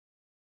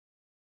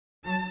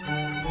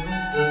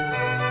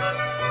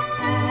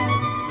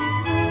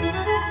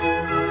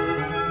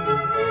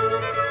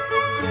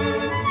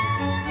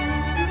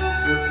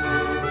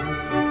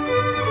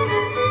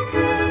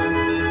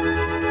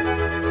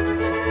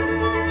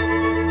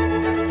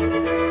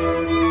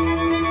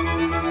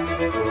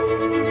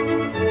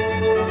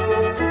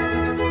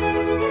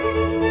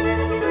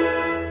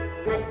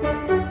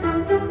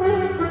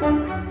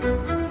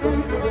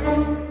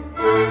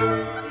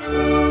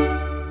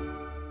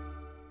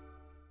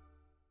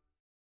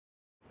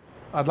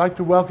I'd like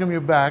to welcome you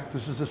back.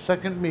 This is the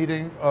second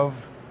meeting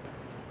of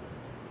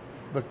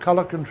the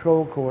color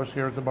control course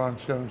here at the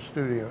Barnstone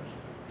Studios.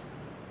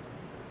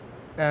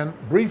 And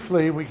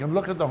briefly, we can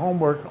look at the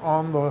homework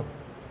on the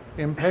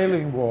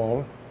impaling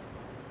wall.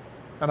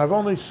 And I've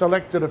only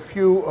selected a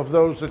few of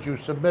those that you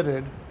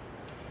submitted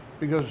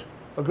because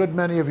a good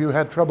many of you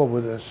had trouble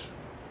with this.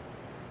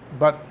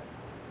 But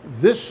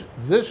this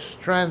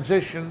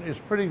transition is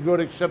pretty good,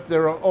 except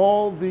there are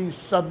all these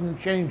sudden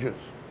changes,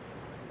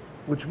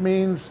 which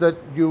means that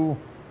you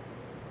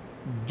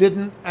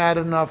didn't add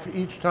enough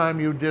each time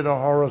you did a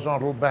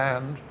horizontal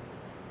band,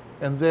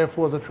 and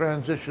therefore the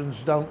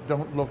transitions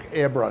don't look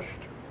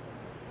airbrushed.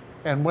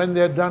 And when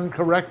they're done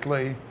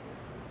correctly,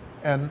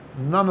 and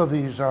none of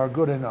these are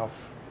good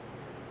enough,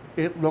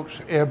 it looks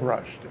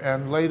airbrushed.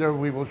 And later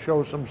we will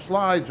show some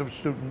slides of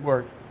student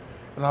work,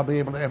 and I'll be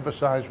able to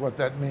emphasize what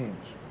that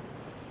means.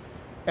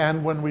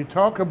 And when we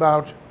talk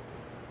about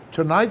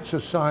tonight's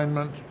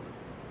assignment,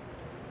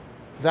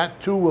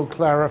 that too will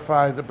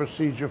clarify the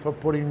procedure for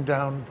putting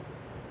down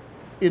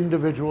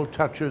individual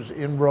touches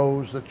in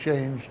rows that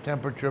change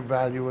temperature,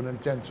 value, and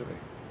intensity.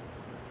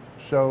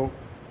 So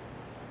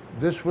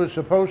this was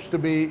supposed to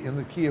be in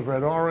the key of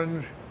red,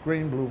 orange,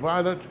 green, blue,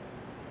 violet,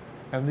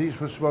 and these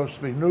were supposed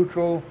to be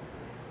neutral.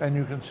 And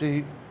you can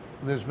see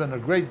there's been a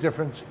great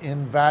difference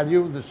in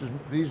value.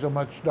 These are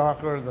much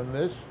darker than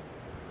this.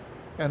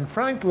 And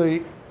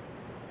frankly,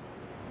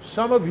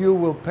 some of you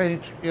will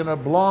paint in a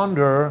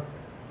blonder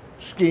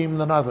scheme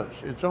than others.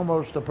 It's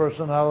almost a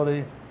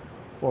personality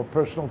or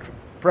personal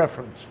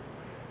preference.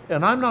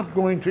 And I'm not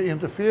going to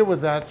interfere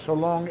with that so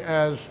long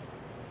as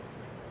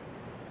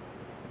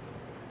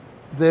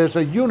there's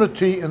a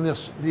unity in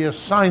the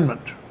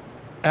assignment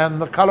and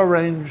the color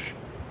range,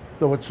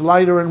 though it's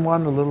lighter in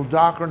one, a little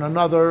darker in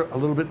another, a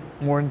little bit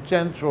more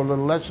intense or a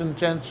little less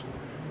intense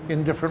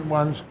in different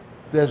ones.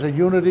 There's a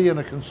unity and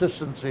a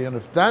consistency, and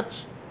if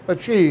that's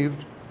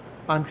achieved,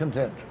 I'm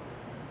content,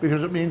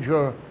 because it means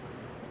you're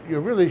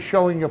really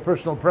showing your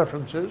personal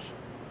preferences.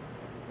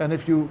 And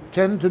if you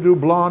tend to do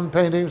blonde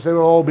paintings, they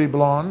will all be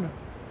blonde.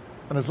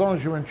 And as long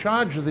as you're in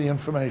charge of the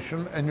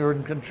information and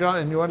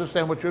and you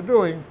understand what you're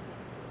doing,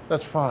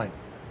 that's fine.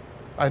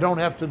 I don't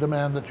have to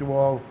demand that you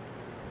all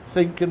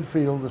think and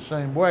feel the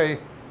same way,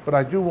 but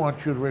I do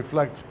want you to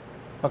reflect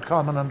a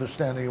common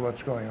understanding of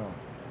what's going on.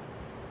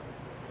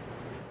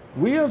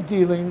 We are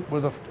dealing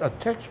with a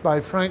text by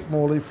Frank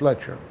Morley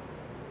Fletcher.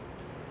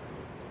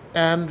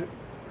 And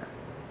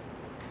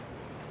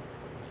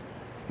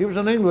he was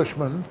an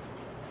Englishman,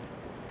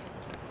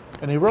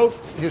 and he wrote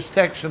his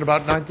text in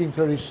about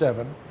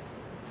 1937.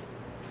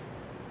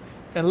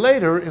 And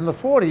later, in the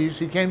 40s,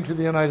 he came to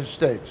the United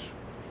States.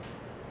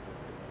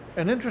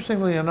 And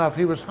interestingly enough,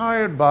 he was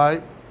hired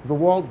by the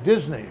Walt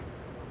Disney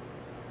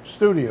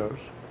Studios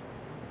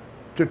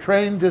to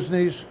train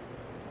Disney's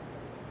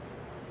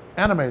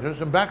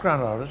animators and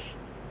background artists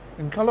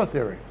in color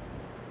theory.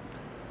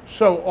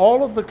 So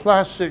all of the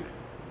classic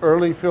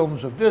early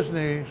films of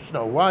Disney,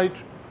 Snow White,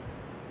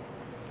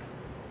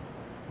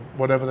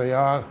 whatever they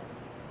are,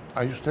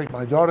 I used to take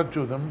my daughter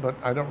to them, but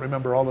I don't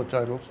remember all the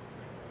titles,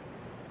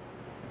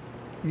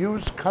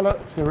 use color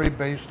theory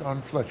based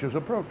on Fletcher's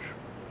approach.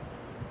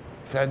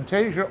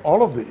 Fantasia,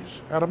 all of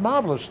these had a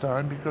marvelous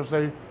time because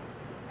they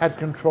had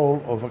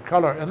control over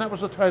color, and that was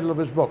the title of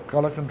his book,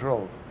 Color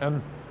Control.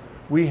 And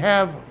we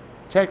have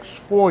texts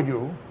for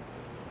you,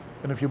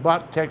 and if you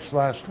bought texts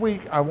last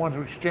week, I want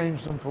to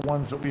exchange them for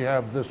ones that we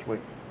have this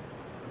week.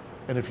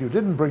 And if you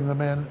didn't bring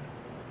them in,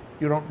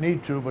 you don't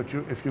need to, but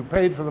if you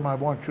paid for them, I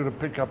want you to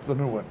pick up the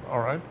new one,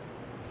 all right?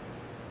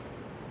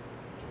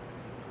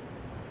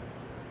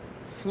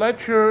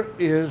 Fletcher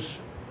is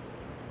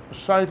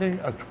citing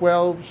a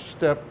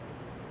 12-step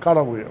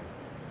color wheel,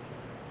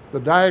 the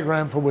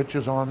diagram for which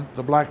is on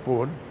the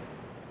blackboard.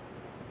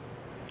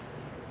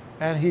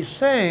 And he's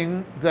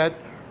saying that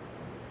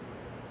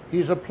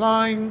he's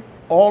applying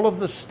all of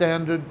the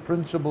standard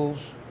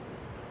principles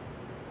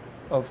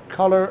of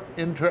color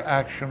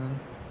interaction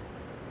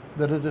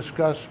that are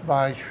discussed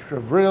by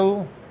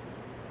Chevril,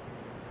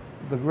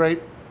 the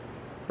great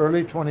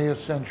early 20th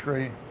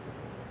century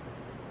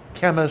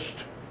chemist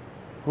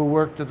who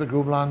worked at the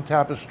Gobelin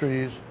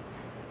tapestries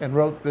and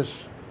wrote this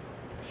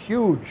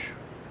huge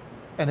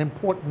and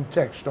important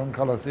text on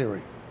color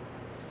theory.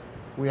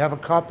 We have a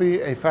copy,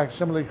 a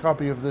facsimile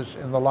copy of this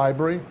in the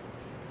library.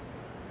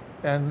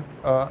 And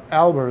Itten,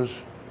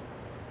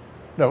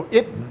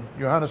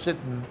 Johannes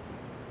Itten,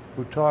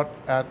 who taught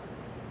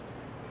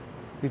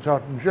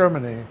in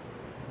Germany,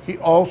 he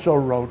also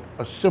wrote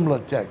a similar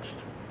text.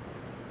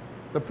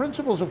 The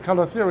principles of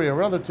color theory are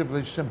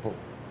relatively simple.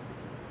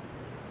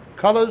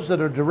 Colors that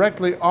are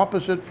directly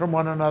opposite from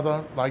one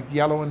another, like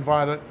yellow and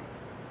violet,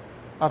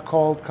 are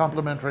called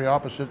complementary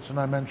opposites, and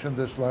I mentioned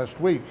this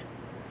last week.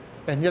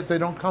 And yet they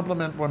don't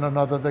complement one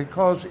another, they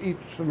cause each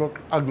to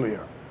look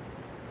uglier.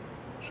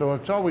 So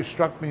it's always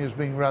struck me as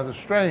being rather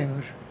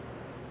strange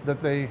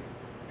that they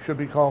should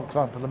be called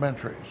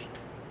complementaries.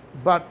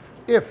 But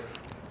if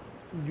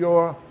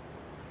your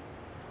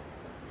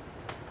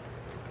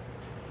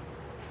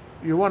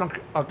you want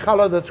a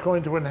color that's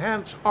going to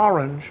enhance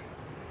orange,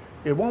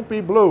 it won't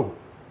be blue.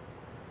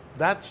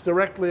 That's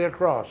directly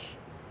across.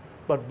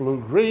 But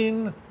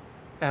blue-green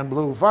and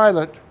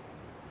blue-violet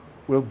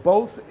will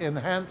both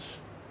enhance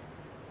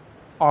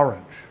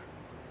orange.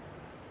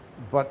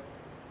 But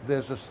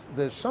there's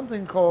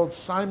something called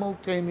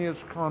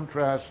simultaneous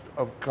contrast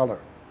of color.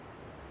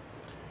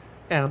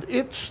 And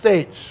it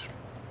states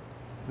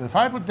that if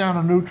I put down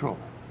a neutral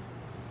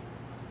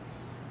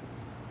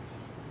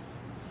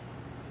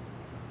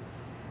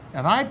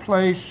and I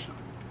place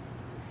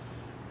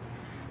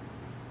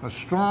a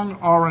strong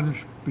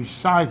orange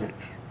beside it,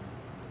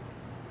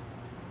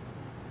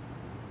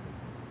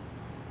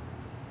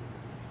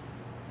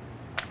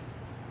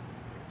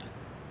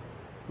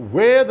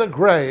 where the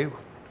gray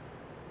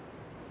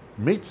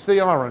meets the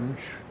orange,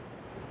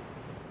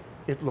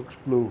 it looks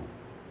blue.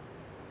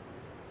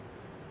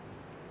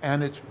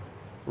 And it's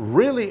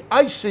really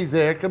icy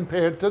there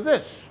compared to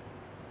this.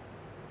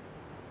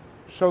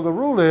 So the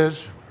rule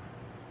is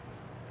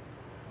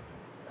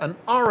an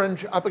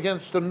orange up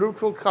against a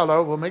neutral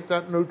color will make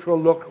that neutral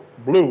look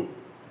blue.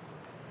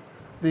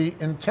 The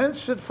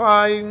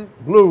intensifying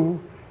blue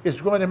is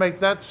going to make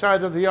that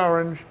side of the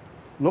orange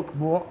look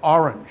more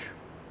orange.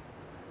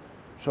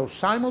 So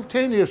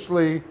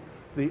simultaneously,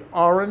 the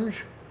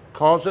orange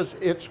causes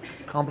its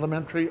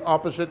complementary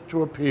opposite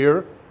to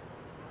appear.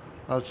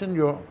 It's in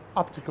your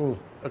optical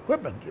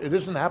equipment. It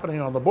isn't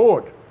happening on the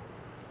board.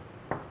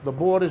 The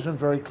board isn't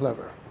very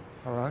clever,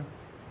 all right?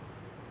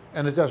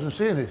 And it doesn't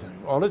see anything.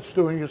 All it's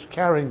doing is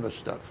carrying the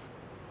stuff.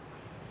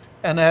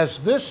 And as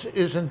this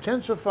is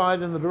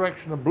intensified in the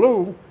direction of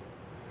blue,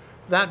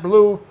 that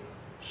blue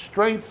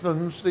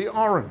strengthens the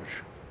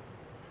orange.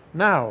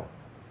 Now,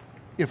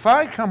 if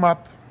I come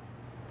up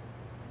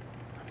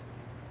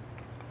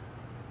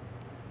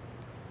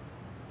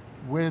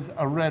with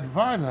a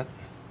red-violet,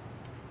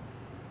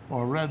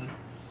 or red,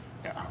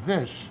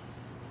 this,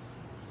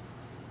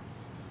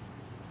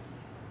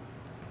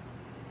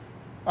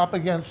 up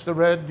against the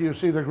red, do you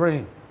see the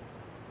green?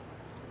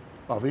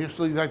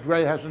 Obviously, that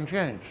gray hasn't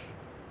changed.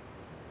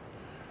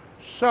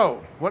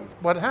 So,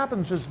 what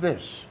happens is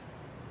this.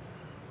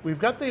 We've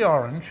got the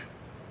orange,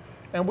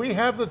 and we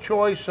have the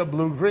choice of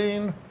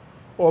blue-green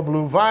or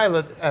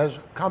blue-violet as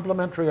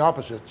complementary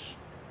opposites.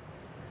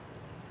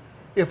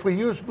 If we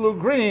use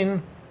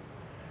blue-green,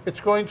 it's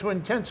going to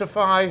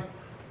intensify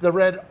the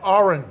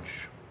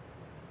red-orange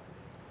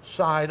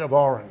side of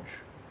orange.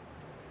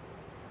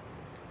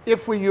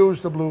 If we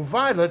use the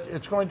blue-violet,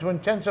 it's going to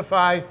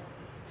intensify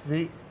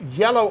the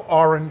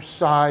yellow-orange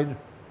side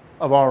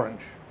of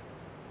orange.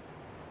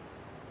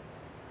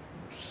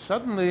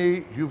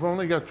 Suddenly, you've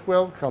only got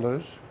 12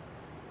 colors.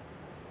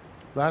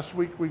 Last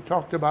week, we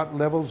talked about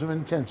levels of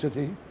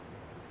intensity.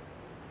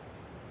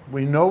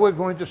 We know we're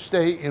going to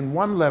stay in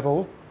one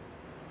level,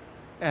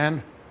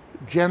 and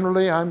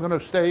generally, I'm going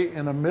to stay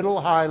in a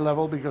middle-high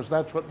level because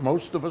that's what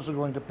most of us are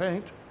going to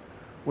paint.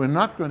 We're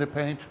not going to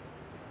paint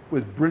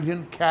with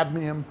brilliant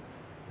cadmium,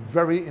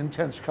 very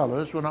intense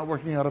colors. We're not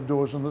working out of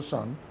doors in the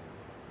sun.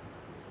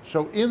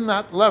 So in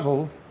that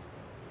level,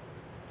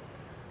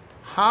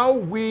 how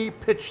we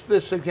pitch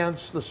this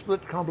against the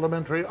split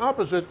complementary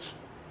opposites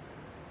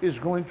is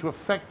going to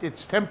affect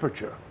its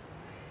temperature.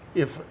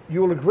 If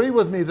you'll agree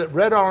with me that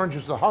red-orange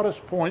is the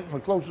hottest point and the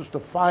closest to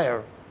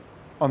fire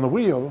on the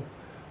wheel,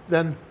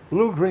 then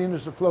blue-green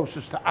is the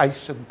closest to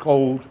ice and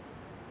cold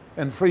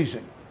and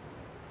freezing.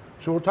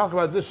 So we'll talk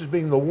about this as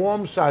being the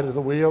warm side of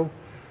the wheel,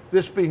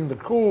 this being the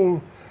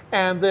cool,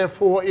 and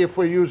therefore if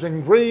we're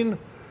using green,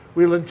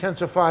 we'll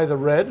intensify the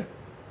red.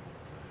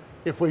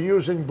 If we're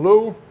using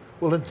blue,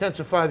 we'll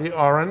intensify the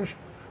orange,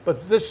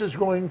 but this is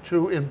going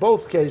to, in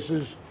both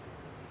cases,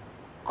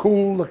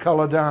 cool the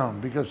color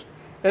down, because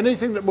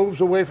anything that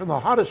moves away from the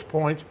hottest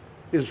point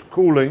is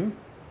cooling,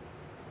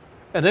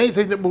 and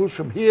anything that moves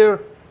from here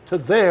to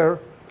there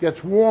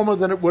gets warmer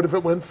than it would if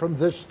it went from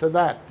this to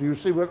that. Do you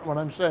see what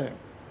I'm saying?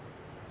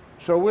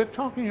 So we're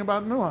talking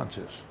about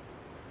nuances.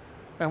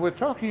 And we're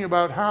talking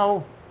about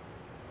how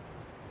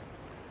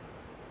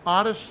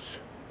artists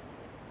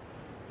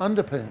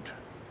underpaint.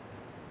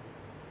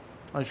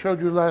 I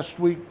showed you last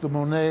week the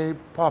Monet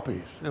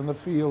poppies in the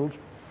field.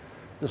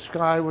 The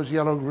sky was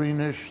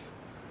yellow-greenish.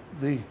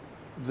 The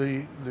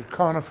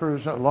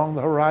conifers along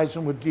the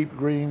horizon were deep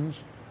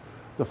greens.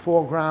 The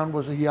foreground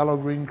was a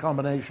yellow-green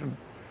combination.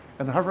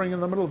 And hovering in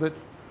the middle of it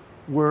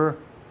were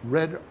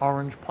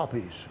red-orange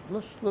poppies,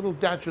 just little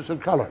dashes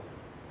of color.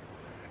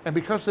 And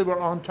because they were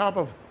on top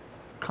of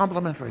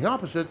complementary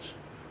opposites,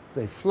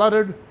 they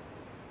fluttered.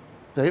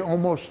 They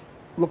almost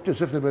looked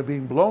as if they were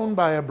being blown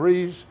by a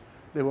breeze.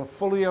 They were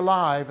fully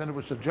alive, and it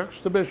was a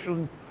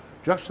juxtaposition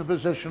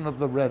of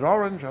the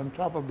red-orange on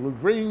top of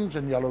blue-greens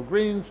and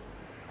yellow-greens.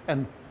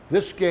 And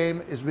this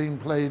game is being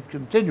played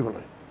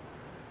continually.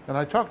 And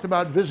I talked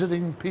about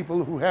visiting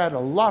people who had a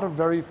lot of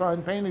very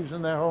fine paintings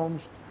in their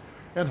homes,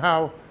 and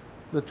how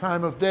the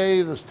time of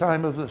day, this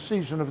time of the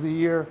season of the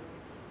year,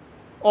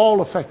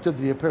 all affected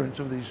the appearance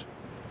of these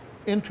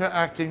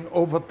interacting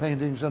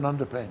overpaintings and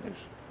underpaintings.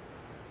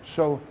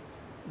 So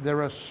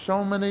there are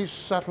so many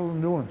subtle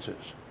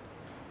nuances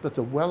that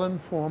the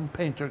well-informed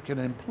painter can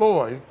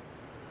employ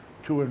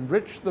to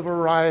enrich the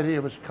variety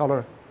of his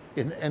color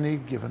in any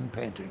given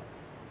painting.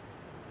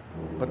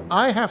 But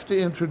I have to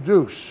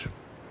introduce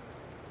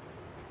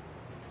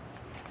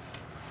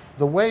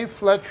the way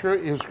Fletcher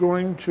is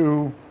going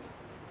to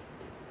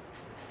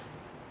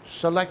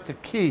select a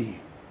key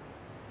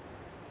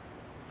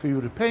for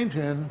you to paint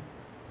in,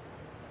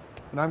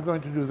 and I'm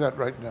going to do that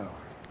right now.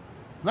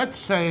 Let's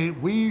say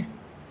we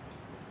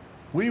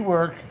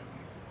work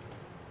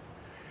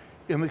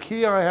in the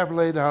key I have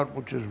laid out,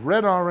 which is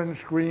red,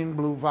 orange, green,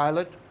 blue,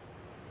 violet,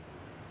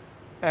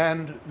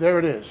 and there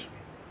it is.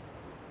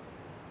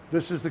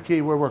 This is the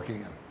key we're working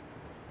in.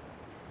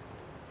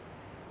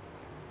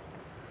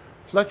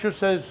 Fletcher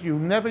says you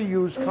never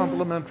use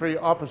complementary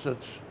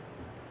opposites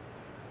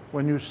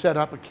when you set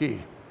up a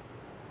key.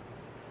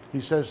 He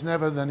says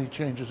never, then he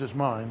changes his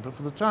mind, but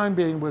for the time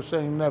being we're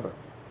saying never.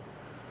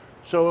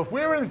 So if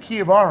we're in the key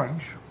of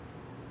orange,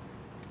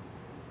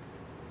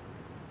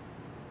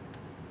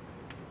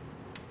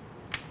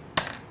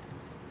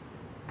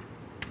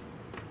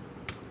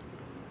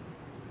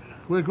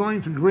 we're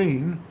going to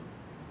green,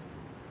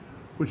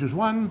 which is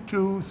 1,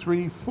 2,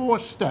 3, 4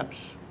 steps.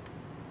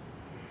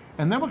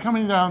 And then we're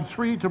coming down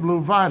 3 to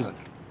blue-violet.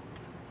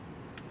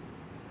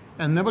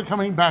 And then we're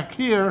coming back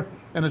here,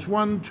 and it's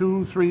 1,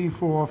 2, 3,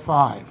 4,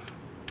 5.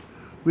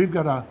 We've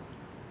got a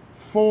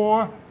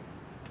 4,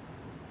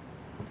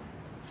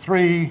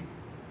 3,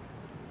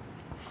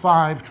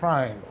 5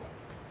 triangle.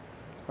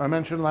 I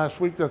mentioned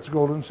last week that's a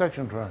golden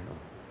section triangle.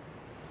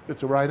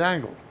 It's a right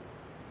angle.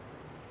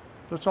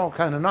 That's all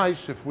kind of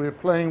nice if we're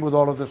playing with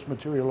all of this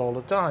material all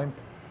the time.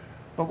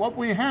 But what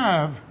we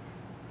have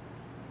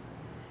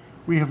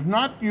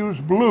not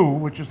used blue,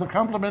 which is the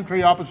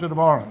complementary opposite of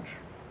orange.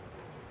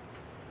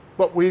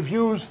 But we've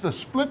used the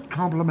split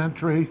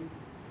complementary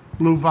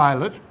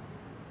blue-violet,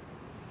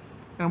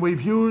 and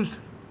we've used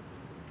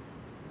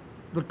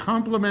the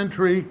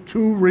complementary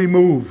to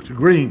removed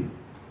green.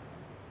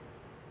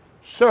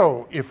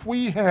 So if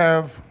we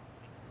have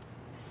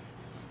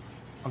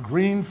a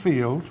green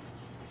field,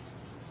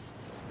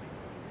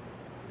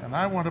 and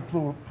I want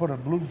to put a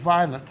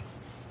blue-violet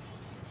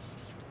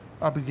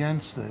up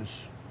against this,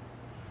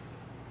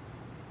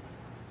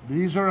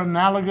 these are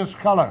analogous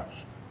colors.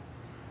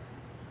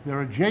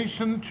 They're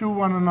adjacent to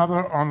one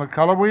another on the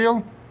color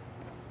wheel,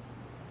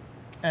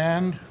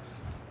 and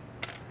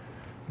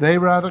they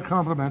rather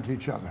complement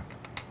each other.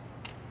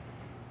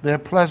 They're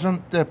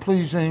pleasant, they're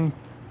pleasing.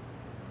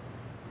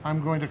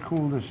 I'm going to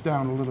cool this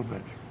down a little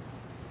bit.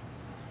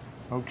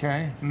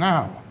 Okay,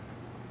 now,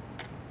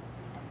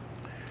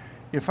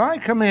 if I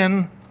come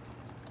in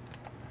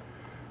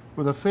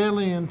with a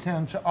fairly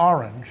intense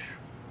orange,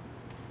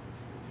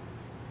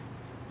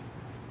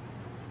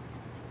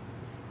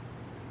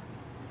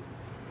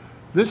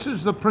 this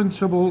is the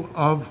principle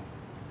of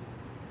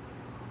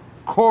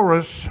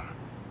chorus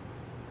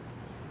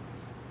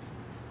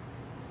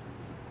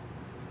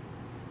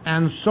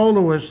and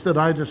soloist that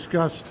I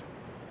discussed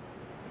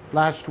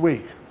last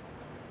week.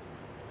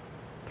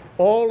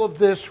 All of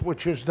this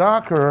which is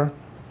darker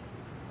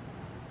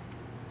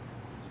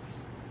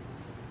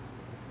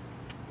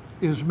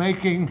is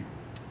making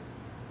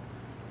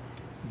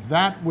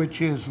that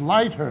which is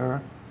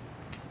lighter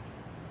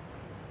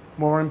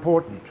more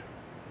important.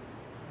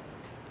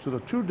 So the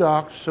two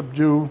darks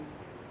subdue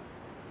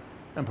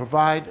and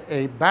provide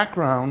a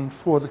background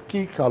for the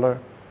key color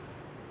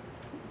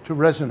to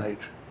resonate.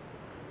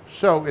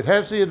 So it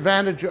has the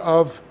advantage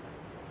of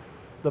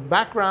the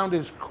background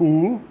is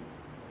cool.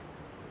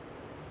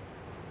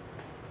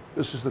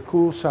 This is the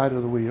cool side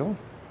of the wheel.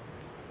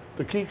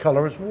 The key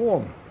color is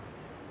warm.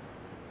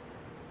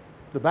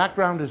 The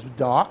background is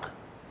dark.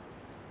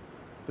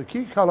 The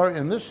key color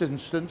in this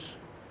instance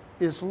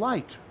is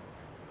light.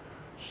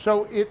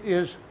 So it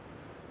is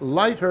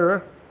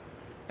lighter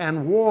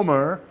and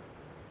warmer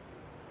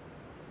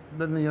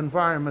than the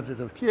environment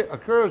it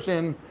occurs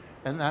in,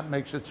 and that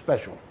makes it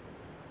special.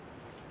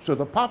 So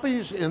the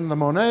poppies in the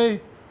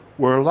Monet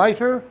were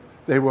lighter,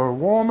 they were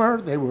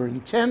warmer, they were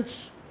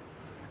intense,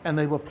 and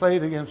they were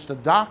played against a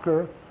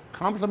darker,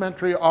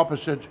 complementary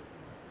opposite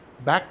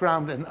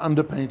background and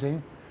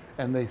underpainting,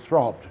 and they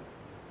throbbed.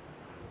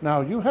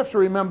 Now you have to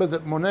remember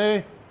that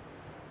Monet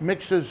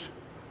mixes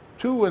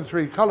 2 and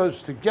 3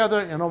 colors together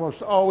and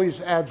almost always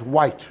adds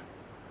white.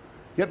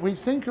 Yet we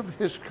think of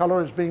his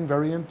color as being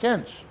very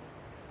intense.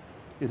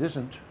 It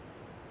isn't.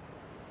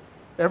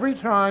 Every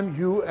time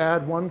you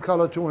add one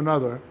color to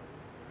another,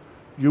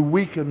 you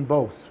weaken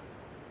both.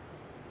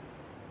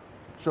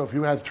 So if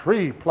you add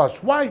 3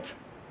 plus white,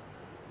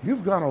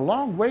 you've gone a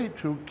long way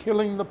to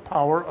killing the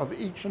power of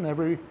each and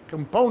every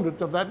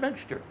component of that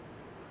mixture.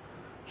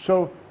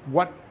 So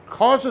what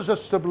causes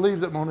us to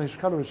believe that Monet's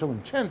color is so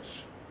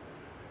intense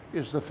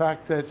is the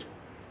fact that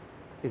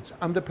it's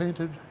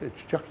underpainted,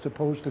 it's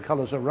juxtaposed to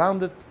colors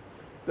around it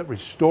that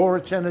restore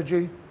its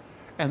energy,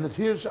 and that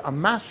here's a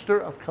master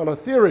of color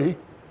theory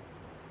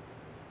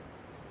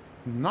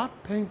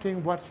not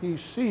painting what he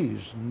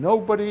sees.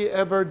 Nobody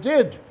ever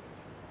did.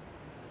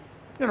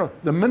 You know,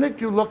 the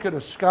minute you look at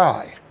a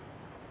sky,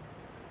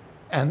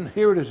 and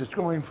here it is, it's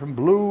going from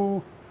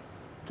blue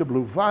to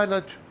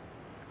blue-violet,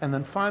 and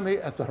then finally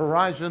at the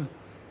horizon,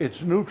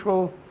 it's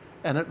neutral,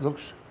 and it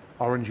looks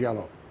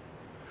orange-yellow.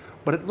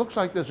 But it looks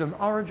like there's an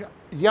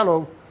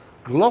orange-yellow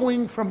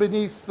glowing from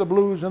beneath the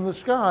blues in the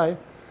sky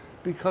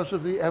because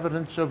of the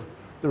evidence of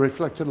the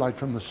reflected light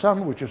from the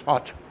sun, which is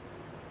hot.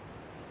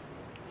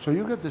 So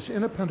you get this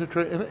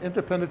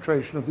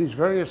interpenetration of these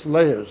various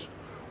layers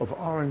of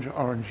orange,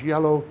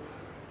 orange-yellow,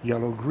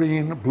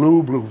 yellow-green,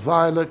 blue,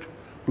 blue-violet,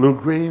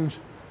 blue-greens.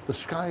 The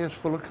sky is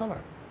full of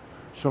color.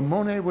 So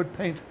Monet would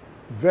paint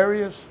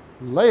various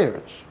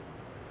layers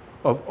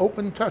of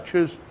open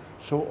touches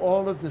so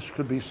all of this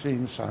could be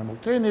seen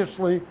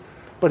simultaneously,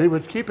 but he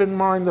would keep in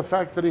mind the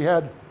fact that he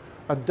had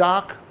a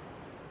dark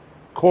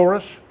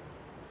chorus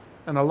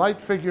and a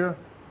light figure,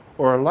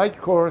 or a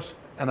light chorus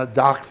and a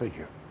dark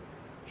figure.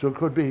 So it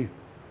could be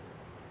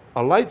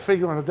a light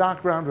figure on a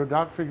dark ground or a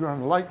dark figure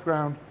on a light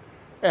ground,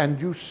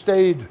 and you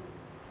stayed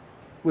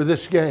with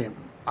this game.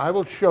 I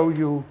will show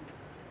you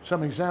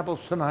some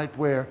examples tonight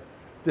where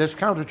there's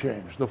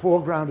counterchange. The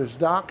foreground is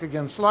dark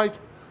against light,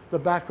 the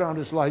background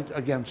is light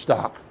against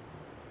dark.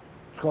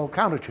 It's called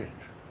counterchange.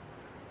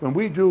 When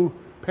we do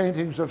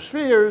paintings of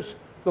spheres,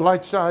 the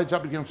light side's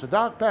up against the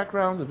dark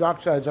background, the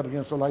dark side's up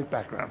against the light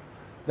background.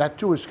 That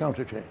too is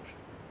counterchange.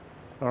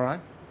 All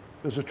right?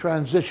 There's a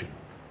transition.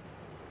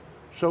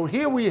 So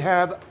here we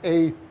have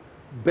a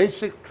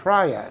basic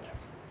triad.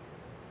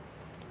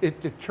 It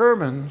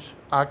determines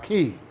our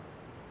key.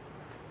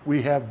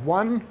 We have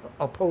one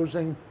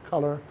opposing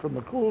color from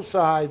the cool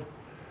side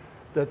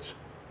that's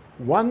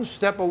one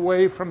step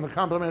away from the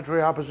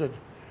complementary opposite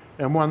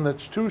and one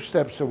that's 2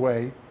 steps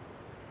away,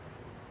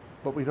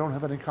 but we don't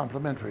have any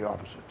complementary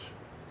opposites.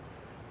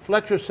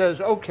 Fletcher says,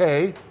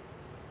 okay,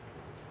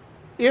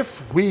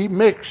 if we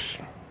mix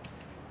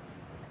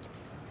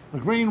the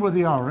green with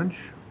the orange,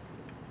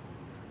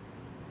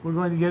 we're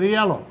going to get a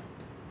yellow.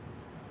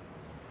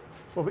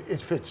 Well,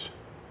 if it's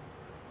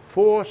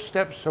 4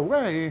 steps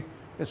away,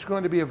 it's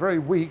going to be a very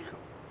weak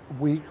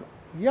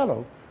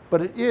yellow,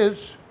 but it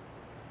is,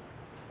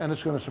 and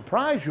it's going to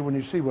surprise you when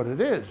you see what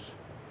it is.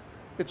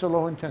 It's a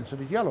low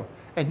intensity yellow,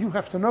 and you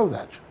have to know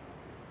that.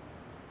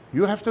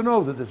 You have to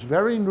know that this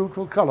very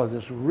neutral color,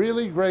 this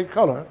really gray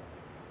color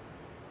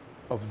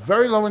of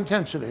very low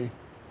intensity,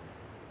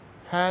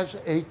 has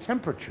a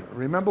temperature.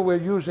 Remember, we're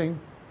using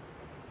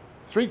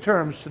 3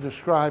 terms to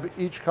describe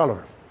each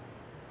color.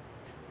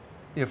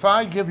 If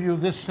I give you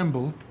this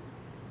symbol,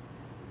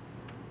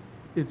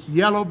 it's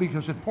yellow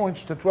because it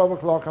points to 12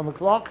 o'clock on the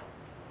clock,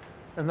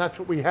 and that's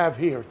what we have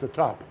here at the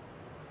top.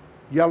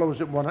 Yellow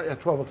is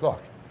at 12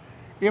 o'clock.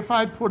 If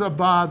I put a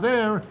bar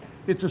there,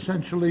 it's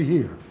essentially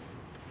here.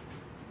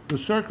 The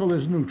circle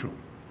is neutral.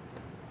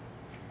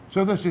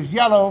 So this is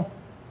yellow,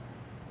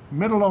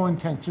 middle low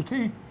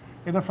intensity,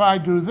 and if I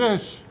do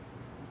this,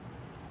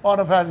 on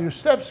a value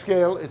step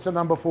scale, it's a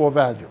number 4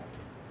 value.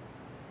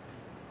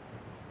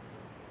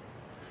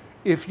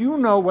 If you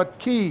know what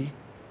key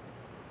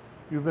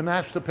you've been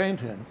asked to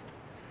paint in,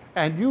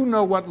 and you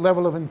know what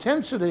level of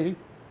intensity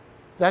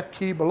that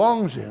key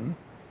belongs in,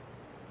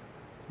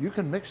 you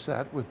can mix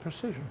that with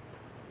precision.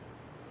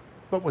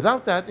 But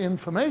without that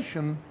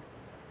information,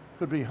 it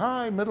could be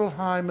high, middle,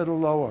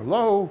 low, or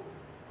low.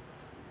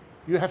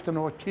 You have to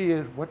know what key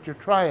is, what your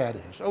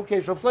triad is.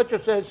 Okay, so Fletcher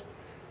says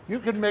you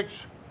can mix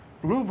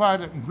blue,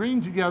 violet, and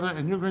green together,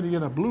 and you're going to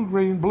get a blue,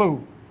 green,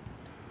 blue.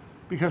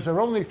 Because they're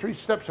only 3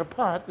 steps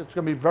apart, it's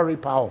going to be very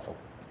powerful,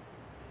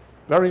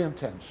 very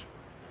intense.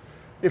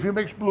 If you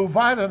mix blue,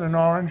 violet, and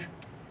orange,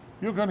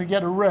 you're going to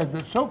get a red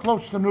that's so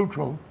close to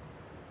neutral,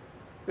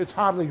 it's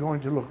hardly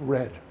going to look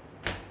red.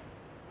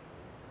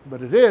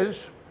 But it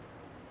is.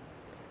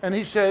 And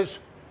he says,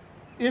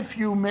 if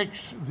you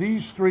mix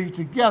these 3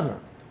 together,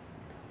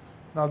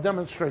 and I'll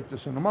demonstrate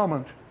this in a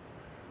moment,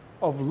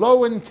 of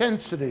low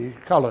intensity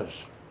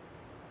colors,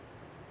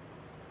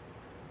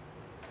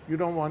 you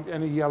don't want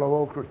any yellow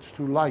ochre, it's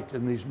too light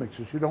in these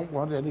mixes. You don't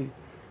want any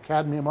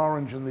cadmium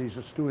orange in these,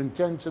 it's too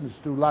intense and it's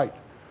too light.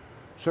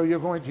 So you're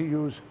going to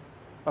use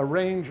a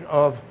range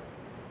of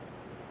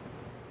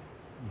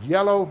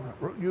yellow,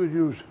 you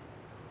use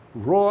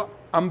raw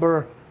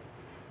umber,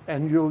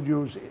 and you'll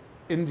use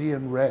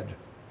Indian red.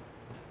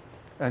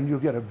 And you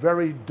get a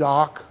very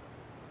dark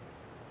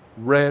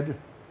red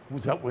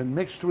that when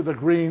mixed with the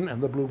green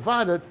and the blue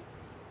violet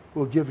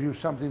will give you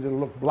something that'll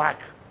look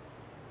black.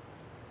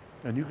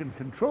 And you can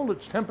control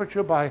its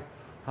temperature by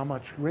how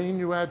much green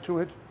you add to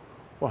it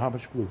or how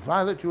much blue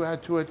violet you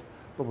add to it.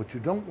 But what you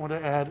don't want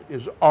to add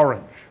is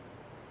orange,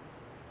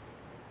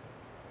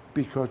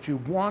 because you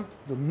want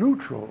the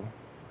neutral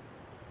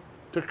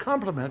to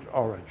complement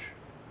orange.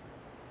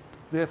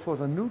 Therefore,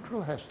 the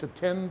neutral has to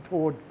tend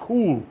toward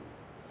cool,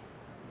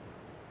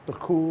 the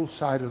cool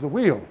side of the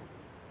wheel.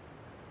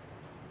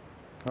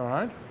 All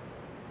right?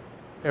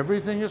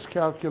 Everything is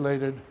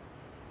calculated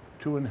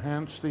to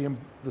enhance the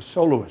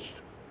soloist.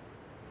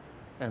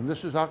 And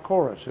this is our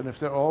chorus. And if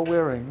they're all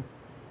wearing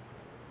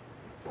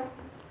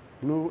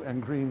blue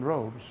and green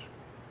robes,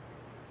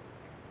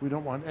 We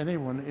don't want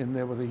anyone in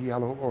there with a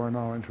yellow or an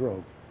orange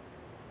robe.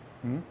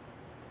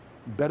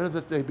 Better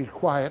that they be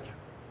quiet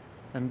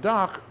and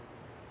dark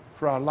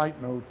for our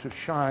light node to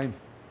shine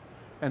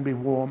and be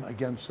warm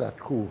against that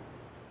cool.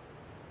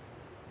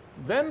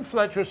 Then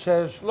Fletcher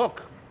says,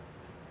 look,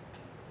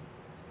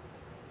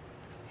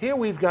 here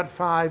we've got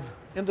 5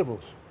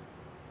 intervals.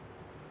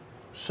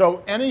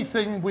 So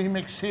anything we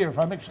mix here, if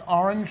I mix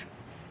orange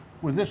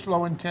with this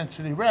low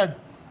intensity red,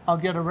 I'll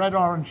get a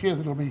red-orange here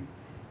that'll be,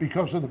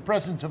 because of the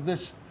presence of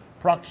this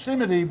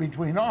proximity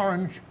between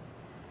orange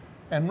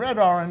and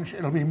red-orange,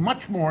 it'll be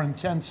much more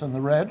intense than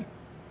the red.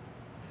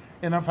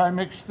 And if I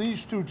mix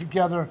these two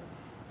together,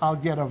 I'll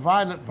get a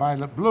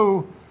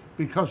violet-blue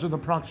because of the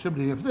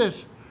proximity of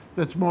this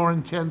that's more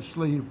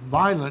intensely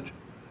violet,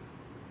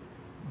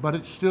 but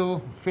it's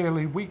still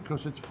fairly weak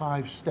because it's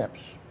 5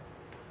 steps.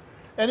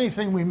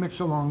 Anything we mix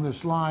along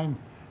this line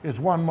is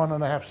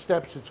 1.5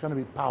 steps. It's going to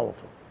be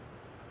powerful.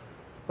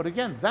 But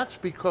again, that's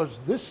because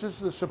this is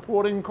the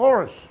supporting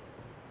chorus.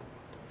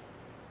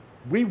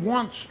 We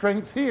want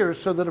strength here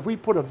so that if we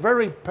put a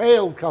very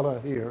pale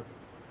color here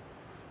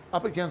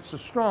up against a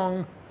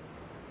strong,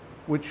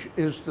 which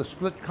is the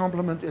split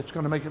complement, it's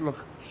going to make it look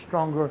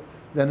stronger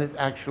than it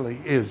actually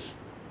is.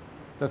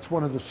 That's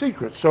one of the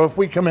secrets. So if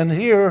we come in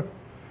here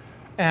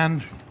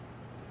and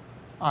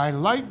I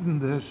lighten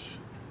this,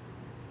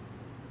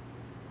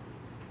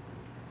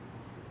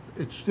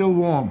 it's still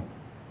warm,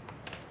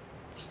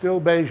 still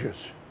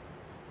beigeish.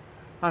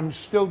 I'm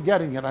still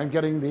getting it. I'm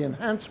getting the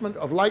enhancement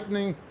of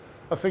lightening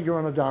a figure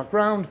on a dark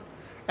ground,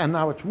 and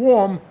now it's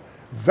warm,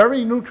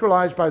 very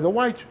neutralized by the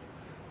white,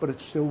 but it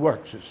still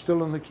works. It's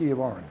still in the key of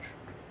orange.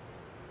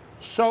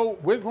 So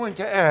we're going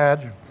to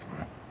add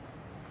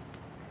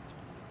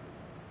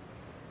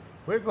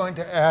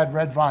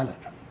red-violet.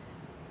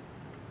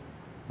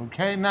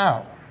 Okay,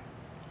 now,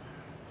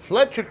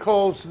 Fletcher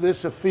calls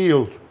this a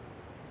field.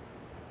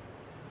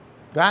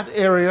 That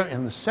area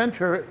in the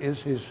center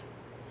is his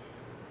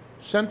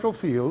central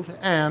field,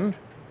 and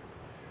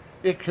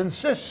it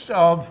consists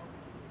of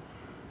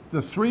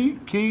the 3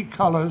 key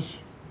colors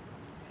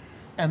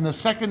and the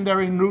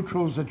secondary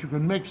neutrals that you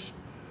can mix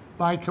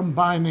by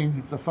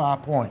combining the far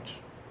points.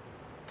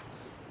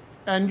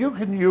 And you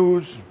can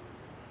use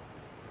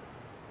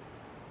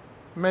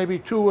maybe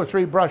 2 or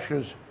 3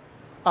 brushes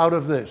out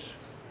of this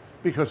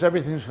because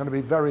everything's going to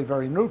be very,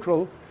 very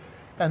neutral.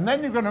 And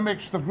then you're going to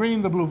mix the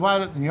green, the blue,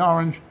 violet, and the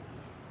orange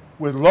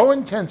with low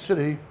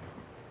intensity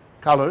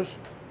colors,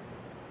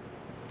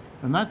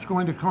 and that's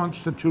going to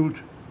constitute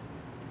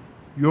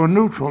your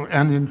neutral.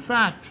 And in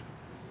fact,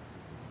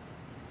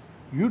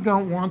 you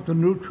don't want the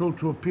neutral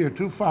to appear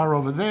too far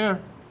over there.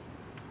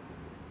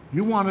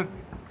 You want it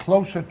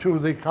closer to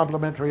the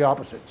complementary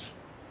opposites.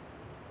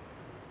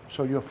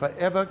 So you're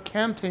forever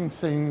canting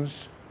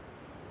things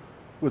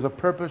with a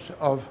purpose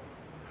of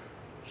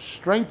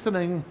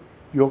strengthening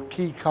your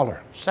key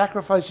color,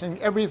 sacrificing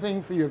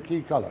everything for your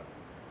key color.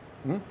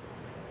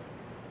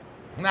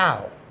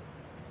 Now,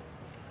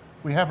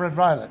 we have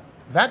red-violet.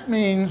 That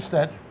means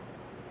that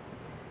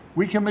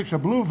we can mix a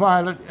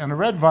blue-violet and a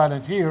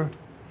red-violet here,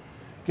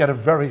 get a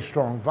very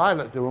strong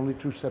violet. They're only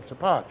 2 steps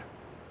apart.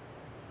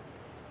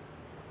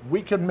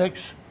 We can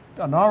mix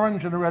an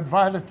orange and a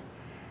red-violet,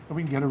 and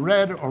we can get a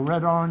red or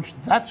red-orange.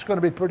 That's going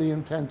to be pretty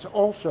intense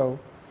also,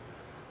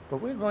 but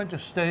we're going to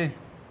stay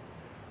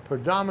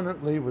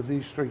predominantly with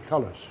these 3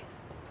 colors.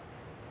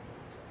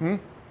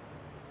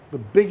 The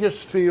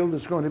biggest field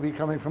is going to be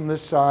coming from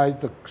this side,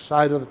 the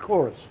side of the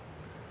chorus.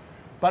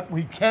 But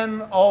we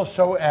can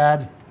also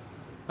add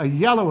a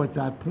yellow at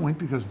that point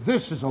because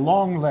this is a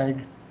long leg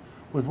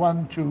with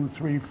 1, 2,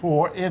 3,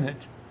 4 in it.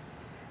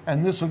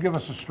 And this will give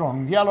us a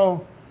strong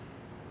yellow,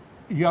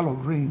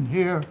 yellow-green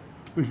here.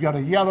 We've got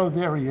a yellow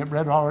there,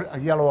 a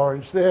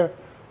yellow-orange there.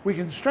 We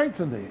can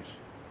strengthen these,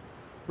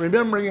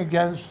 remembering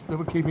again that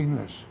we're keeping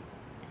this.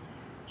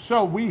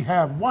 So we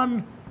have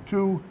 1,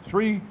 2,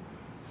 3,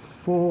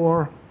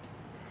 4,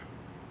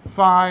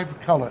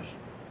 5 colors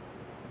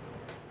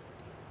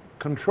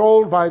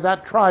controlled by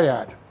that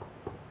triad.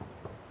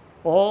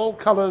 All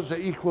colors are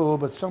equal,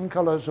 but some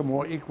colors are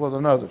more equal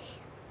than others.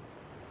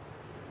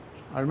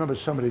 I remember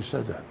somebody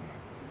said that.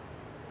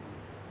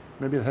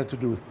 Maybe it had to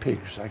do with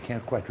pigs. I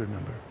can't quite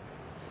remember.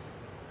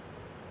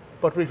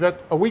 But we've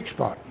got a weak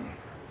spot.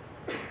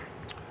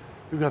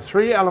 We've got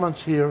 3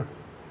 elements here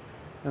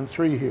and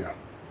 3 here.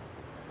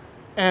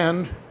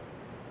 And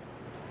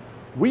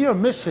we are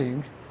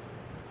missing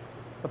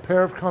a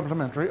pair of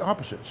complementary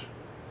opposites.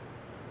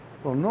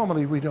 Well,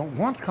 normally we don't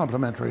want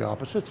complementary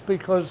opposites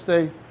because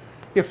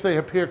if they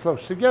appear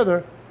close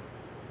together,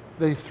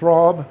 they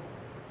throb,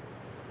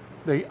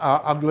 they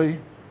are ugly,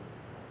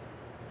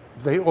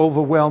 they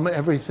overwhelm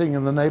everything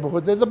in the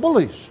neighborhood. They're the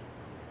bullies.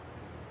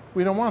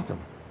 We don't want them.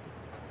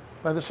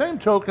 By the same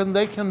token,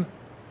 they can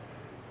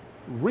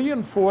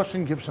reinforce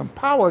and give some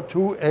power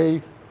to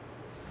a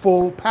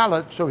full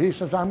palette. So he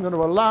says, I'm going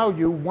to allow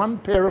you 1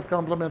 pair of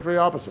complementary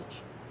opposites.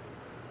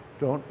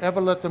 Don't ever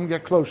let them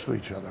get close to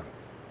each other.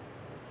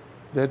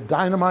 They're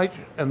dynamite,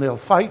 and they'll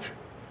fight,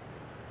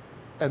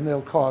 and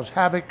they'll cause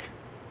havoc,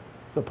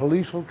 The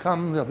police will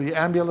come, there'll be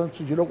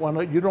ambulances. You don't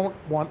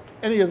want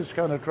any of this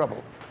kind of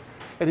trouble.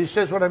 And he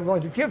says, what I'm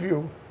going to give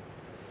you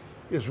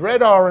is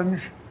red,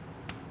 orange,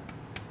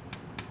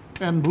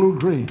 and blue,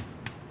 green.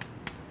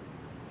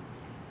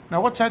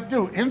 Now what's that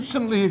do?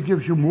 Instantly it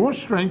gives you more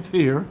strength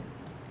here.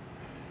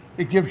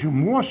 It gives you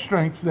more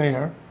strength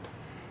there.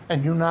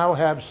 And you now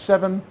have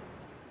 7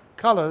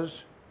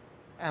 colors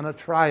and a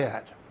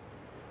triad.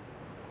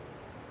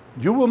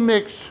 You will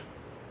mix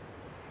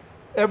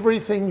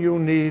everything you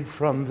need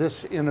from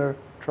this inner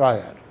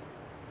triad.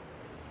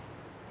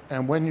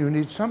 And when you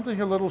need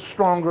something a little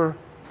stronger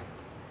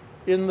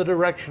in the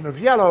direction of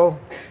yellow,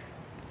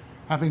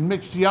 having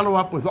mixed yellow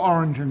up with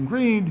orange and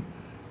green,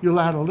 you'll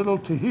add a little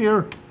to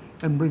here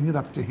and bring it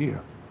up to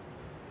here.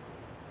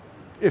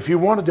 If you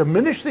want to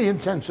diminish the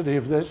intensity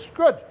of this,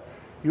 good.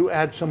 You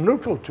add some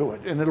neutral to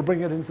it and it'll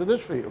bring it into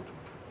this field.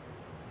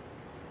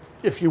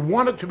 If you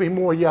want it to be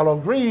more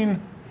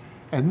yellow-green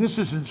and this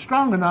isn't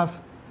strong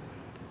enough,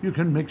 you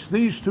can mix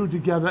these two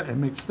together and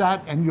mix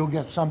that and you'll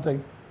get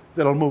something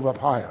that'll move up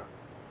higher.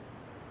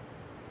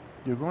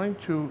 You're going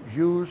to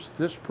use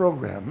this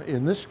program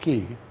in this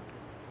key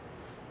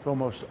for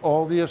almost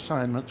all the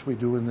assignments we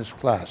do in this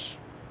class.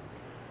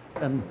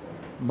 And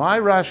my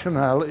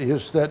rationale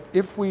is that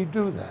if we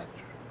do that,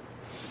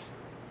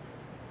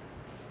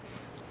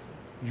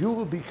 you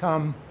will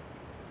become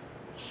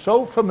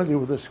so familiar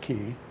with this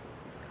key,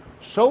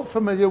 so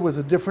familiar with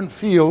the different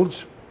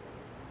fields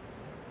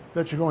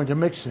that you're going to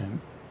mix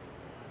in,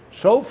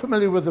 so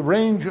familiar with the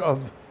range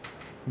of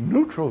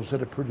neutrals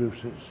that it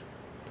produces,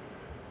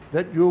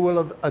 that you will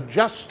have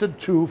adjusted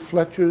to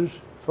Fletcher's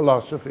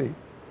philosophy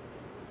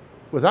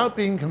without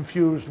being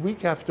confused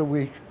week after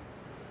week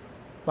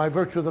by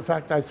virtue of the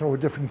fact I throw a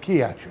different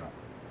key at you.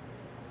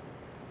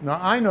 Now,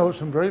 I know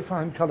some very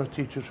fine color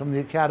teachers from the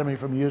academy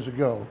from years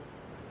ago,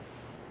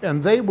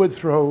 and they would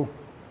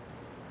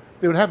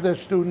have their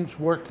students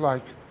work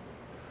like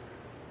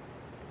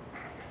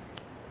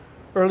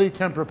early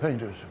tempera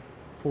painters,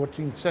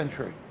 14th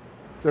century,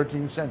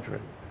 13th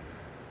century.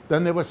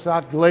 Then they would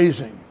start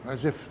glazing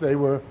as if they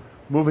were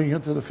moving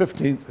into the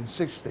 15th and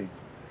 16th.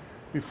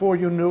 Before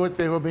you knew it,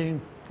 they were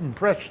being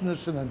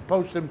impressionists and then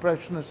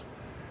post-impressionists.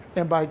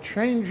 And by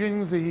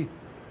changing the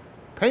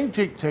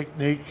painting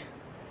technique,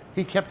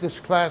 he kept this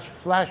class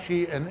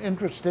flashy and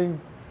interesting,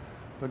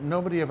 but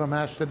nobody ever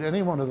mastered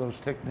any one of those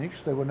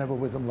techniques. They were never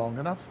with them long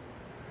enough.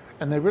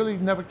 And they really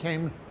never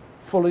came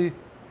fully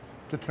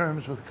to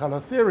terms with color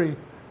theory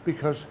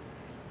because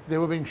they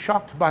were being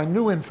shocked by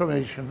new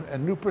information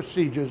and new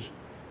procedures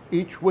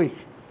each week.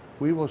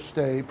 We will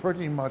stay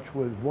pretty much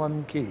with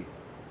one key.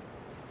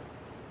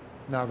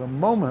 Now, the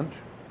moment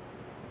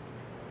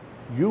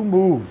you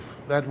move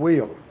that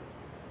wheel,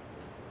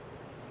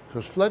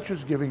 because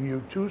Fletcher's giving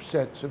you 2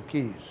 sets of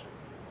keys.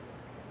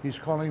 He's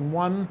calling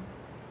one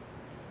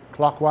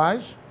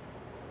clockwise,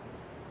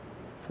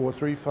 4,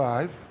 3,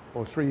 5,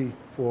 or 3,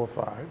 4,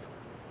 5.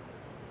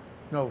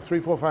 No, 3,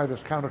 4, 5 is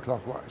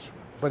counterclockwise.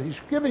 But he's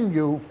giving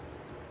you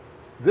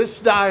this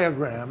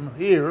diagram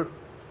here,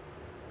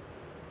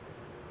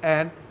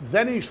 and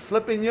then he's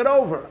flipping it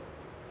over.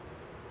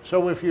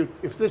 So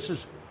if this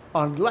is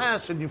on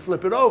glass and you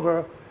flip it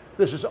over,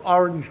 this is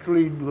orange,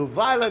 green, blue,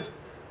 violet,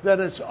 then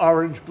it's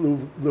orange, blue,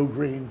 blue,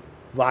 green,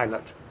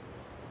 violet.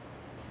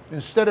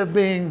 Instead of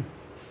being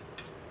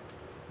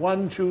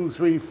 1, 2,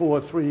 3,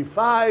 4, 3,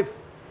 5,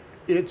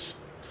 it's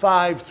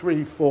 5,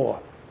 3,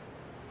 4.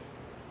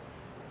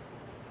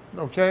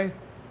 Okay?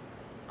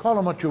 Call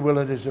them what you will,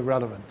 it is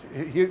irrelevant.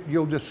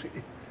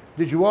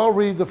 Did you all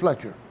read the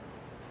Fletcher?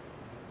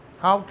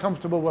 How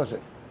comfortable was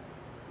it?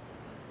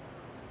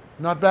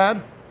 Not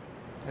bad?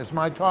 Is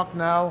my talk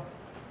now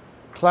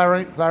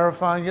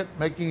clarifying it,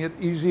 making it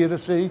easier to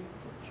see?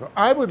 So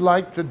I would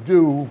like to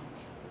do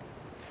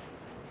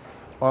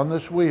on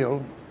this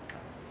wheel,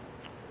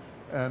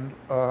 and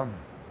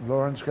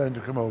Lauren's going to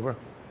come over,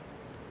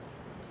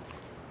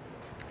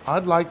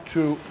 I'd like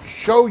to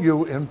show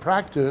you in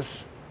practice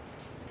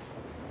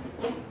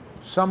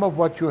some of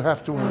what you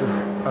have to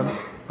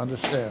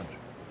understand.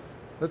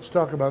 Let's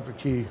talk about the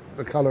key,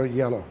 the color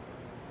yellow.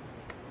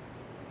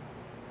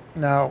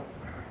 Now,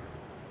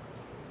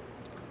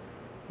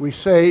 we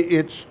say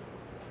it's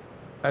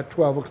at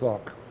 12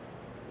 o'clock.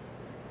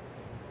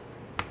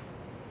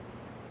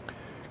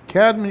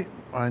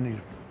 I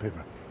need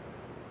paper.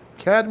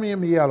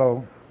 Cadmium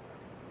yellow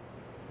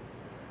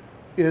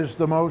is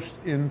the most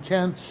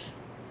intense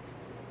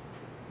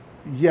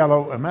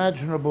yellow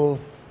imaginable,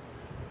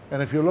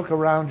 and if you look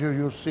around you,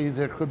 you'll see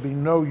there could be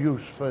no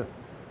use for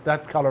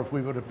that color if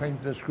we were to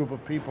paint this group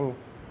of people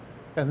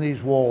and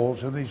these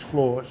walls and these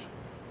floors.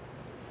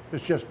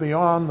 It's just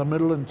beyond the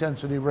middle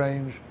intensity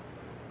range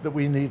that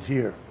we need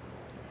here.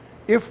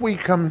 If we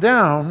come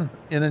down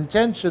in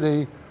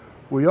intensity,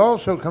 we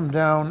also come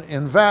down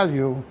in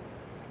value,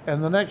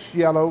 and the next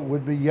yellow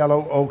would be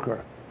yellow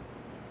ochre.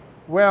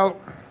 Well,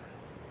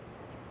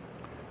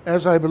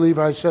 as I believe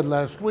I said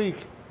last week,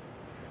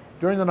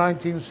 during the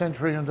 19th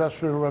century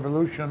Industrial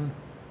Revolution,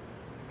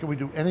 can we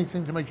do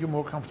anything to make you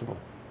more comfortable?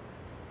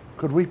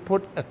 Could we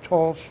put a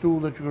tall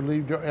stool that you could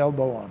leave your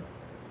elbow on?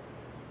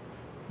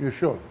 You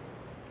sure?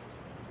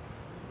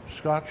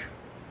 Scotch?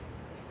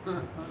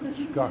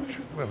 Scotch.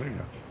 Well,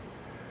 yeah.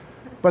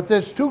 But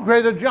there's too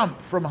great a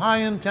jump from high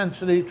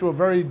intensity to a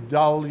very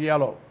dull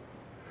yellow.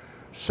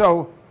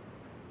 So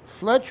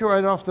Fletcher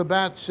right off the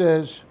bat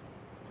says,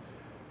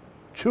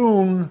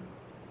 tune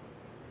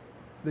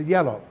the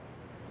yellow.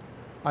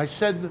 I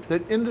said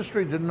that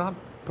industry did not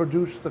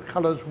produce the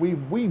colors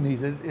we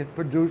needed. It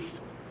produced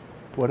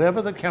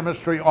whatever the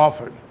chemistry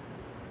offered.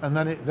 And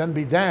then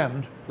be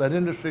damned, let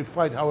industry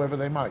fight however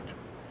they might.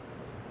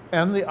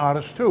 And the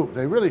artists too.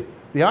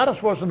 The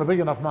artist wasn't a big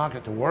enough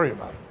market to worry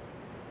about.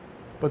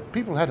 But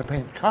people had to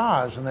paint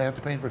cars, and they had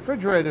to paint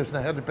refrigerators, and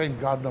they had to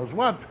paint God knows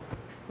what,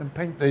 and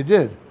paint they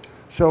did.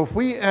 So if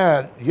we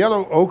add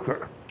yellow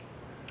ochre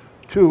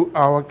to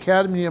our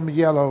cadmium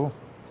yellow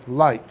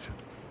light,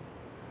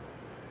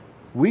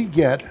 we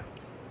get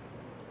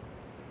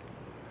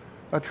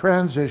a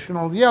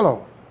transitional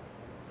yellow.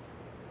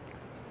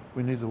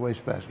 We need the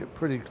wastebasket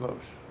pretty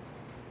close.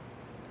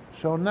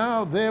 So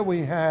now there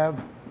we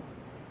have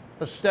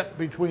a step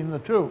between the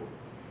two.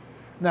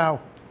 Now,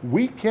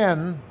 we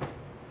can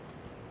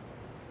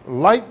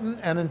lighten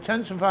and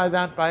intensify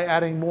that by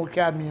adding more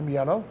cadmium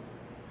yellow.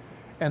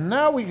 And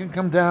now we can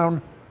come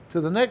down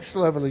to the next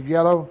level of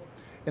yellow.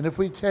 And if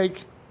we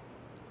take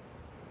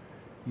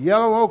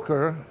yellow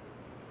ochre,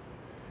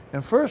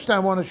 and first I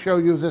want to show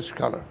you this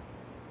color.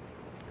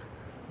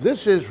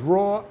 This is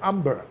raw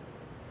umber.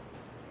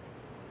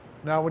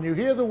 Now, when you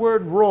hear the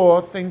word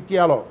raw, think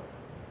yellow.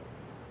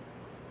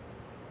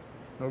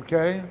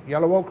 Okay?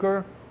 Yellow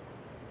ochre,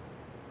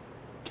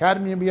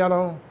 cadmium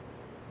yellow,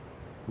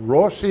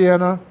 raw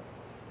sienna,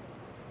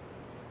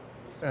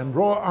 and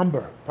raw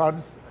umber.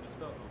 Pardon?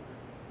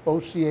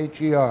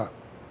 O-C-H-E-R.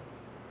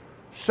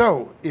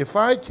 So, if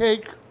I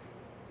take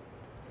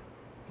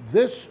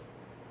this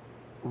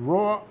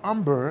raw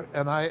umber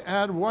and I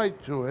add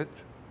white to it,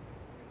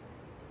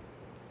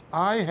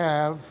 I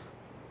have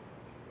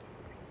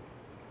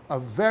a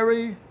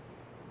very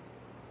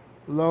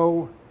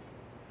low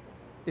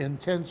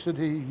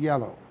intensity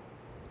yellow.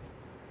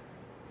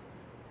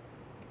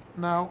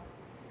 Now,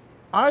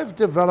 I've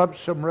developed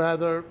some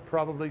rather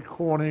probably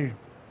corny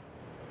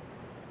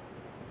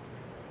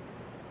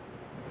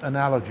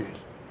analogies,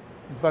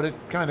 but it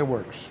kind of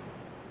works.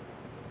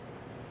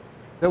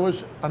 There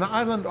was an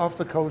island off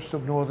the coast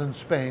of northern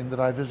Spain that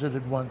I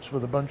visited once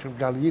with a bunch of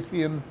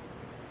Galician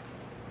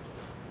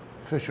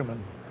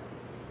fishermen.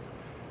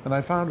 And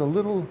I found a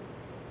little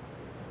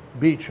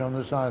beach on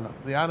this island.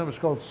 The island was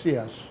called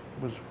Cias.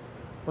 It was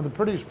one of the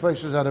prettiest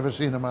places I'd ever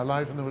seen in my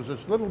life. And there was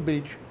this little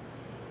beach.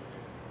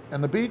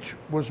 And the beach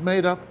was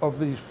made up of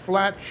these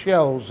flat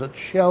shells that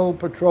Shell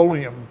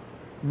Petroleum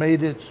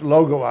made its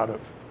logo out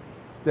of.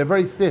 They're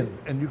very thin,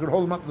 and you could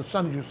hold them up to the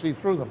sun and you see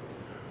through them.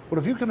 But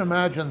if you can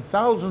imagine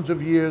thousands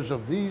of years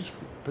of these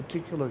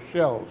particular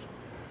shells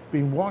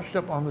being washed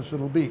up on this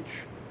little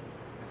beach,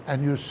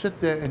 and you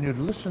sit there and you'd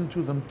listen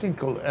to them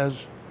tinkle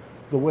as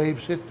the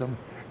waves hit them,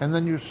 and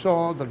then you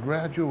saw the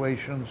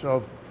graduations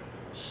of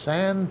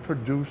sand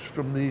produced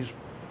from these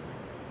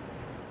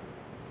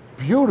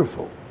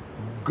beautiful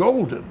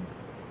golden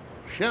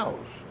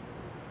shells.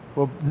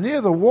 Well,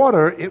 near the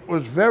water, it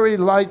was very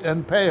light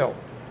and pale.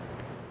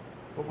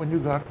 But when you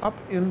got up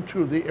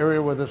into the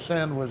area where the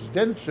sand was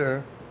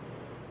denser,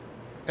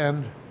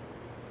 and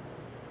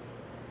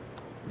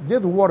near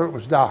the water it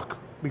was dark,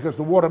 because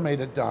the water made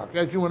it dark.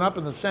 As you went up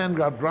and the sand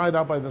got dried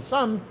out by the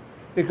sun,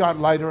 it got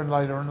lighter and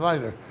lighter and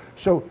lighter.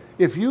 So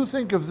if you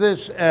think of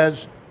this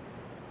as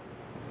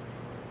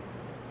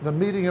the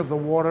meeting of the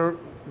water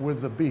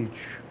with the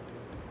beach,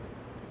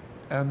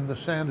 and the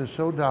sand is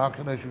so dark,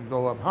 and as you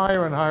go up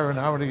higher and higher and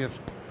higher, and it gets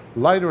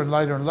lighter and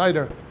lighter and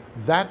lighter,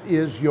 that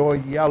is your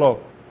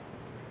yellow.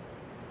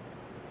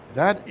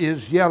 That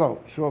is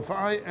yellow. So if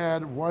I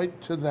add white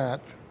to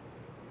that,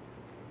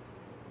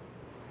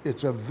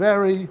 it's a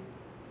very,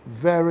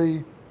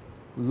 very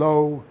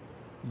low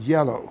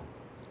yellow.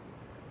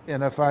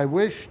 And if I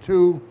wish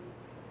to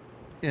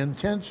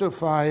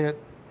intensify it,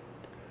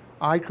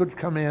 I could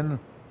come in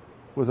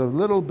with a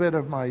little bit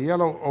of my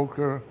yellow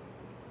ochre,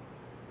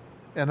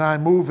 and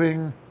I'm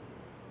moving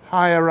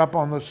higher up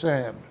on the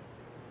sand.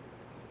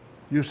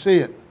 You see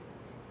it.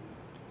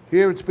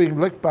 Here it's being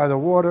licked by the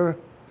water.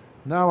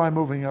 Now I'm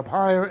moving up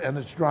higher and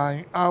it's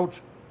drying out.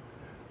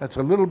 That's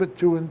a little bit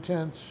too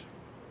intense.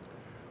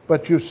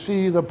 But you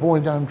see the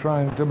point I'm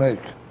trying to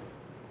make.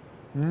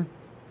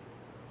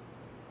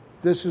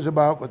 This is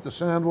about what the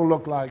sand will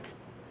look like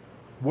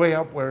way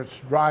up where it's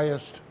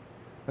driest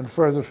and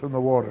furthest from the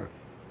water.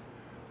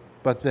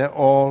 But they're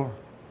all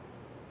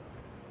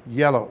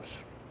yellows.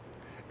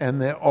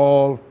 And they're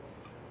all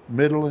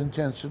middle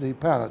intensity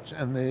palettes.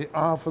 And they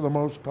are, for the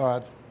most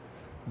part,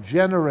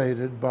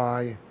 generated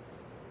by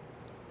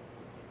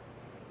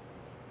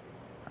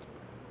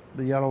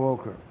the yellow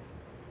ochre.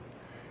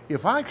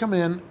 If I come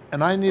in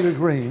and I need a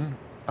green,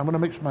 I'm going to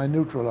mix my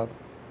neutral up.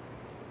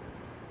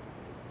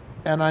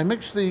 And I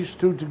mix these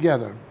two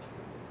together.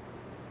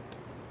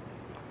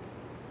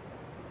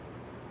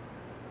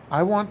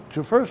 I want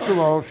to first of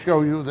all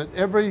show you that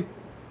every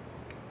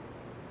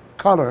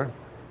color,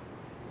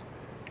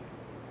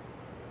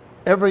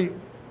 every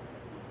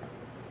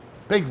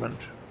pigment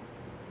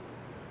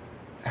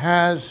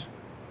has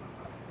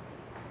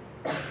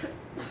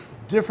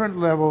different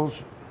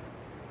levels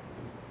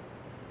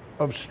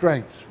of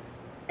strength.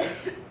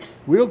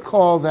 We'll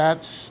call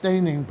that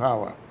staining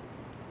power.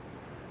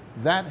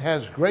 That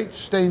has great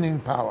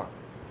staining power.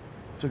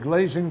 It's a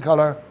glazing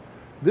color.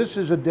 This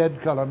is a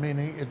dead color,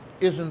 meaning it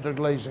isn't a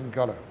glazing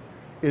color.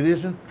 It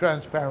isn't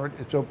transparent,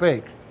 it's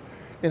opaque.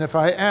 And if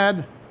I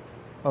add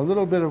a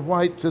little bit of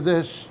white to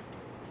this,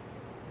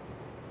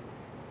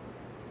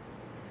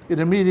 it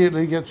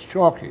immediately gets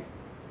chalky.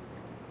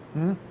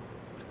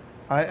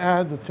 I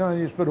add the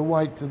tiniest bit of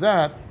white to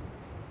that,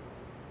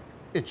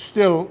 it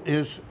still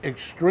is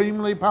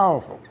extremely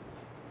powerful.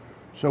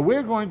 So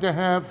we're going to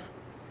have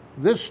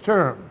this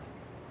term.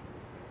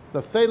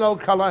 The phthalo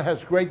color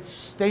has great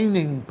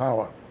staining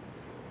power.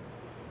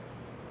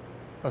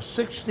 A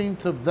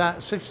 1/16th of that,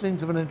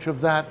 1/16th of an inch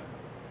of that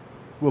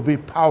will be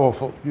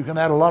powerful. You can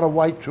add a lot of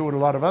white to it, a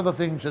lot of other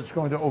things, it's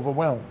going to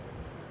overwhelm.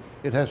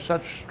 It has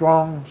such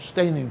strong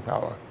staining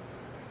power.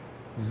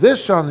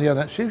 This, on the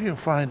other, see if you can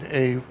find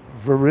a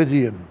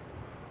viridian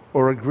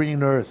or a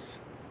green earth,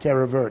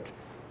 terra vert.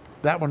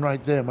 That one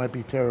right there might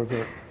be terra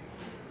vert.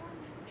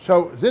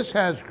 So this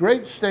has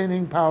great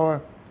staining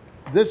power,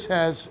 this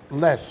has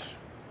less.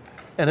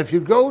 And if you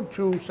go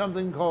to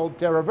something called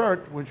terra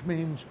vert, which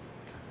means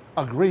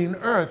a green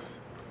earth,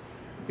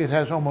 it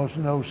has almost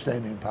no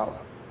staining power.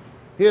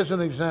 Here's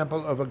an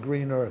example of a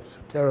green earth,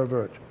 terra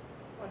vert.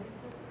 What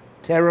is it?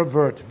 Terra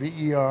vert,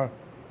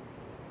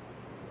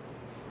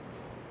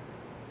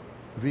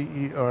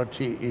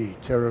 V-E-R-T-E,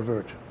 terra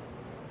vert.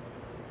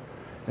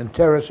 And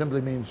terra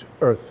simply means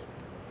earth.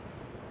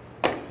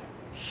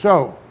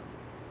 So,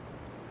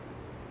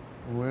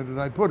 where did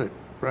I put it?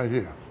 Right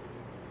here.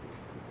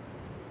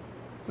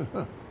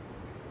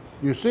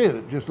 You see it,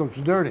 it just looks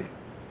dirty.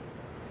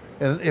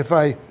 And if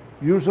I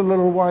use a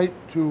little white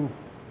to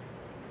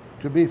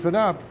beef it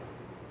up,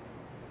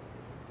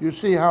 you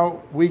see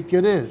how weak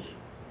it is.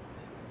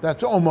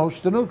 That's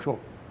almost a neutral.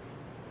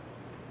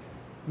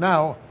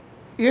 Now,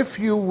 if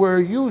you were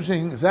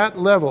using that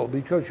level,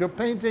 because you're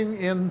painting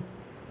in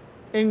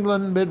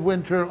England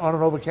midwinter on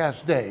an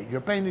overcast day,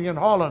 you're painting in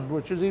Holland,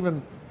 which is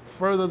even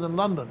further than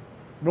London,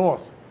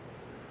 north,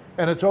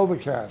 and it's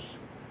overcast,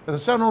 and the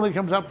sun only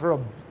comes up for a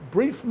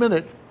brief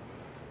minute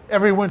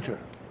every winter.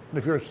 And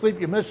if you're asleep,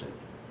 you miss it.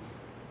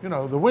 You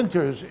know, the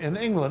winters in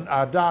England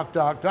are dark,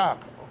 dark, dark.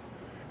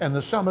 And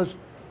the summers,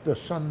 the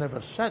sun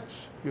never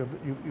sets. You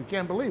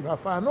can't believe how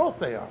far north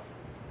they are.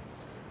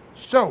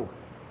 So,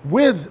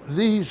 with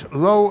these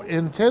low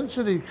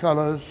intensity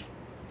colors,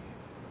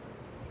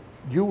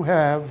 you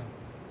have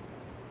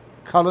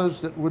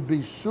colors that would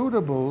be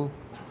suitable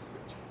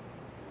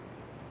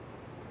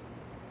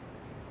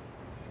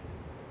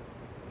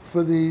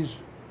for these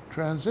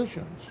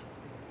transitions.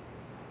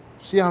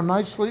 See how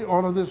nicely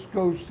all of this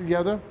goes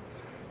together?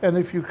 And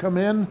if you come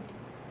in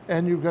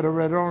and you've got a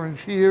red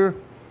orange here,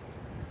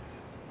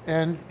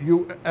 and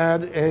you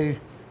add a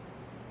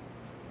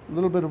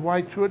little bit of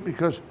white to it,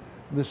 because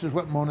this is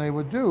what Monet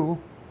would do.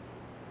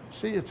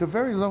 See, it's a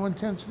very low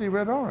intensity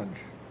red orange.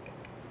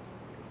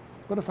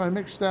 But if I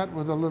mix that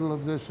with a little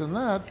of this and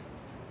that,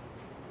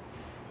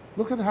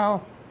 look at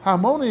how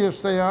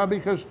harmonious they are,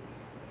 because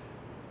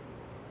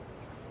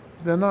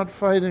they're not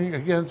fighting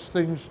against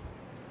things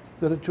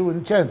that are too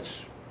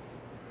intense,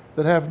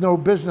 that have no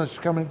business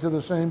coming to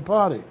the same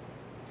party.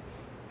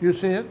 You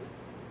see it?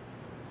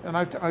 And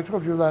I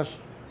told you last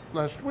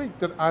week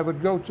that I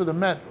would go to the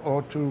Met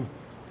or to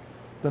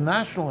the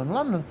National in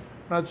London,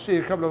 and I'd see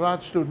a couple of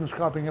art students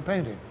copying a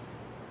painting.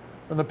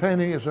 And the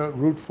painting is a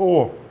root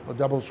 4, a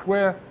double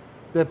square.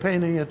 They're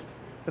painting it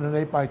in an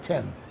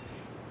 8x10.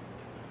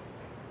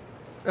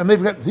 And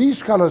they've got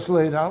these colors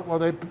laid out while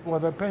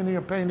they're painting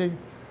a painting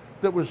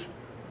that was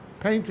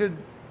painted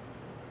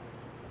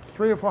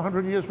 300 or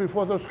 400 years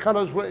before those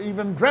colors were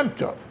even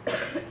dreamt of.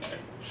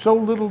 So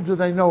little do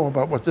they know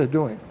about what they're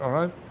doing, all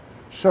right?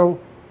 So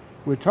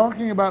we're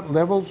talking about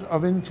levels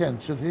of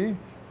intensity.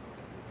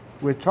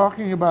 We're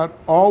talking about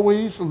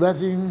always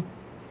letting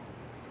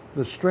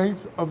the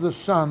strength of the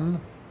sun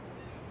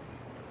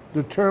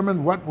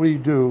determine what we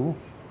do,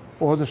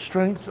 or the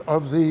strength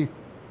of the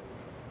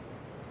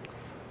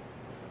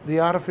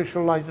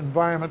artificial light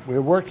environment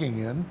we're working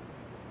in.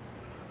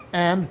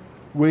 And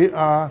we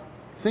are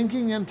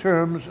thinking in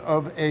terms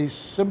of a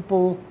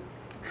simple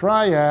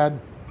triad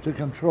to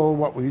control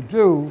what we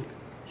do.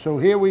 So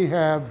here we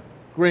have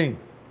green.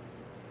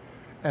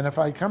 And if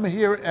I come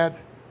here at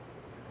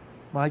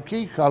my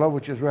key color,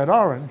 which is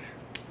red-orange,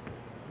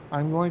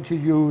 I'm going to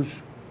use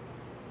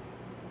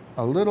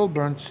a little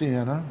burnt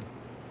sienna.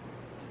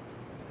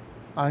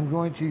 I'm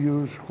going to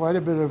use quite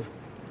a bit of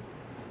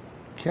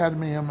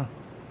cadmium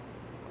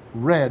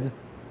red,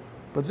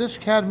 but this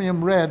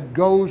cadmium red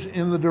goes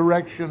in the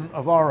direction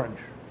of orange.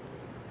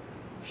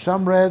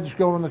 Some reds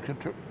go in the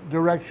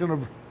direction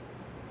of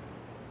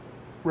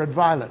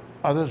red-violet.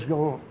 others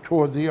go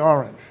toward the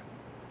orange.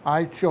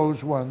 I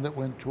chose one that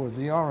went toward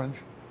the orange,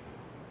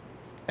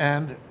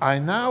 and I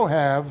now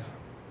have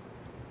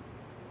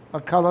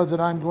a color that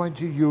I'm going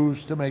to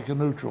use to make a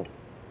neutral.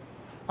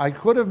 I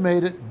could have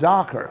made it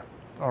darker,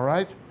 all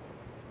right?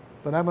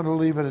 But I'm going to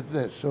leave it at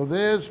this. So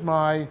there's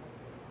my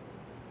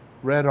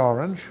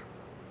red-orange,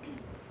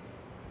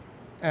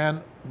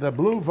 and the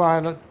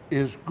blue-violet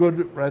is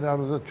good right out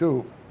of the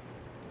tube.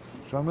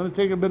 So I'm going to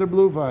take a bit of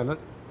blue-violet,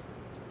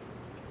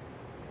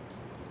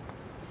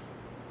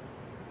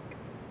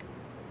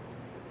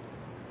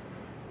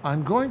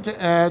 I'm going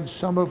to add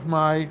some of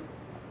my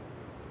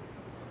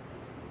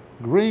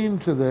green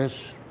to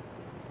this,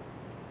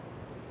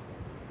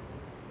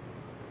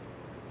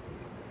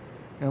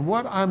 and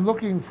what I'm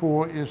looking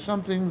for is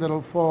something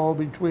that'll fall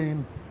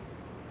between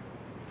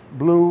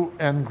blue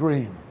and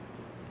green.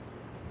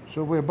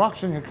 So if we're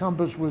boxing a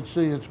compass, we'd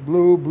see it's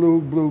blue, blue,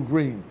 blue,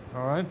 green,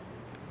 all right?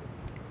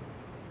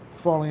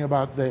 Falling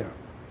about there.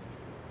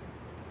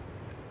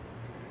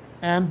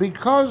 And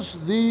because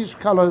these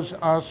colors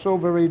are so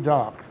very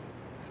dark,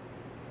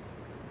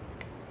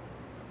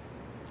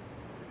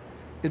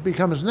 it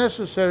becomes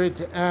necessary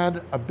to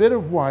add a bit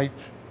of white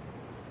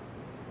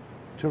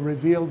to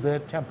reveal their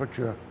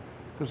temperature,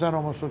 because that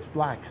almost looks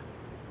black.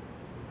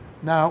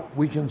 Now,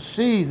 we can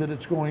see that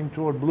it's going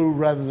toward blue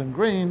rather than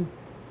green,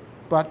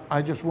 but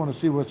I just want to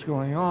see what's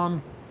going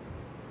on.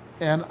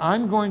 And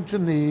I'm going to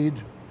need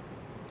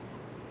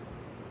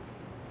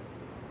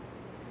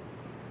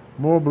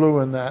more blue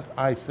in that,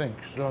 I think.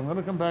 So I'm going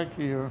to come back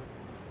here,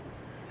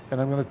 and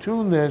I'm going to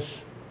tune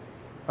this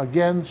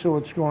again so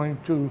it's going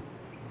to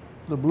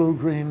the blue,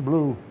 green,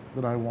 blue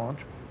that I want.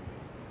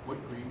 What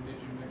green did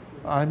you mix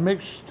with? I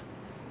mixed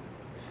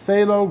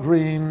phthalo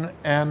green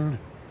and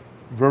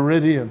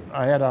viridian.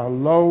 I had a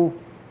low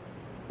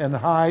and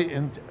high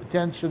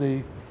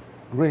intensity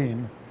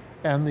green,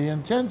 and the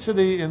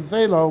intensity in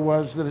phthalo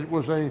was that it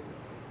was a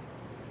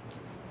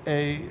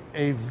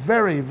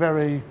very,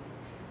 very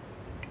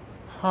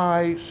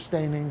high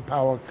staining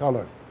power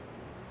color.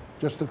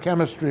 Just the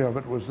chemistry of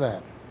it was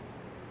that.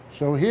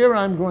 So here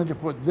I'm going to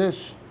put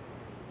this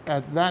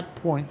at that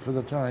point for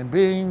the time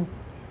being.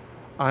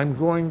 I'm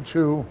going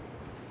to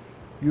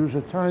use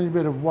a tiny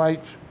bit of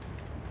white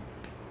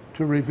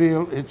to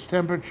reveal its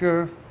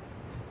temperature.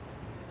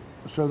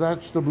 So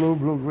that's the blue,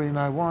 blue, green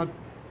I want.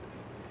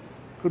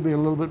 Could be a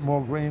little bit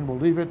more green, we'll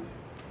leave it.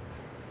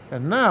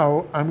 And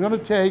now I'm going to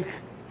take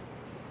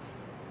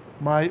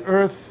my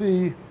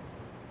earthy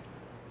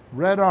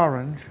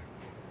red-orange,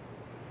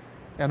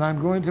 and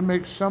I'm going to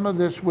mix some of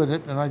this with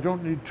it, and I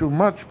don't need too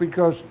much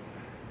because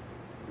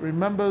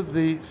remember,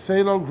 the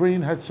phthalo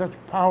green had such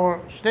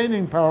power,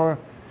 staining power,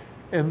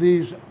 and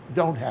these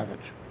don't have it.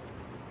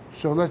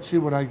 So let's see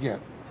what I get.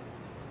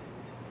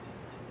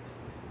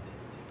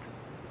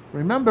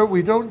 Remember,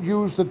 we don't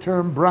use the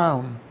term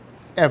brown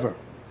ever.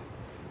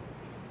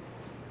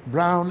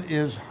 Brown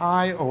is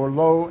high or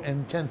low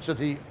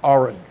intensity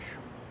orange.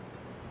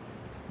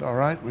 All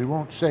right, we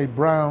won't say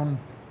brown.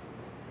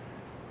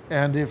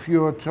 And if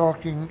you're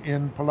talking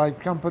in polite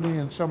company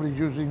and somebody's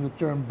using the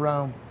term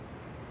brown,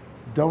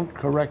 don't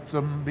correct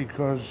them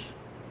because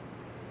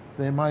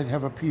they might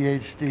have a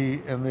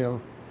PhD and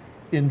they'll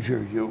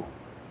injure you.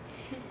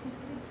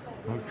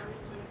 Okay.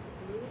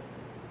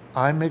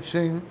 I'm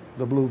mixing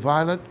the blue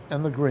violet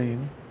and the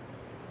green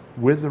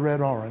with the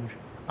red orange.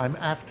 I'm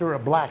after a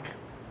black.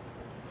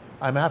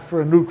 I'm after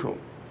a neutral.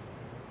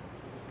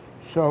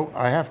 So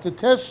I have to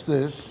test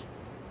this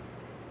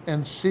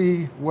and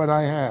see what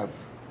I have.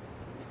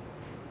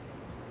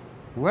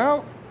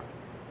 Well,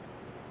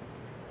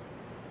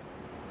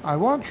 I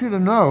want you to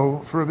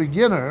know, for a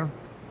beginner,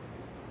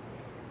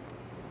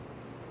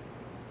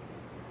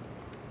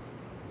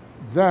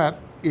 that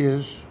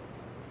is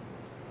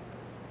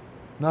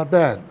not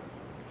bad.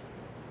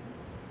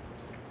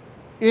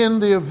 In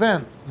the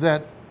event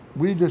that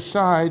we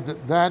decide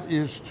that that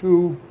is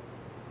too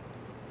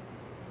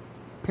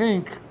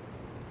pink,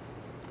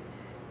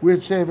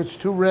 we'd say if it's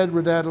too red,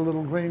 we'd add a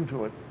little green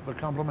to it, the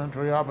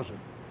complementary opposite.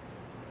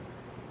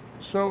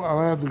 So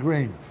I'll add the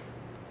green.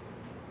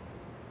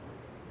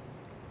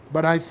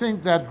 But I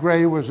think that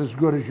gray was as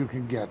good as you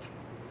can get.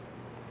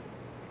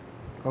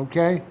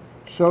 Okay?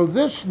 So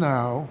this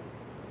now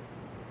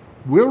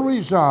will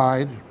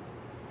reside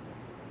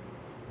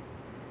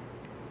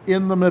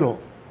in the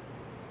middle.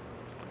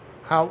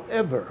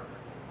 However,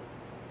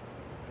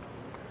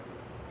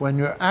 when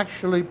you're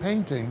actually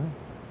painting,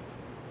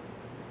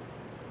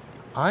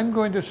 I'm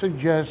going to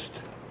suggest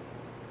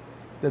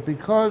that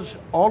because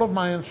all of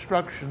my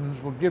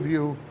instructions will give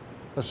you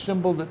a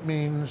symbol that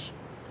means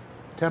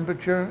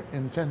temperature,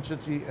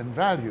 intensity, and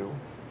value,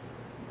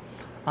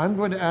 I'm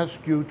going to ask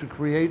you to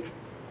create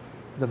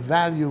the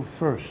value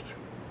first.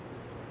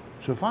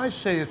 So if I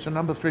say it's a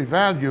number 3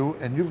 value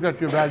and you've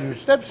got your value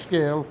step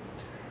scale,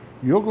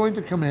 you're going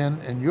to come in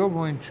and you're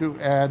going to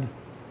add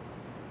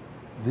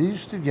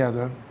these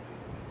together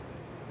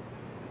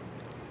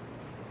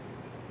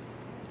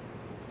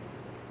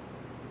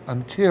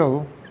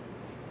until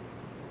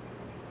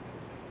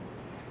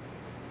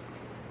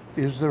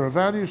Is there a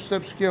value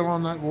step scale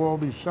on that wall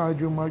beside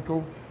you,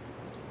 Michael?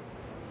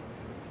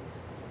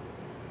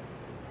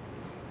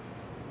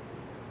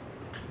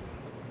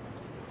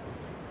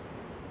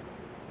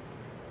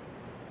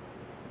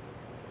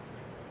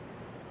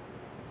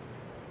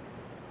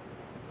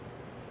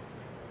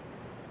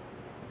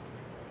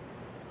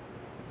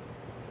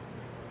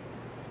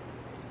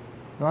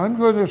 Now I'm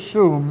going to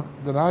assume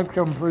that I've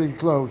come pretty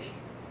close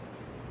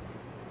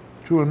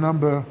to a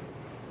number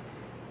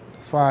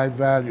 5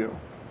 value.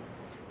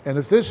 And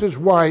if this is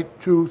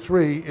white, 2,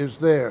 3 is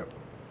there.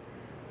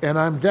 And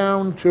I'm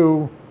down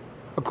to,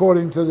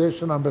 according to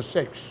this, a number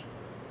 6.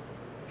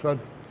 So I'd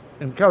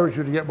encourage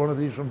you to get one of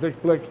these from Dick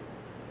Blick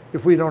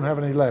if we don't have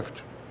any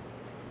left.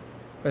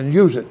 And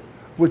use it.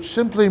 Which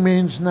simply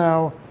means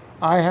now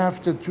I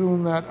have to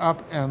tune that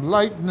up and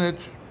lighten it.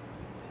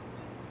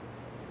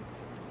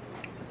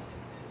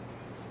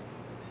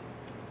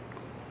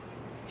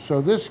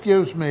 So this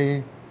gives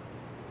me,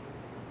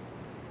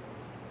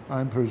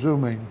 I'm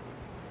presuming,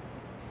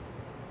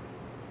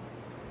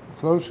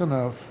 close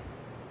enough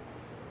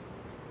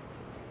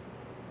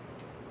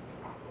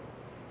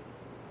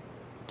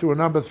to a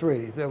number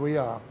 3. There we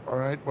are. All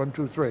right, 1,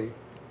 2, 3.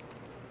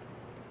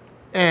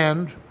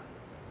 And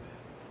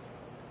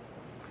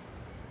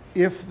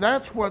if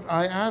that's what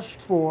I asked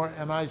for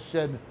and I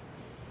said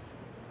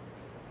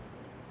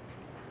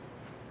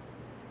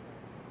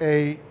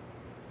a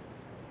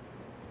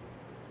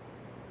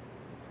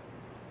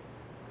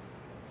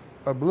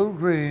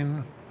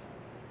blue-green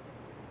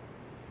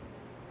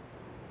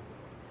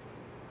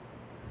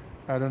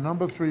at a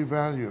number 3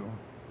 value,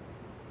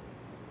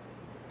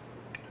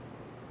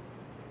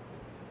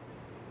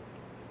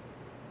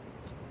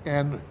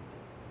 and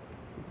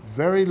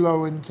very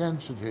low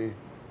intensity,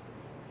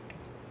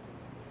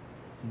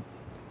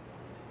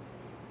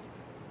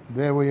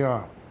 there we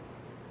are.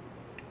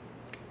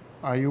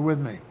 Are you with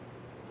me?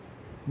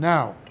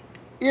 Now,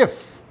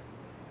 if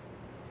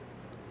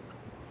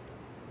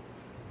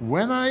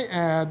when I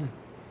add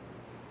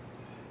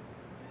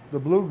the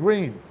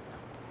blue-green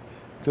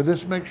to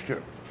this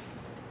mixture,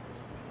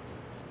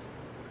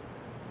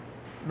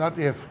 not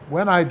if,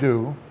 when I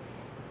do,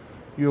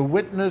 you'll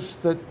witness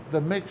that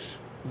the mix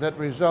that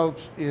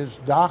results is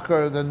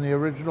darker than the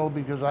original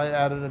because I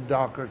added a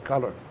darker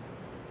color.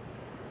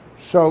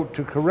 So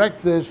to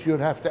correct this,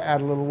 you'd have to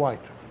add a little white.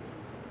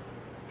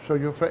 So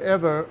you're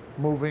forever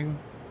moving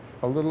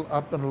a little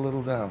up and a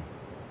little down.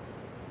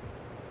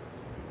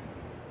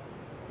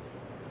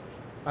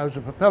 I was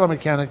a propeller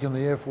mechanic in the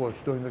Air Force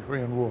during the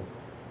Korean War.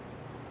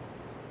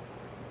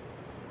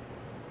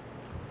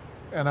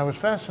 And I was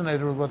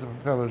fascinated with what the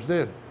propellers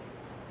did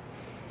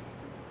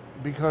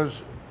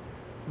because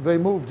they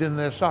moved in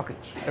their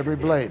sockets, every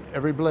blade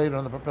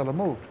on the propeller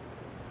moved.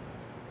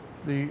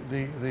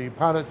 The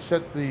pilot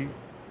set the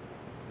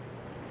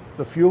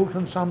fuel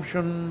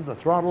consumption, the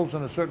throttles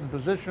in a certain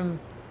position,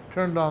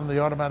 turned on the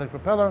automatic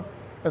propeller,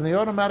 and the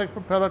automatic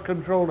propeller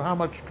controlled how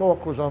much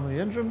torque was on the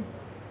engine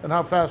and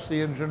how fast the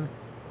engine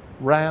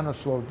ran or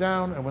slowed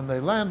down, and when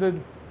they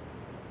landed,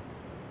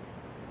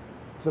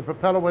 the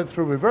propeller went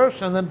through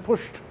reverse and then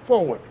pushed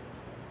forward.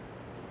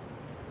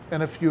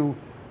 And if you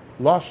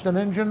lost an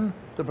engine,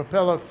 the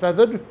propeller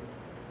feathered,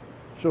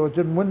 so it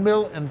didn't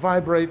windmill and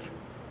vibrate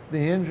the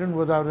engine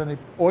without any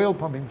oil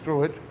pumping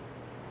through it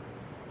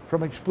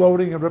from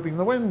exploding and ripping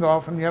the wing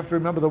off. And you have to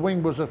remember the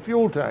wing was a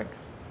fuel tank,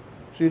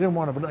 so you didn't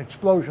want an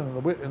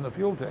explosion in the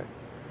fuel tank.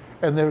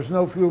 And there's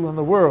no fuel in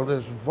the world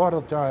as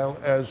volatile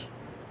as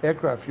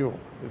aircraft fuel.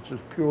 It's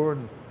just pure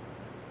and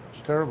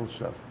it's terrible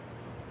stuff.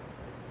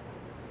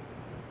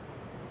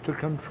 To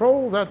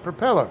control that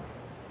propeller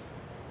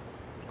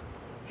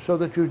so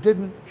that you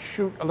didn't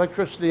shoot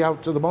electricity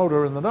out to the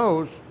motor in the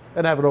nose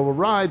and have it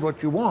override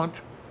what you want,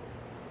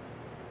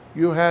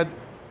 you had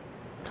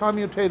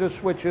commutator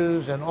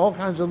switches and all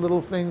kinds of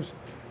little things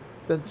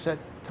that set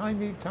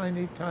tiny,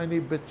 tiny, tiny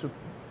bits of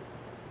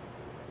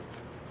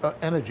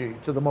energy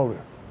to the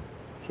motor.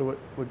 So it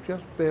would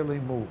just barely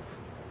move.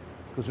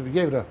 Because if you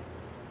gave it a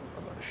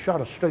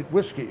shot of straight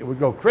whiskey, it would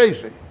go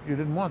crazy. You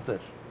didn't want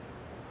this.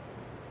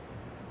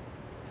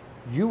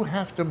 You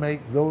have to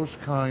make those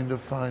kind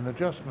of fine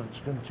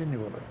adjustments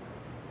continually.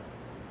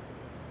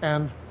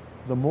 And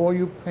the more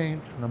you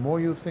paint, and the more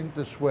you think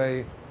this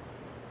way,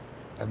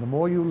 and the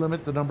more you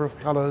limit the number of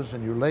colors,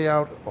 and you lay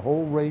out a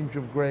whole range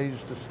of grays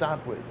to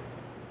start with.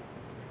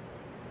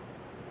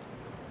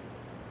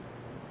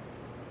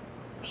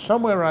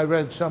 Somewhere I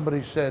read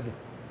somebody said,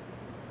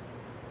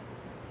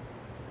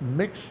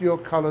 mix your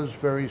colors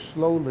very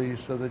slowly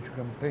so that you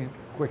can paint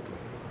quickly.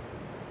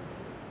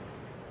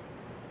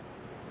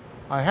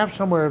 I have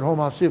somewhere at home,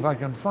 I'll see if I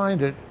can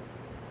find it,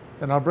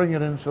 and I'll bring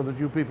it in so that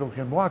you people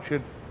can watch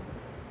it.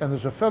 And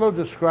there's a fellow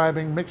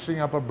describing mixing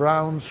up a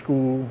brown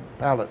school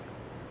palette.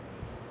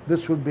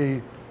 This would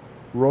be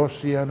raw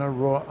sienna,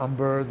 raw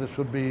umber, this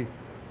would be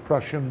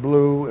Prussian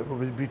blue, it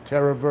would be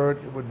terra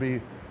vert, it would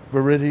be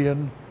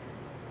viridian,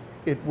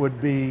 it would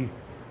be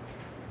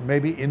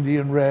maybe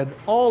Indian red,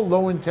 all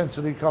low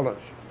intensity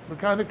colors. The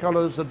kind of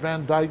colors that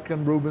Van Dyck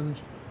and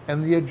Rubens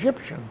and the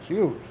Egyptians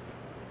used.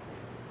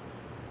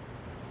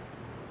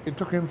 It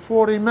took him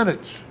 40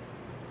 minutes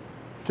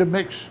to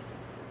mix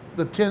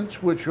the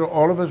tints, which are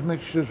all of his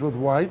mixtures with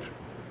white,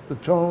 the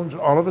tones,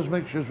 all of his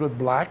mixtures with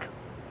black,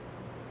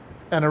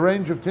 and a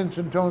range of tints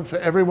and tones for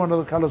every one of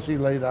the colors he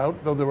laid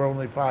out, though there were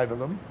only 5 of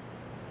them.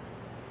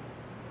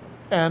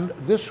 And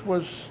this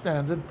was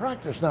standard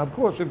practice. Now, of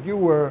course, if you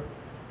were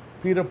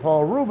Peter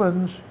Paul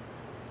Rubens,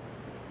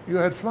 you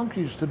had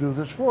flunkies to do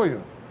this for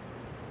you.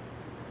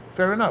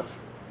 Fair enough.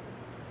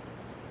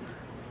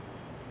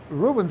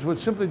 Rubens would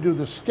simply do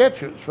the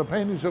sketches for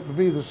paintings that would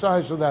be the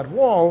size of that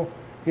wall.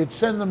 He'd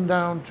send them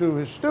down to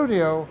his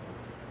studio,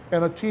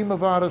 and a team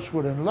of artists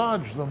would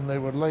enlarge them. They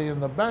would lay in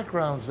the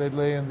backgrounds, they'd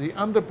lay in the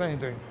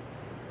underpainting.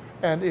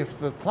 And if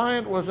the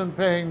client wasn't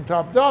paying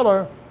top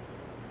dollar,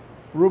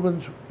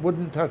 Rubens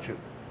wouldn't touch it.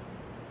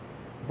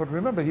 But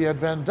remember, he had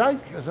Van Dyck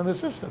as an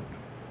assistant,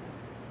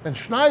 and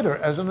Schneider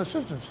as an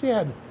assistant. He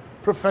had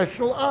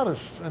professional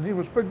artists, and he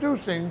was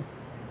producing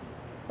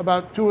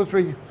about 2,000 or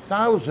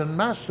 3,000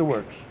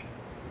 masterworks.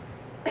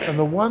 And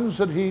the ones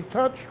that he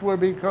touched were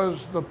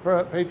because the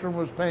patron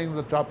was paying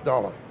the top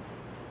dollar.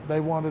 They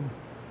wanted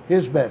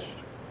his best.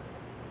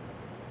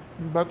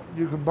 But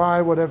you could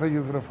buy whatever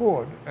you could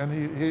afford,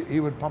 and he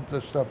would pump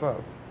this stuff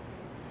out.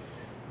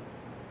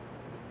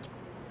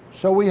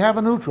 So we have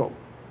a neutral.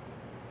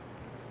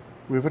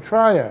 We have a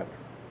triad.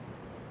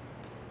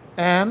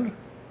 And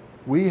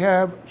we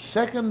have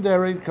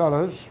secondary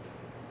colors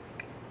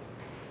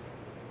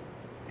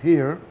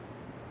here.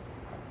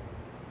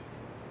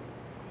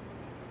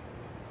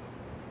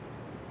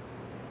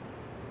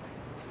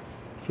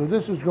 So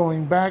this is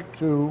going back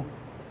to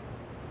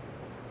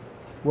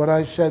what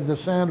I said the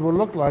sand will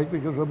look like,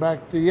 because we're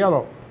back to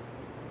yellow.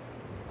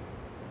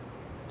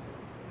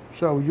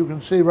 So you can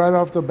see right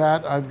off the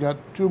bat I've got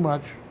too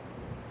much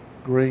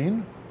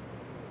green.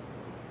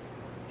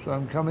 So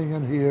I'm coming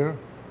in here.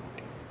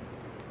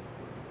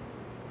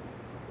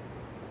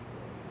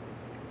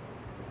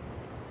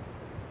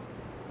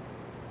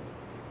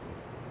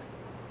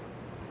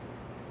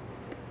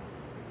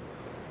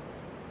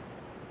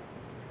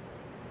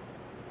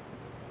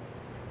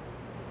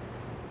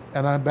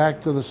 And I'm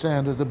back to the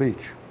sand at the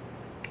beach.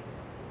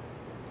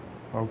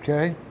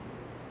 Okay?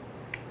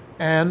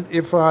 And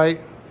if I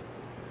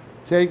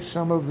take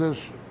some of this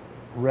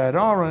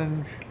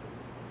red-orange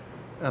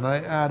and I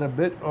add a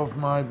bit of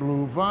my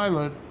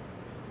blue-violet,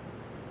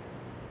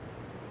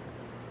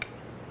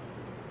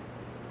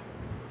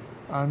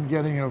 I'm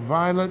getting a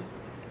violet.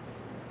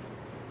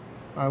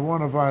 I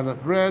want a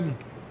violet-red.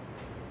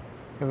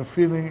 I have a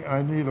feeling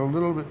I need a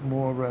little bit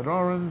more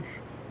red-orange.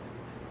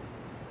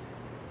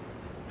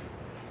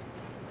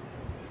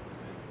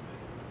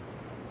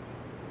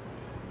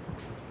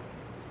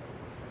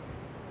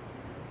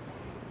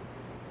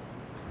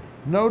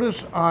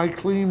 Notice I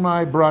clean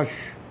my brush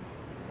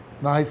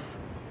knife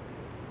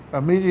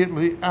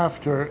immediately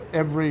after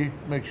every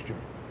mixture.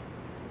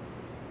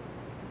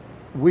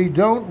 We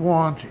don't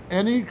want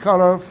any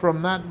color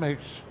from that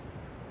mix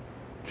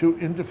to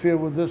interfere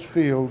with this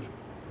field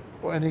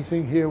or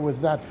anything here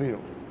with that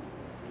field.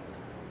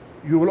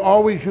 You will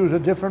always use a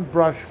different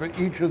brush for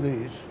each of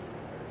these,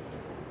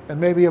 and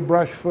maybe a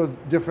brush for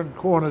different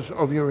corners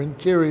of your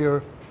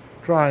interior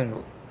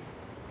triangle.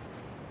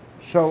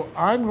 So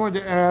I'm going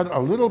to add a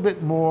little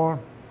bit more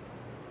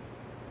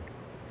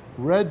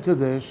red to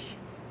this,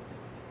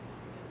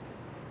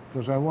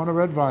 because I want a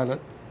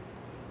red-violet.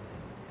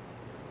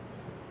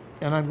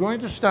 And I'm going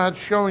to start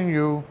showing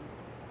you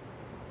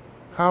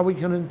how we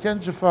can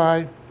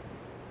intensify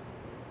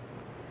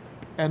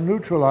and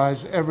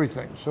neutralize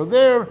everything. So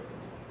there,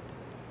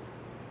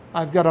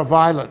 I've got a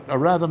violet, a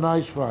rather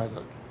nice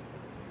violet.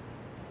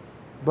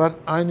 But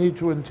I need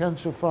to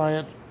intensify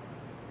it,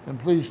 and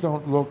please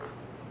don't look.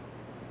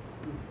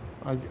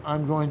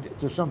 I'm going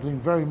to something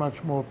very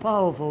much more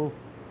powerful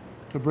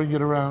to bring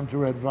it around to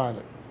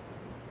red-violet.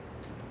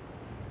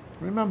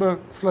 Remember,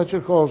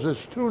 Fletcher calls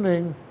this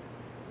tuning,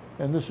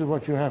 and this is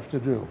what you have to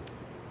do.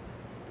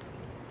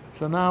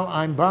 So now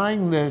I'm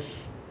buying this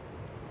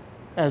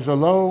as a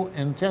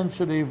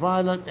low-intensity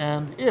violet,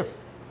 and if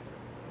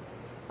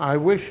I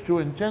wish to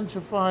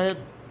intensify it,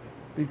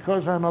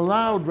 because I'm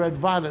allowed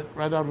red-violet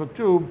right out of a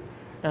tube,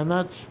 and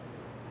that's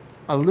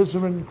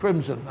alizarin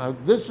crimson. Now,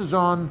 this is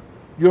on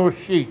your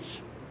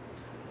sheets.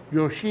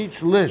 Your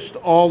sheets list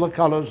all the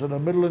colors in a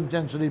middle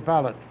intensity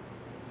palette.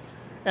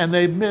 And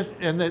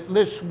it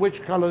lists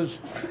which colors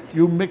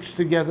you mix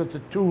together to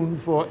tune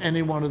for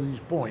any one of these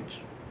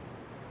points.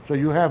 So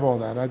you have all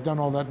that. I've done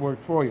all that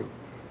work for you.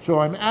 So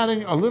I'm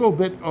adding a little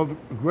bit of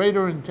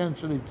greater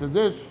intensity to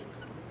this,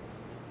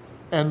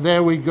 and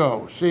there we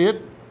go. See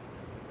it?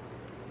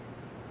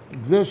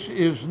 This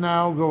is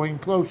now going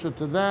closer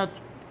to that.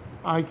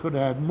 I could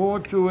add more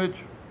to it.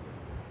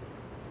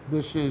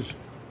 This is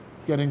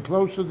getting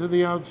closer to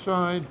the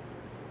outside.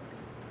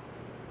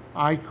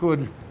 I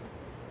could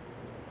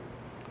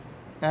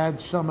add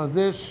some of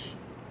this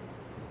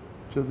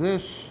to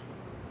this.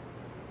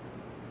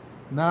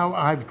 Now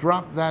I've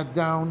dropped that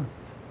down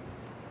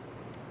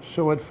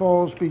so it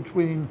falls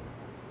between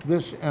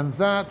this and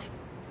that.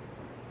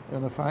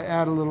 And if I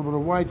add a little bit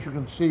of white, you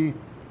can see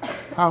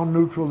how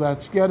neutral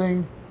that's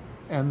getting.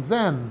 And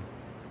then,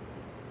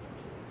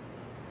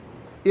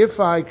 if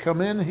I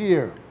come in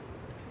here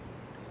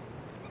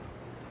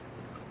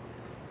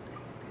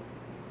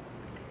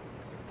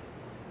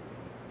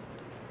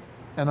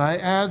and I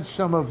add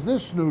some of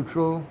this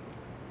neutral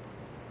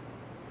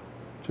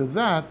to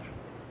that,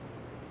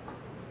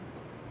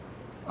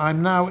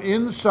 I'm now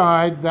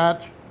inside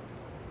that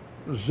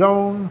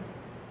zone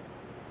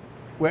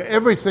where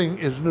everything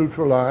is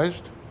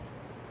neutralized,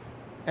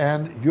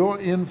 and you're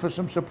in for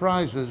some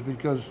surprises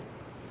because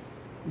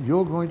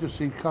you're going to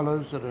see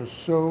colors that are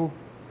so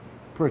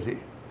pretty,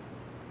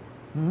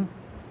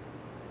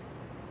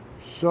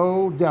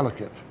 so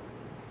delicate.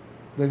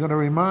 They're going to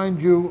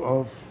remind you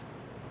of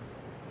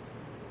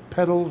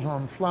petals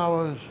on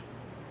flowers,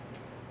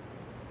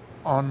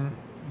 on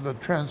the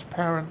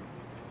transparent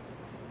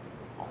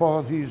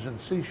qualities in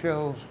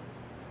seashells.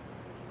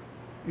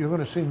 You're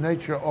going to see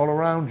nature all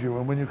around you,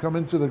 and when you come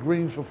into the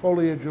greens for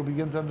foliage, you'll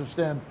begin to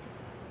understand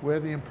where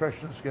the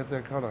impressionists get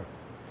their color.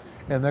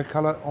 And their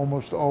color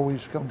almost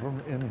always come from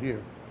in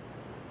here.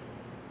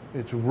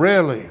 It's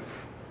rarely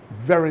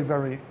very,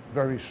 very,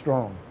 very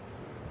strong.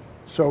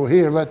 So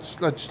here, let's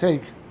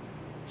take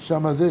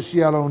some of this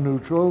yellow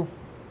neutral,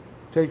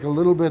 take a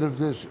little bit of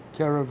this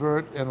terra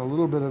vert and a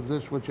little bit of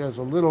this, which has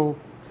a little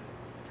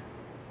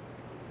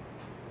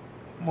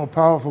more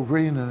powerful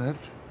green in it.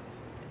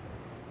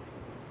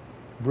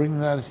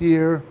 Bring that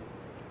here.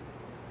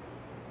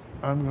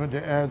 I'm going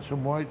to add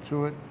some white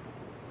to it.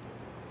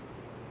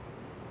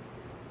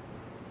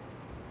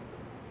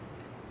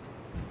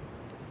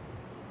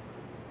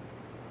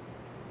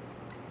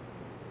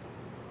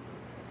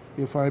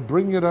 If I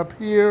bring it up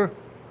here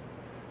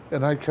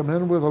and I come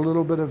in with a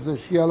little bit of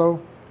this yellow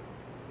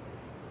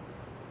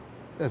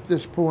at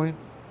this point,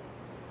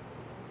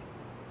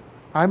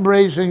 I'm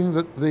raising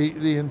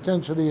the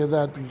intensity of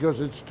that because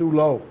it's too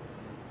low.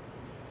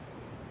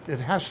 It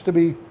has to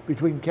be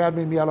between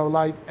cadmium yellow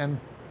light and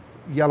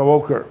yellow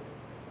ochre.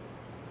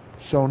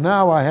 So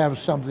now I have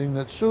something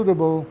that's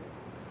suitable,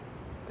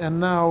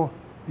 and now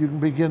you can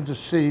begin to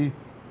see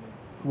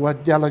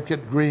what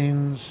delicate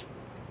greens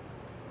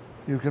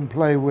you can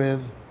play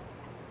with,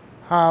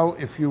 how,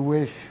 if you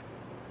wish,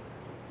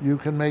 you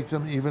can make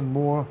them even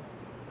more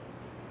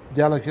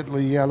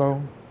delicately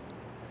yellow.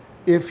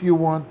 If you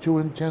want to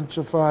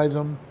intensify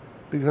them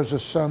because the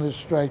sun is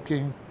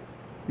striking,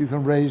 you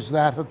can raise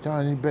that a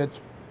tiny bit.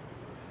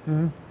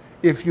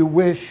 If you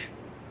wish,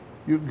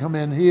 you can come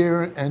in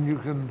here and you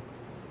can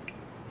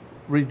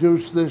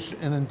reduce this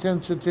in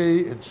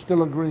intensity. It's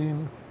still a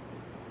green.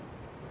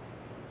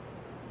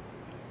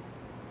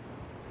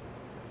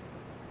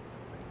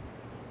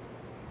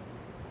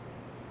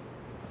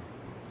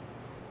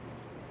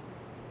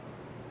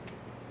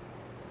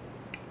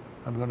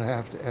 I'm going to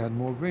have to add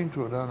more green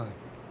to it, aren't I?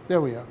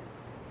 There we are.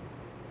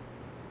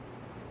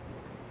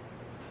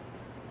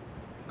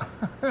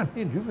 I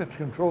mean, you've got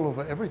control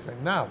over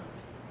everything. Now,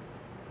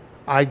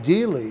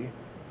 ideally,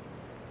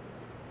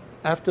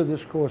 after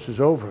this course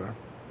is over,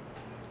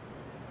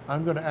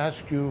 I'm going to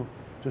ask you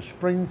to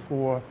spring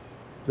for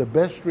the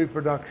best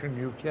reproduction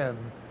you can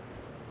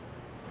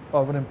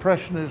of an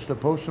impressionist, a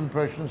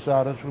post-impressionist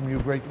artist whom you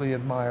greatly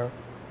admire.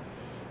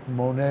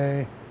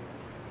 Monet,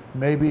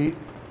 maybe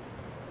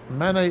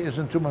Manet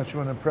isn't too much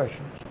of an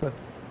impressionist, but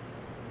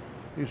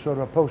he's sort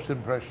of a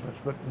post-impressionist.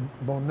 But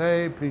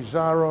Monet,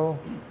 Pissarro,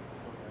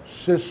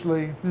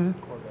 Sisley,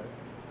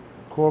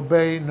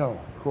 Courbet, no.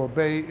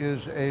 Courbet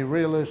is a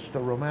realist, a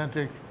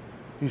romantic.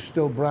 He's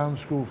still Brown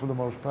School for the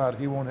most part.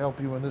 He won't help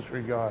you in this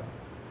regard.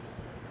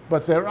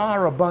 But there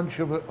are a bunch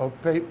of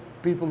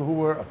people who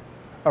were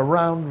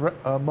around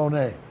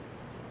Monet,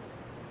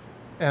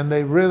 and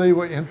they really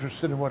were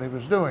interested in what he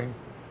was doing.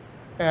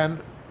 And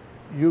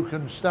you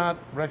can start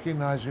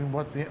recognizing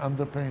what the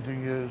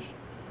underpainting is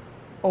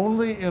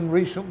only in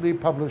recently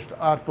published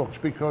art books,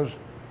 because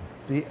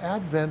the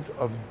advent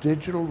of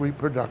digital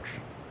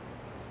reproduction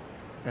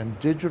and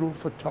digital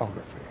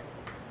photography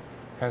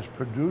has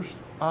produced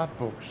art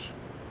books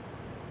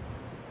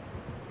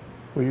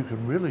where you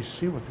can really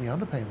see what the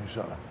underpaintings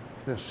are.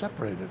 They're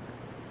separated.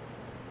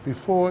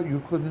 Before,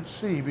 you couldn't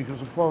see because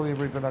the quality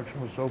of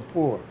reproduction was so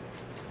poor.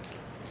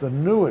 The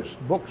newest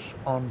books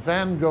on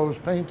Van Gogh's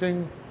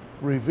painting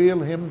reveal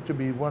him to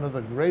be one of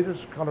the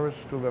greatest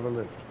colorists to have ever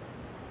lived.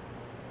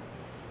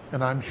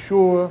 And I'm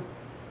sure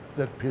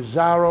that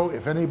Pissarro,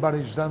 if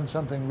anybody's done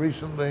something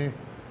recently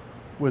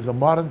with the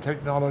modern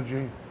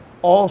technology,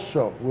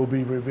 also will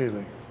be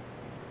revealing.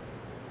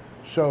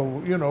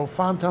 So, you know,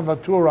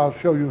 Fontaine-Latour, I'll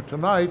show you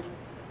tonight,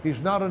 he's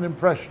not an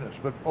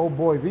impressionist, but oh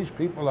boy, these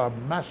people are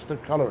master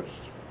colorists.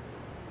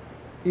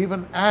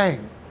 Even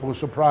Ingres will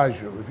surprise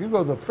you. If you go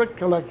to the Frick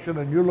collection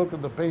and you look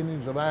at the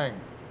paintings of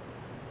Ingres,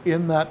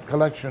 in that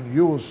collection,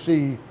 you will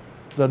see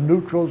the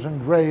neutrals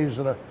and grays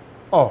that are,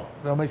 oh,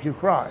 they'll make you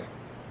cry.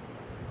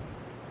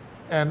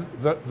 And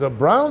the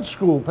Brown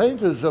School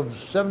painters of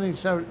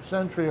 17th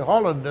century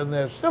Holland and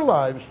their still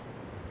lives,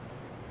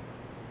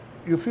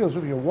 you feel as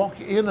if you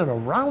walk in and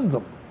around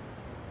them,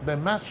 their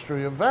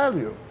mastery of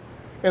value.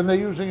 And they're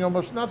using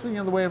almost nothing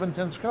in the way of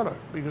intense color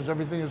because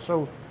everything is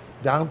so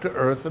down to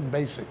earth and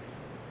basic.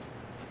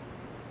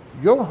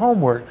 Your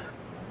homework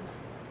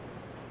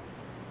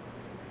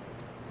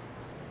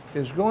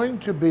is going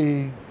to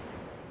be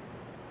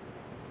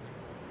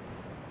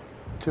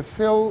to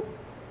fill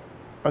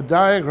a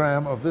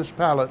diagram of this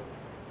palette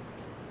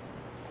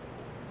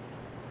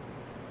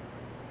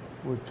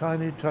with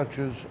tiny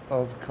touches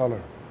of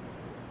color.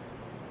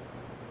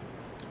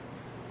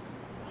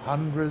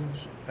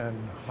 Hundreds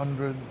and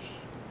hundreds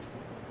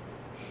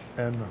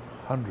and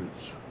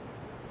hundreds.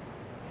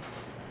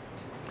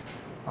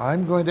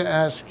 I'm going to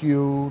ask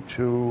you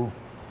to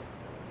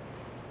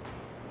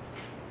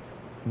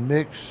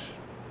mix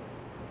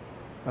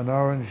an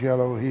orange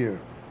yellow here.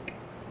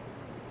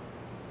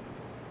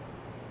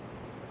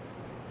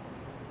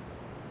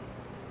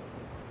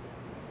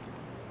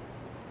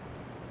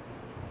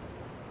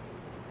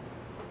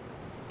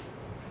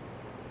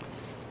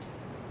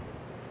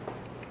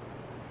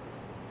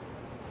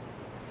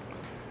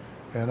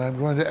 And I'm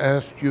going to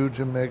ask you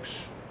to mix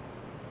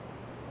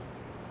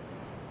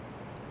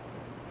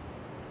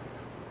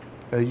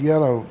a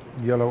yellow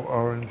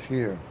orange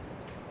here.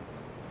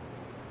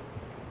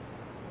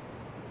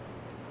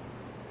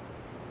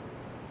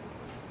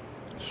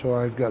 So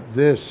I've got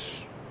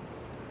this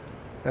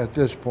at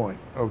this point,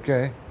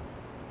 okay?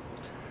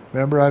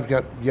 Remember, I've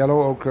got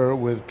yellow ochre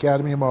with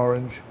cadmium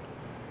orange.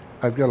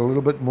 I've got a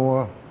little bit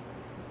more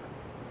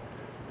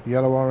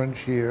yellow orange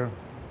here.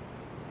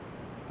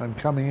 I'm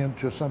coming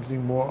into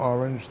something more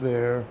orange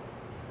there.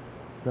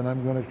 Then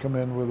I'm going to come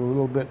in with a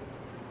little bit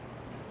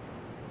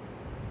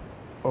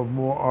of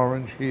more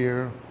orange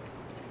here.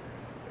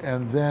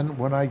 And then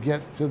when I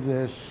get to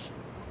this,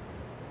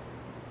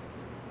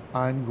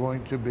 I'm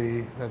going to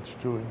be, that's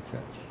too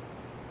intense.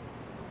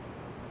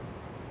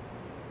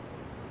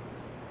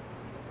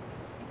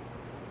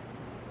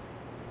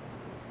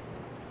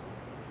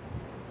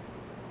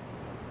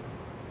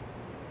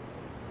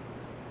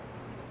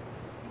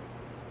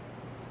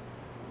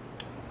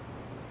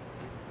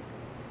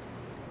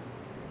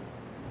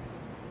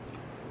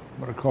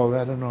 I'm going to call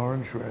that an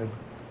orange red.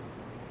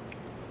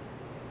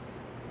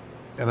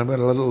 And I'm going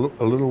to let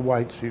a little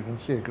white so you can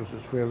see it because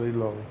it's fairly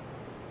low.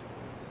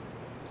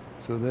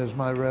 So there's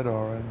my red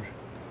orange.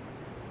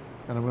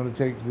 And I'm going to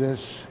take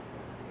this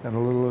and a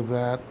little of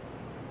that.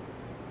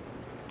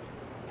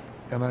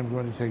 And I'm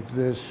going to take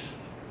this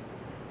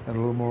and a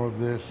little more of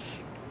this.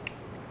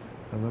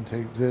 I'm going to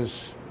take this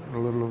and a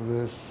little of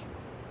this.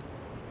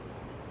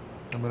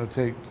 I'm going to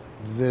take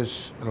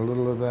this and a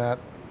little of that.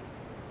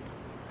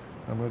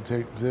 I'm going to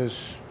take this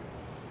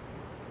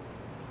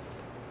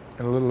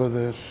and a little of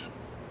this.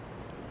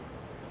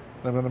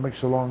 I'm going to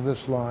mix along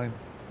this line.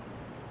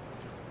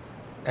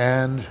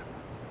 And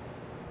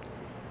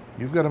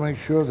you've got to make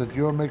sure that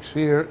your mix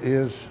here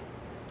is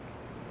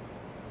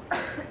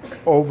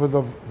over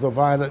the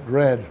violet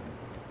red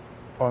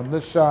on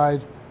this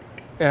side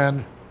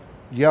and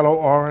yellow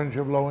orange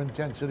of low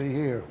intensity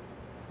here.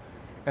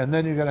 And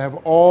then you're going to have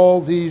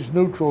all these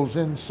neutrals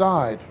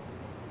inside.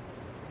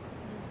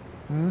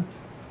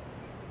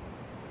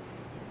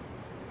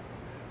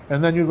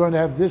 And then you're going to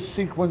have this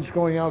sequence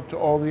going out to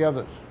all the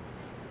others.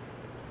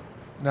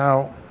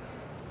 Now,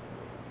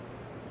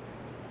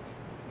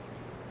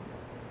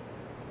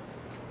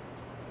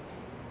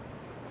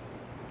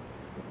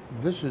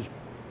 this is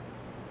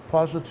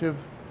positive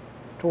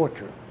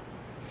torture.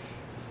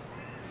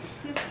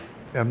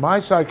 And my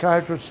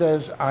psychiatrist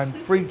says I'm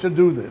free to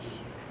do this.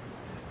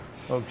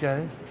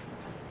 Okay?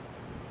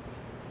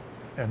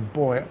 And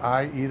boy,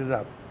 I eat it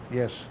up.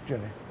 Yes,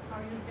 Jenny.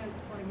 Are you going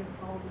to give us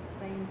all the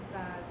same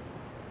size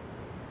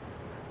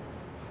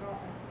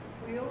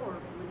wheel, or do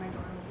we make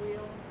our own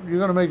wheel? You're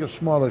going to make a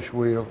smallish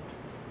wheel.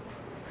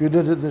 If you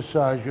did it this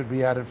size, you'd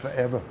be at it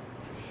forever.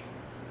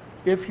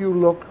 If you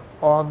look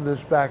on this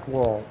back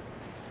wall,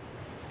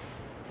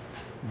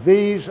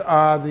 these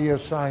are the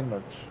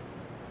assignments.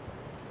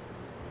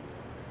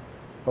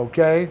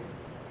 Okay?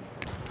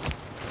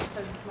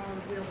 So the smaller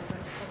wheel,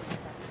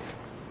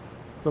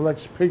 The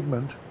less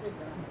pigment,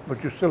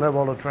 but you still have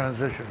all the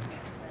transitions.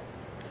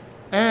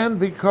 And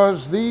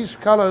because these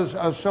colors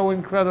are so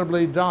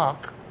incredibly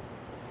dark,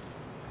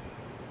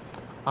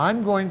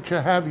 I'm going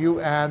to have you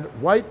add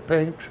white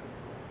paint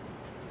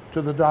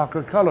to the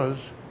darker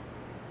colors,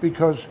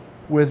 because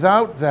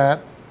without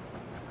that,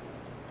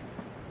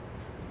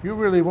 you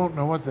really won't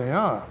know what they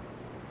are.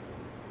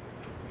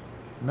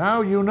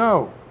 Now you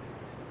know.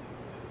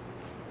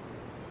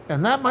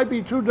 And that might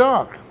be too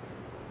dark.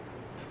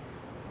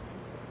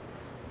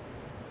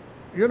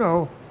 You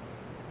know,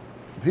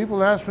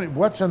 people ask me,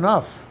 what's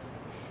enough?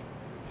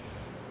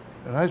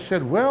 And I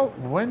said, well,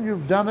 when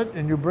you've done it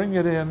and you bring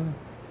it in,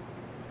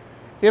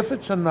 if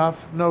it's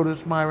enough,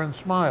 notice Myron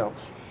smiles.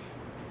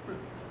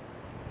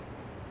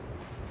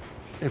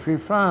 If he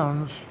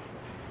frowns,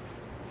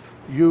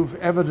 you've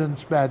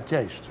evidenced bad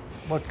taste.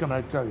 What can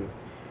I tell you?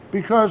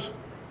 Because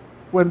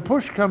when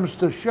push comes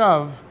to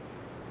shove,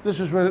 this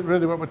is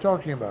really what we're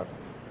talking about.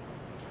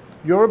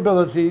 Your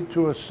ability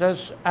to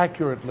assess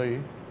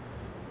accurately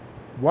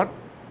what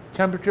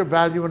temperature,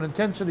 value, and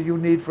intensity you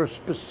need for a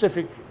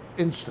specific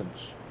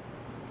instance.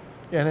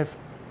 And if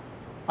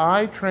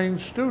I train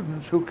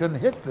students who can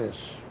hit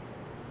this,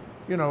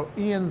 you know,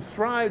 Ian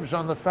thrives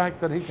on the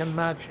fact that he can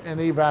match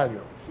any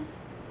value.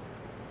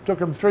 Took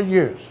him 3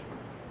 years.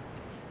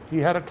 He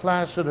had a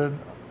class at an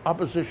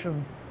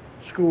opposition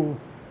school,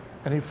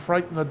 and he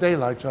frightened the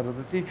daylights out of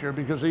the teacher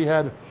because he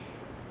had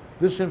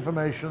this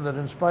information that,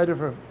 in spite of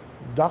her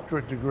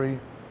doctorate degree,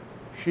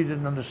 she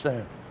didn't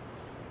understand.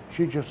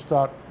 She just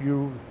thought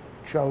you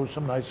chose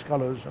some nice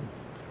colors and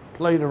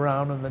played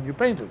around and then you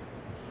painted.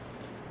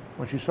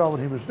 When she saw what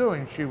he was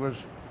doing, she was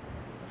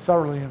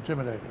thoroughly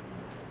intimidated.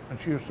 And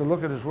she used to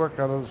look at his work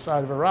out of the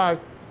side of her eye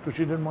because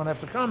she didn't want to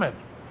have to comment.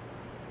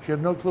 She had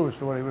no clue as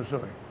to what he was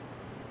doing.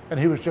 And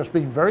he was just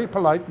being very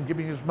polite and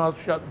keeping his mouth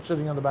shut and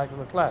sitting on the back of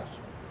the class.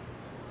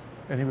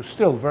 And he was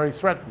still very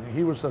threatening.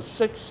 He was a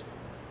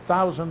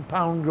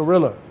 6,000-pound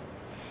gorilla,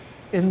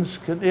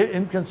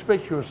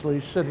 inconspicuously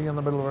sitting in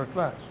the middle of our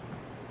class.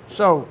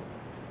 So,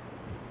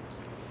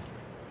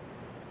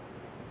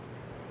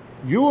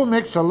 you will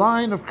mix a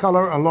line of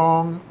color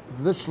along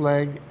this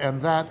leg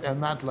and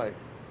that leg.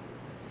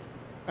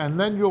 And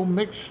then you'll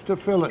mix to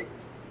fill it.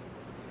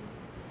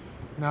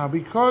 Now,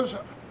 because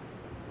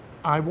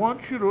I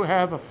want you to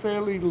have a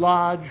fairly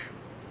large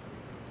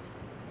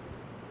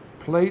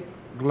plate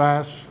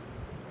glass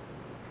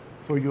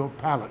for your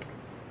palette.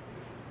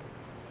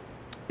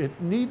 It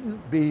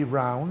needn't be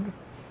round.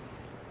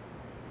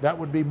 That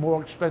would be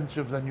more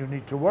expensive than you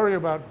need to worry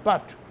about,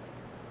 but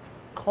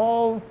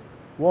call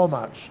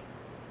Walmart's.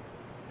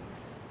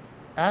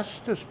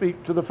 Ask to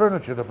speak to the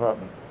furniture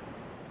department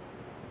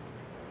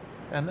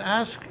and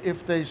ask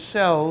if they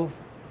sell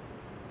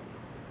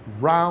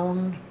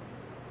round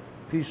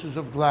pieces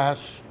of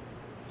glass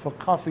for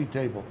coffee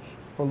tables,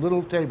 for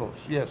little tables,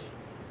 yes.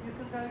 You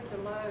can go to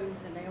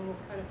Lowe's and they will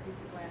cut a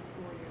piece of glass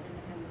for you and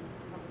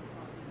deliver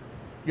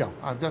it.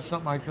 Yeah, that's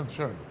not my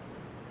concern.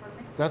 Pardon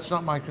me? That's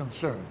not my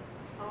concern.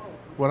 Oh,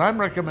 What I'm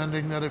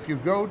recommending that if you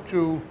go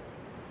to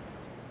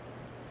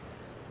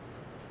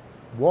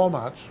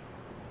Walmart's,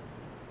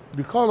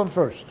 you call them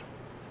first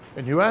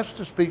and you ask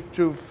to speak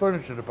to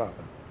furniture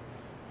department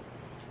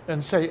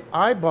and say,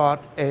 I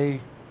bought a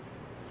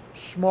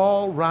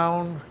small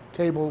round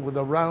table with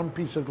a round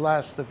piece of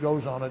glass that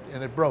goes on it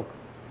and it broke.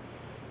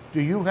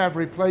 Do you have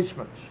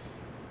replacements?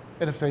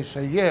 And if they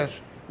say yes,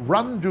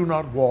 run, do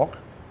not walk.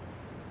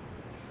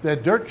 They're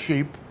dirt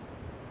cheap.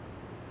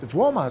 It's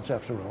Walmart's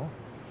after all.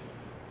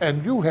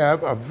 And you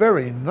have a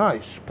very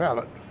nice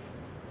palette.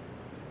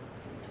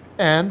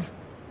 And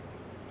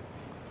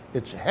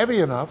it's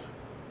heavy enough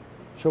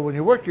so when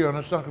you work on it,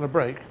 it's not going to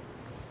break.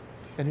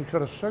 And you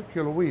cut a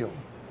circular wheel.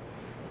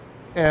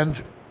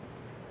 And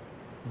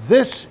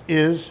this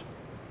is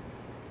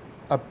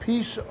a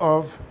piece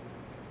of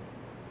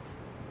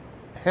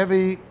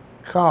heavy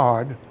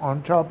card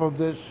on top of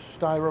this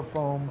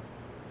styrofoam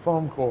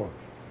foam core.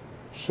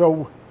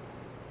 So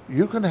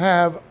you can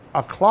have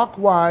a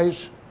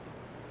clockwise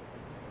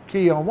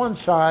key on one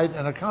side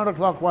and a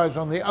counterclockwise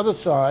on the other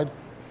side,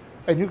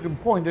 and you can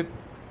point it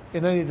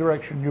in any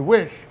direction you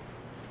wish.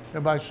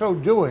 And by so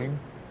doing,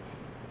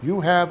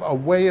 you have a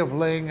way of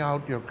laying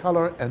out your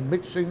color and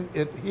mixing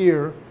it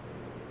here.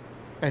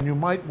 And you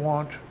might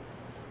want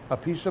a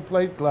piece of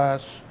plate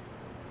glass,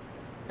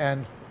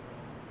 and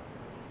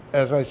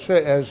as I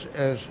say,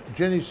 as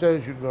Ginny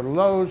says, you can go to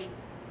Lowe's,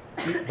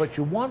 but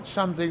you want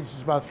something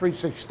that's about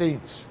 3/16.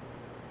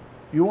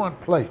 You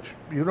want plate.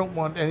 You don't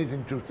want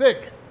anything too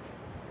thick.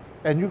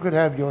 And you could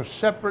have your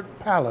separate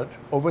palette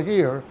over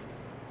here,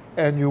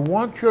 and you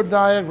want your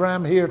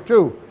diagram here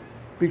too,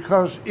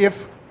 because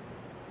if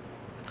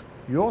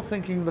you're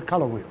thinking the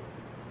color wheel,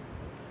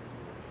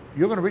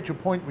 you're going to reach a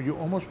point where you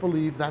almost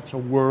believe that's a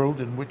world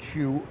in which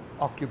you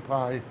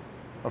occupy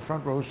a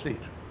front row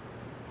seat.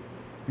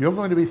 You're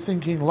going to be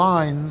thinking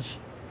lines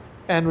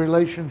and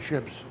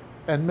relationships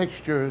and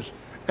mixtures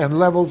and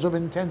levels of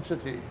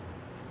intensity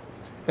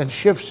and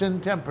shifts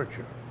in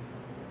temperature.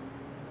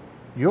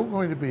 You're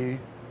going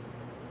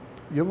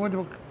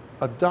to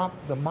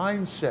adopt the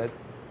mindset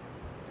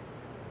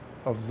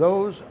of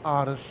those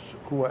artists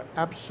who are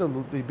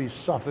absolutely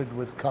besotted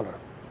with color.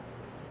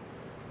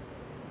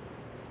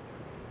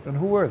 And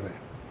who were they?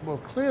 Well,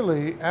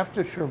 clearly,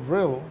 after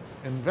Chevreul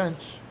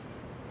invents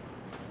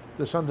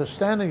this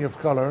understanding of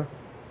color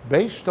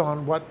based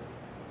on what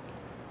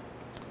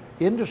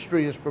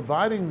industry is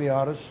providing the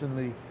artists in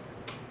the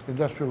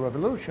Industrial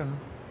Revolution,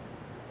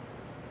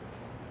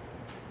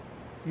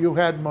 you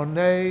had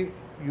Monet,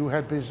 you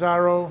had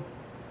Pissarro,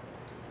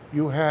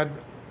 you had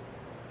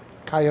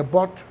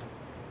Caillebotte,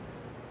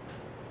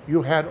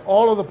 you had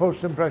all of the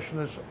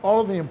Post-Impressionists,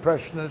 all of the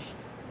Impressionists,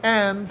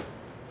 and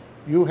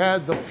you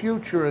had the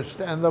Futurists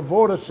and the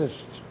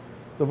Vorticists.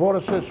 The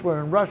Vorticists were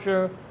in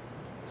Russia,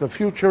 the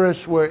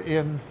Futurists were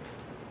in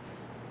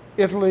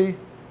Italy,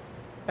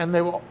 and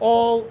they were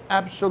all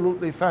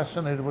absolutely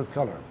fascinated with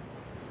color.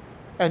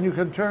 And you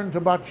can turn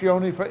to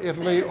Boccioni for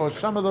Italy, or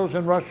some of those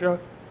in Russia,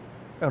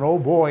 and oh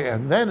boy,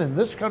 and then in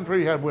this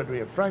country we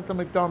had Franklin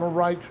McDonald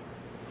Wright,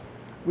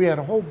 We had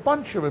a whole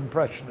bunch of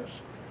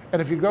impressionists.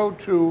 And if you go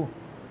to,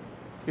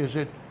 is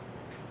it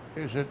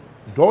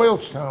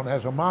Doylestown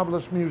has a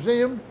marvelous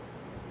museum.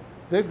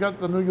 They've got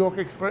the New York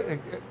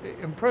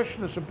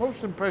Impressionists and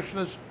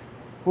Post-Impressionists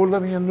who are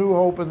living in New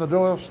Hope in the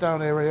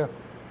Doylestown area.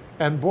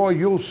 And boy,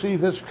 you'll see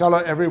this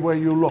color everywhere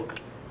you look.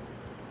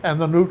 And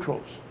the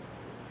neutrals.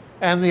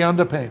 And the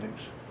underpaintings.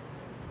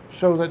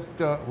 So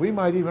that we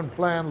might even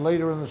plan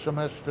later in the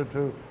semester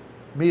to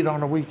meet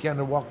on a weekend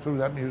and walk through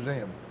that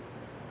museum.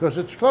 Because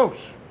it's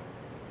close,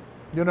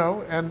 you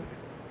know, and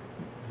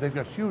they've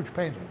got huge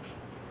paintings.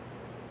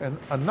 And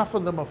enough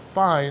of them are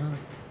fine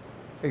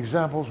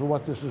examples of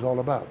what this is all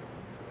about.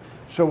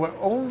 So we're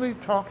only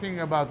talking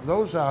about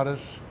those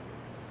artists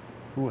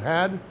who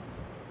had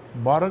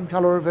modern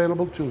color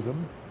available to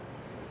them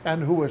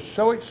and who were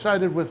so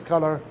excited with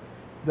color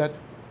that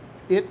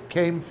it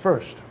came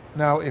first.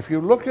 Now, if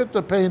you look at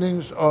the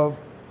paintings of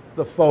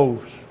the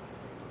Fauves,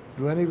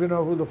 do any of you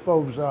know who the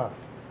Fauves are?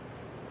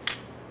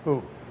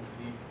 Who?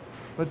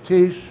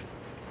 Matisse,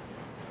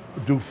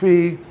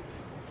 Dufy,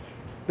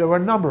 there were a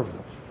number of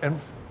them. And,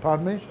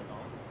 pardon me?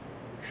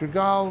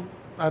 Chagall,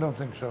 I don't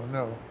think so,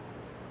 no.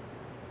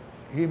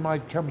 He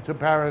might come to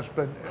Paris,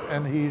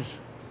 and he's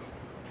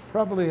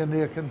probably a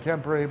near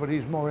contemporary, but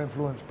he's more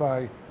influenced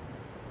by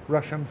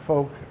Russian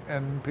folk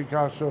and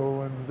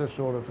Picasso and this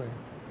sort of thing.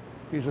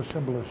 He's a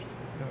symbolist.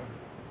 You know.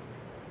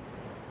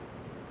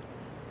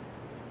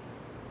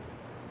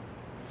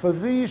 For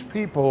these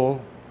people,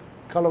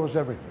 color was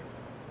everything.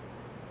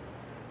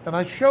 And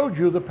I showed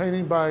you the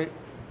painting by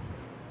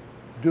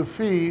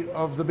Dufy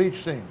of the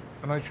beach scene.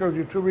 And I showed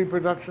you 2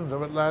 reproductions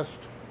of it last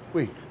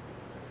week.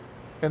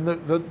 And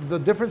the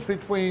difference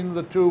between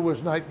the two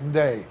was night and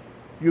day.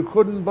 You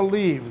couldn't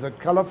believe that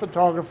color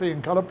photography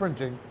and color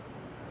printing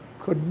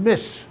could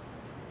miss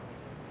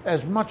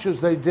as much as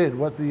they did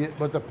what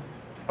the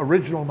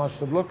original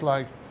must have looked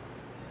like.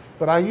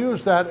 But I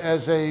use that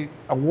as a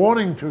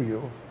warning to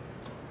you.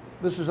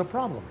 This is a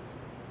problem.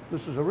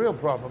 This is a real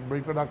problem,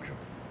 reproduction.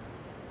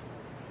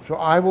 So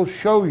I will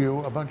show you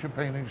a bunch of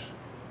paintings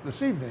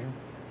this evening,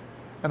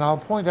 and I'll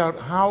point out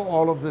how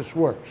all of this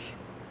works.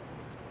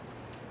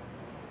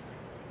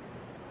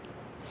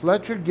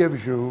 Fletcher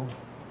gives you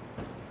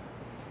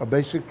a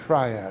basic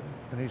triad,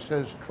 and he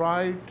says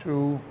try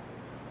to,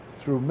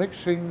 through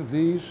mixing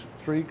these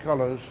 3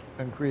 colors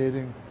and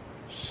creating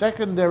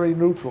secondary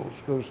neutrals,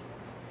 because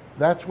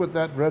that's what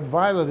that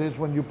red-violet is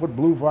when you put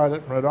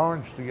blue-violet and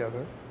red-orange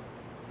together.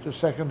 It's a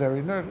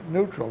secondary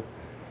neutral.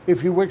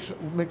 If you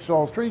mix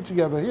all 3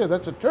 together here,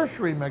 that's a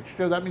tertiary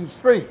mixture, that means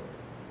 3.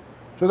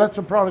 So that's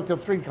a product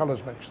of 3 colors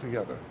mixed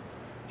together.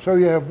 So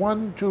you have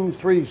 1, 2,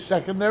 3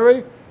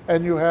 secondary,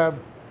 and you have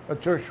a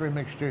tertiary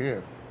mixture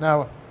here.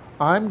 Now,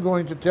 I'm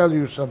going to tell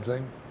you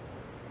something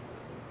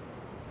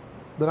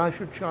that I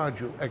should charge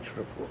you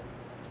extra for.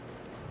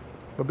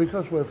 But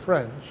because we're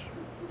friends,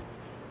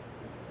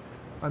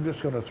 I'm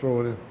just going to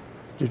throw it in.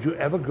 Did you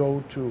ever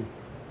go to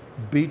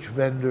beach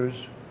vendors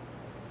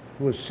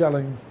who are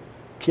selling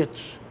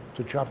kits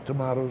to chop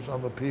tomatoes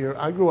on the pier?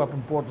 I grew up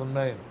in Portland,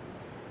 Maine.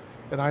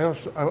 And I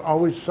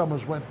always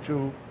summers went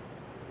to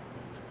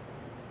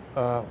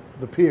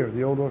the pier,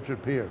 the Old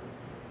Orchard Pier.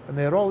 And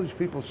they had all these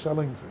people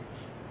selling things.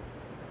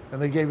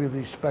 And they gave you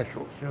these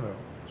specials, you know.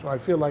 So I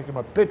feel like I'm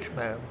a pitch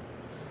man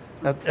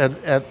at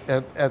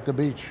the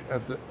beach,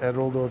 at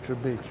Old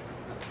Orchard Beach.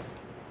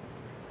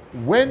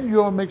 When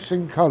you're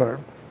mixing color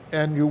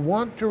and you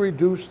want to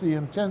reduce the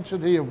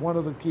intensity of one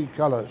of the key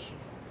colors,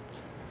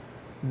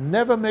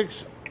 never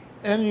mix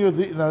any of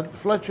the, now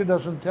Fletcher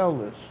doesn't tell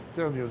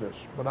you this,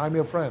 but I'm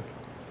your friend.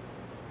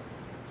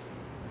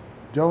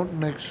 Don't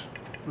mix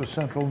the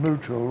central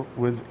neutral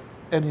with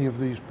any of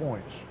these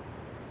points.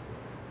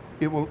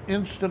 It will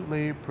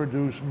instantly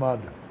produce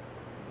mud.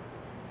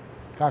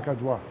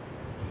 Cacadois.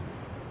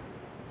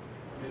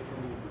 Mixing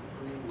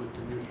the 3 with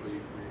the neutral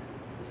you create.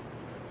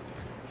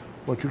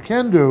 What you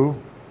can do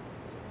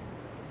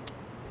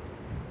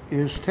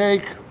is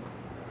take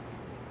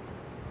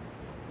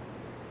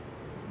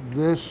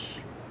this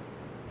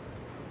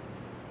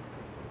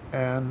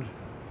and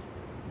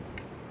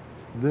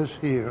this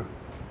here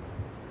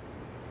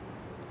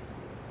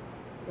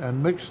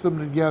and mix them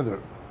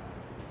together.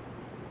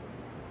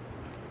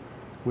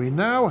 We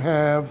now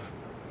have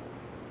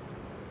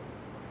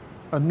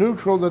a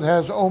neutral that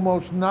has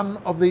almost none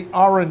of the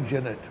orange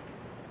in it.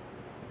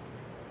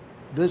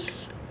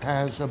 This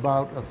has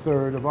about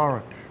 1/3 of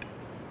orange.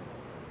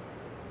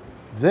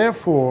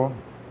 Therefore,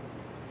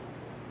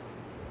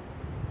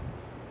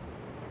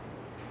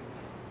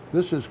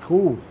 this is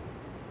cool.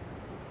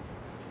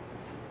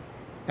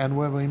 And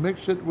when we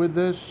mix it with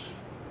this,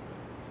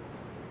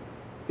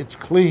 it's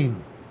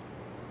clean.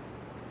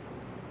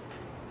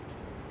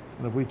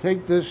 And if we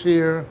take this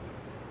here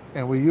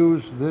and we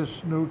use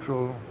this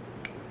neutral,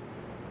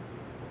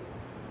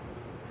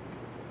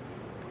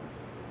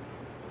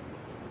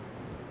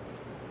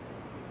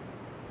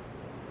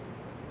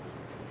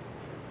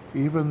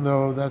 even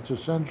though that's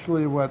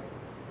essentially what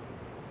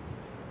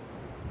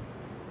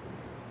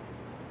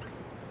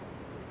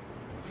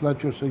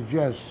Fletcher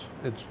suggests,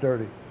 it's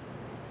dirty.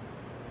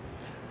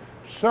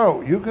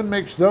 So you can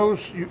mix those.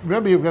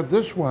 Remember, you've got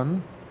this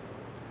one,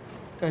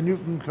 and you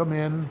can come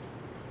in.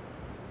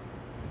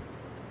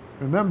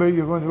 Remember,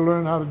 you're going to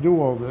learn how to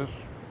do all this.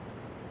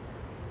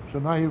 So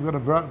now you've got a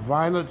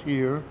violet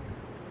here,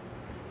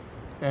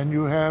 and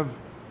you have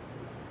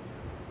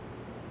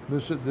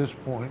this at this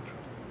point.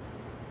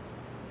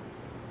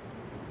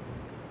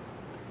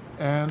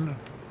 And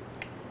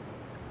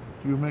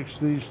you mix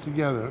these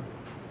together.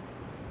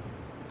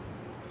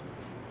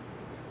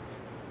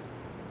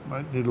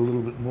 Might need a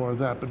little bit more of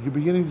that, but you're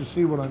beginning to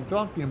see what I'm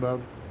talking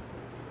about.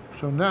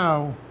 So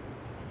now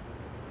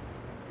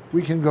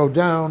we can go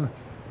down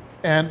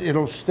and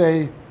it'll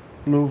stay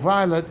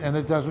blue-violet and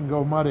it doesn't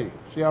go muddy.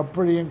 See how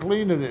pretty and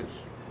clean it is?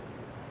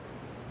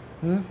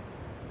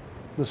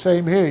 The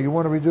same here. You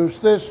want to reduce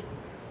this,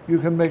 you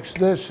can mix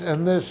this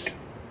and this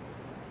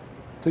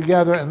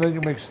together, and then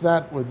you mix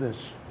that with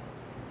this.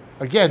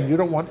 Again, you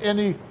don't want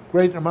any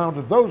great amount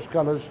of those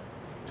colors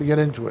to get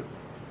into it.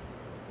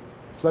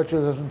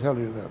 Fletcher doesn't tell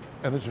you that,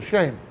 and it's a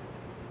shame.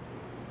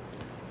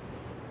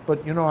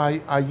 But you know,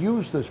 I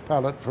used this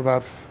palette for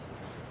about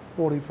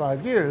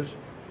 45 years.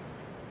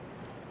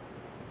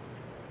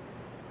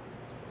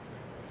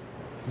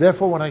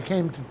 Therefore, when I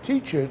came to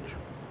teach it,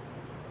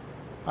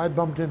 I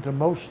bumped into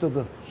most of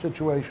the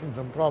situations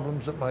and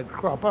problems that might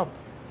crop up.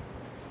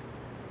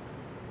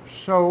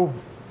 So,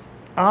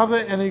 are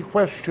there any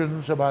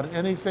questions about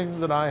anything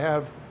that I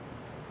have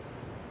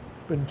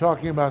been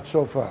talking about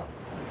so far?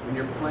 When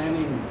you're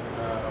planning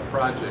a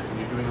project and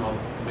you're doing all the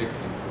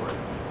mixing for it,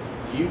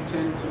 do you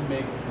tend to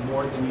make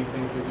more than you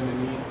think you're going to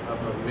need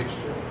of a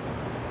mixture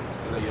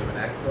so that you have an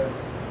excess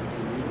if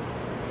you need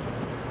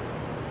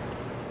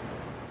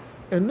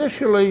it?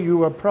 Initially,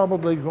 you are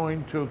probably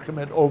going to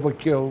commit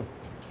overkill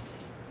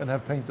and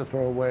have paint to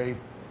throw away.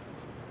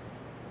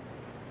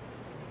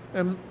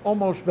 And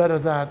almost better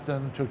that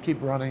than to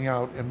keep running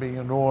out and being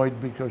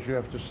annoyed because you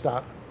have to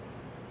start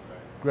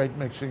great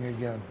mixing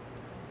again.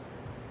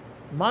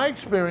 My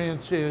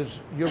experience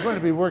is you're going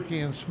to be working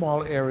in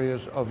small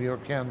areas of your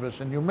canvas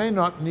and you may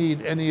not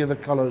need any of the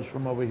colors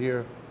from over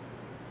here,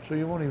 so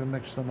you won't even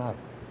mix them up.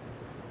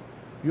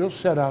 You'll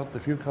set out the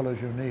few colors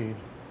you need,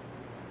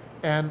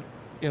 and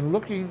in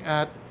looking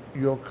at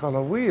your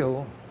color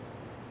wheel,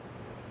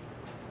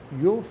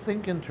 you'll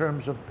think in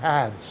terms of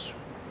paths.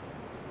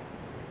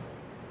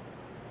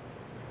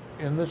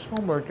 In this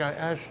homework, I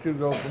asked you to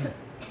go from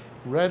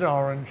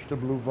red-orange to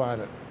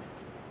blue-violet.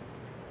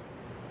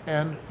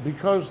 And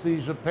because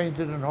these are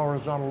painted in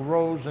horizontal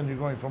rows and you're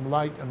going from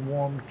light and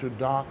warm to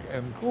dark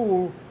and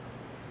cool,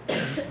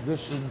 and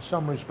this in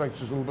some respects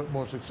is a little bit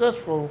more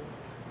successful,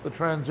 the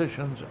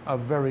transitions are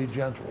very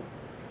gentle.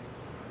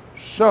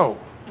 So,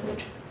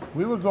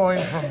 we were going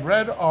from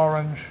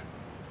red-orange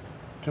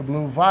to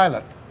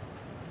blue-violet.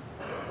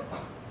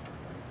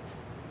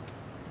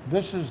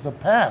 This is the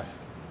path.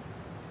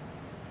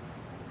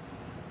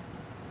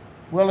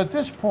 Well, at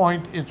this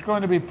point, it's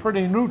going to be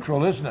pretty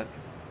neutral, isn't it?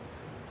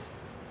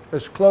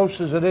 As close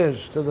as it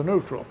is to the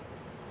neutral.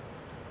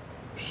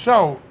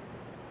 So,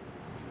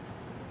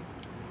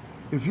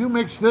 if you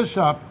mix this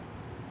up,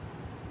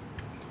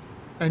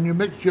 and you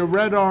mix your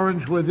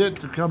red-orange with it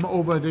to come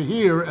over to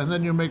here, and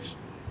then you mix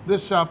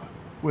this up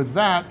with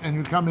that, and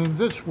you come in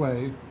this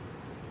way,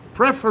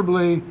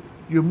 preferably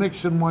you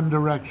mix in one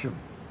direction.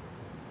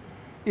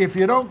 If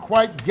you don't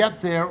quite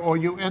get there, or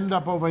you end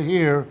up over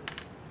here,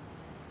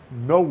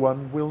 no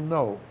one will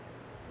know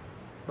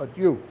but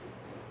you.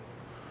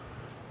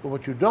 But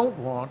what you don't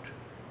want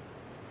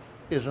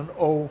is an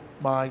oh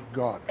my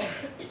God.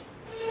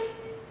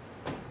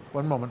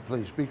 One moment,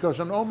 please, because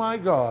an oh my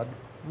God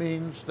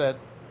means that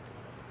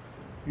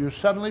you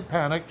suddenly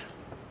panicked,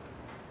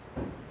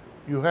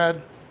 you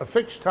had a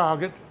fixed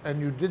target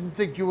and you didn't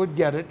think you would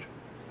get it,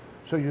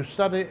 so you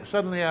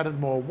suddenly added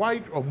more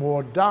white or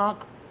more dark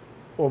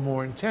or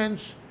more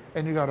intense,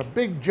 and you got a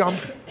big jump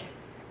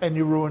and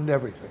you ruined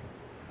everything.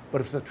 But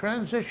if the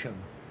transition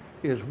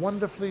is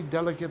wonderfully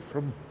delicate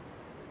from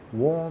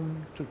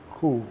warm to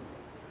cool,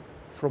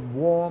 from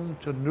warm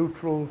to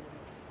neutral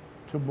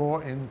to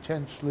more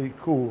intensely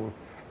cool,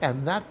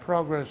 and that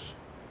progress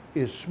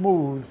is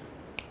smooth,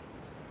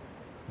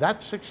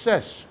 that's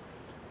success.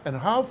 And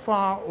how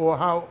far or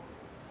how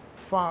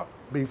far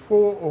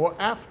before or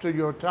after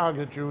your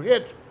target you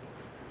hit,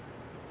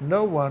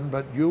 no one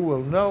but you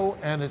will know,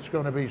 and it's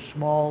going to be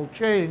small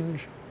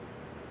change.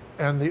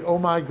 And the oh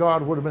my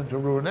God would have been to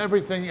ruin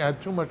everything,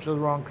 add too much of the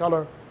wrong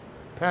color,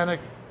 panic,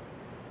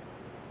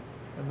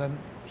 and then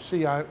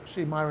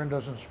see Myron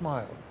doesn't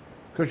smile.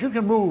 Because you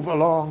can move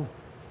along,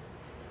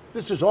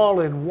 this is all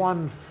in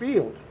one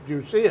field, do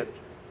you see it?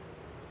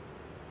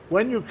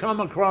 When you come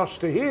across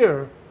to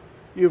here,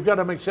 you've got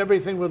to mix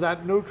everything with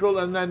that neutral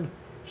and then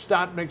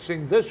start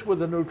mixing this with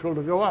the neutral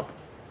to go up.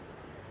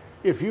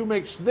 If you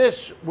mix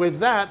this with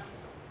that,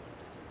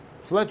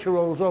 Fletcher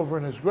rolls over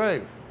in his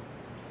grave.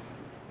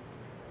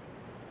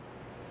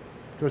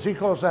 Because he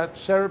calls that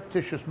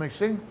surreptitious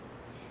mixing,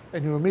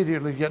 and you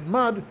immediately get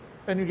mud,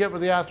 and you get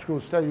what the art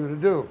schools tell you to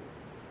do.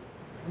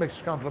 Mix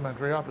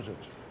complementary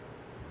opposites.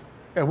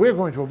 And we're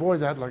going to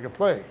avoid that like a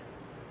plague.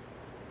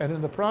 And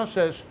in the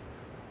process,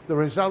 the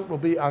result will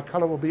be our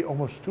color will be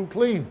almost too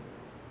clean.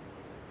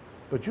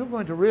 But you're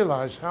going to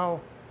realize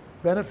how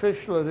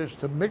beneficial it is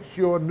to mix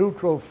your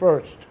neutral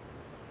first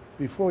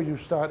before you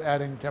start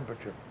adding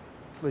temperature.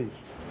 Please.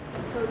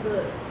 So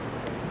the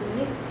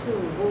mix to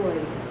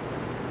avoid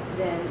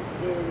then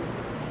is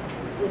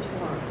which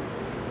one?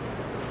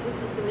 Which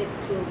is the mix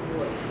to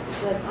avoid?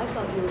 Because I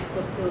thought you were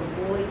supposed to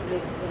avoid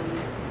mixing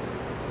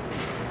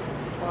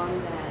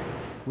on that.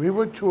 We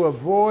were to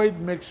avoid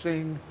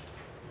mixing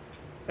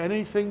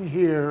anything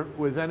here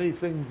with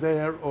anything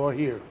there or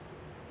here.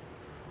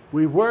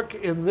 We work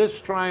in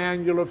this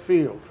triangular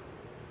field.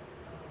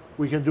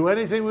 We can do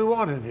anything we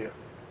want in here.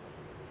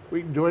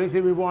 We can do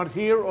anything we want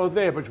here or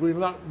there, but we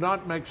will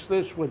not mix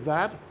this with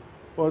that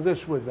or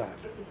this with that.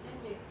 But you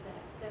can mix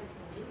that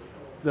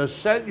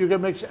central neutral. You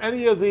can mix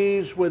any of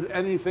these with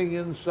anything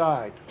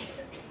inside.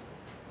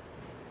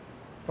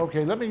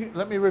 Okay, let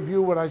me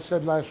review what I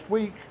said last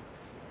week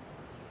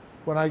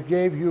when I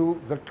gave you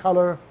the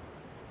color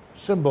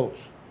symbols.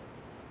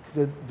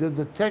 Did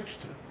the text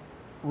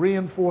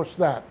reinforce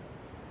that?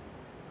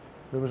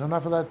 There was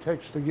enough of that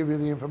text to give you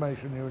the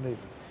information you needed.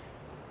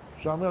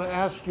 So I'm going to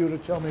ask you to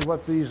tell me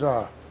what these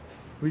are.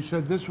 We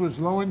said this was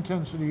low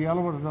intensity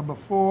yellow at number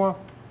 4.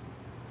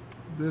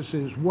 This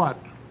is what?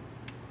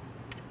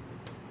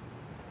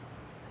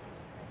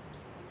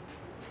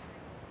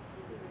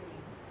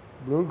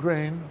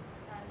 Blue-green,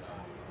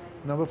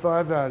 number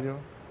 5 value,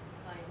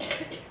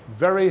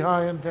 very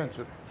high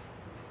intensity.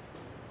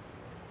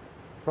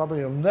 Probably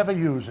you'll never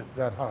use it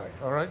that high,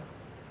 all right?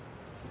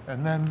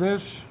 And then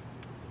this,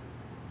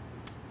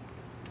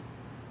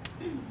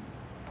 Middle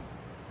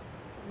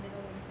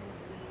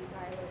intensity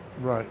violet.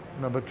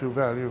 right, number 2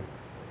 value,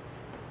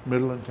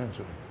 middle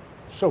intensity.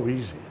 So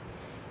easy.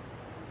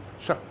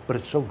 So, but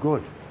it's so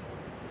good.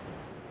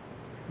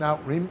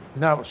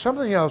 Now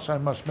something else I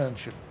must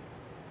mention.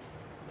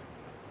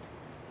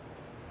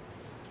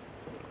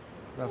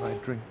 Have I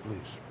drink,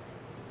 please?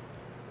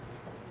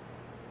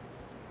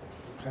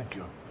 Thank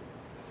you.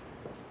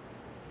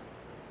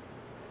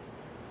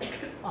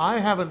 I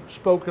haven't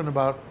spoken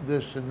about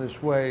this in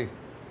this way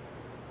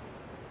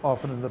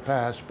often in the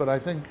past, but I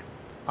think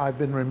I've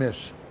been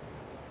remiss.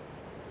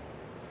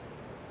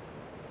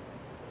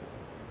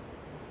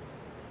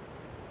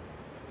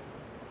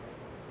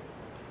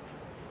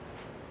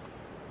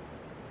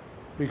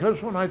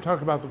 Because when I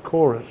talk about the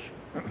chorus,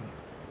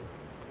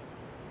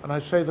 and I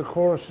say the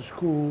chorus is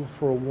cool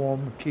for a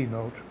warm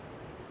keynote,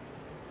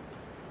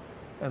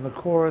 and the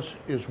chorus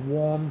is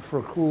warm for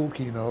a cool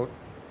keynote,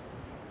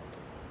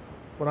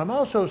 what I'm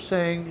also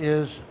saying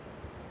is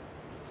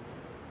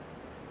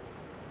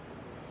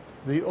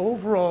the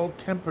overall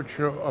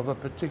temperature of a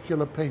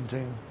particular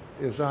painting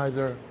is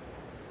either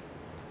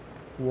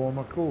warm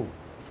or cool.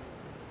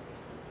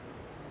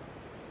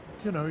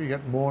 You know, you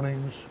get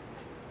mornings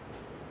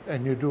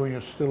and you're doing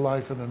a still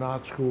life in an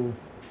art school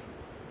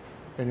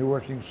and you're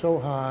working so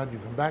hard, you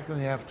come back in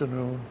the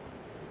afternoon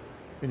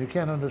and you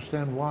can't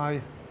understand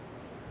why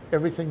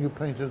everything you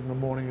painted in the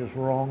morning is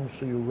wrong,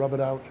 so you rub it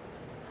out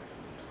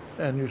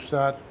and you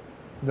start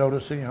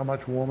noticing how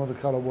much warmer the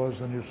color was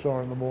than you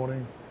saw in the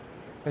morning.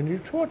 And you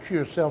torture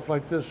yourself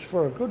like this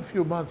for a good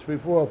few months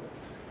before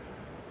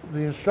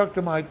the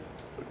instructor might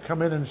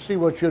come in and see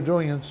what you're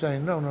doing and say,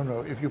 no, no,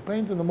 no, if you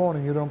paint in the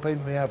morning, you don't paint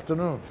in the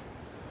afternoon.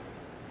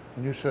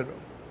 And you said,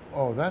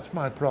 oh, that's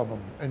my problem.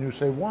 And you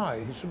say,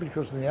 why? He said,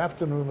 because in the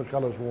afternoon the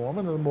color's warm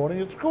and in the morning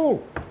it's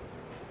cool.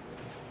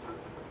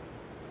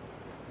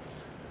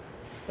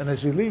 And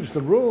as he leaves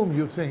the room,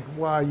 you think,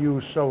 why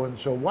you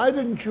so-and-so? Why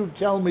didn't you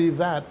tell me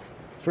that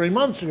 3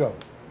 months ago?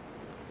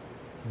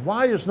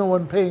 Why is no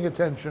one paying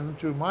attention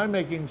to my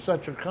making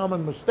such a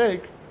common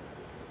mistake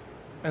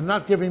and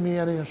not giving me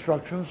any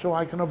instructions so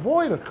I can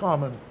avoid a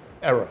common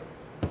error?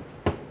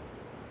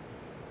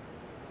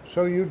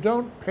 So you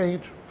don't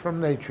paint from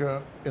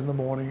nature in the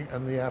morning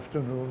and the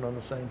afternoon on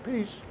the same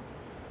piece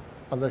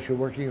unless you're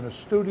working in a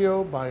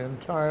studio by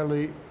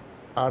entirely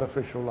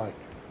artificial light.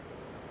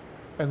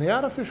 And the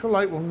artificial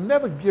light will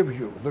never give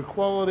you the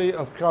quality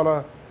of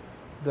color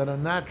that a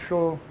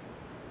natural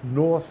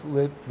north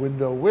lit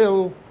window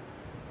will,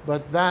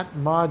 but that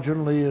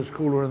marginally is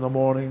cooler in the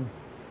morning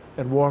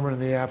and warmer in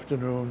the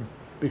afternoon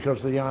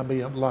because of the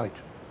ambient light.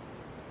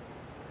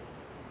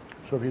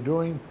 So if you're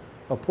doing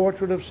a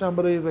portrait of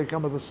somebody, they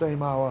come at the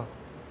same hour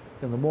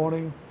in the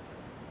morning,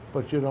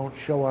 but you don't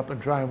show up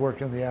and try and work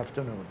in the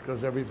afternoon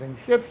because everything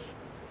shifts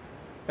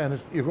and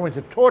you're going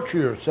to torture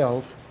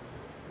yourself.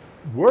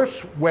 Worse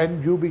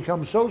when you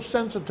become so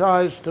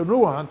sensitized to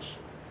nuance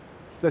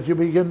that you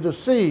begin to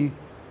see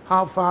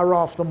how far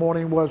off the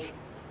morning was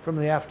from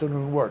the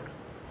afternoon work.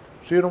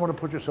 So you don't want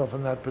to put yourself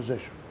in that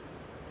position.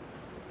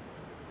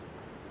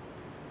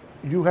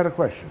 You had a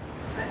question.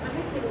 I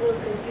might get a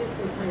little confused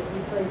sometimes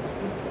because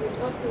you're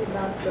talking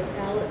about the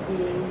palette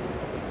being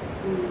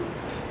the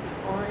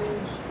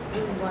orange,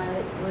 blue,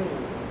 violet,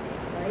 green,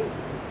 right?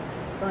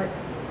 But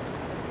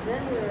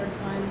then there are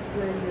times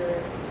where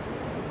you're,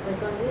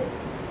 like on this,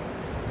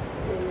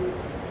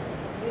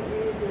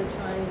 you're using a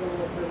triangle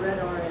of the red,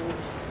 orange,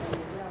 and the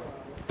yellow.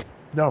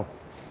 No.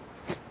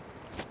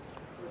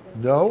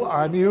 No,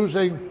 I'm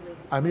using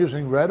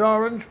red,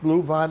 orange,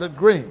 blue, violet,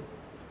 green.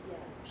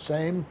 Yes.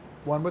 Same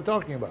one we're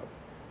talking about.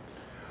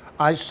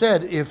 I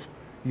said if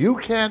you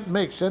can't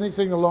mix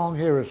anything along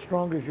here as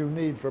strong as you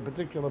need for a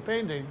particular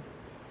painting,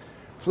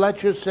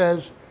 Fletcher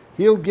says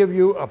he'll give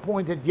you a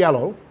pointed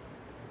yellow,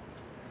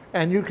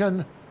 and you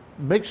can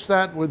mix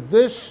that with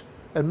this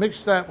and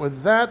mix that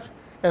with that,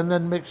 and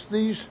then mix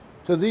these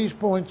to these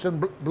points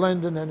and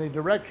blend in any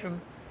direction,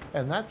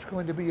 and that's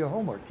going to be your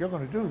homework. You're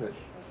going to do this.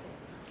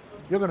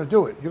 You're going to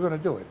do it. You're going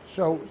to do it.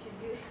 So,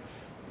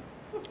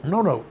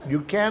 no,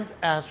 you can't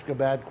ask a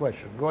bad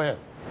question. Go ahead.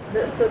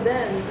 So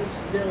then we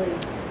should really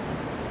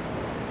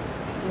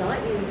not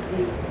use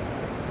the,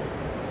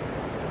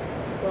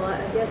 well,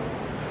 I guess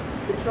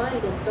the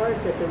triangle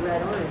starts at the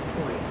red-orange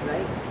point,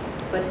 right?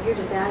 But you're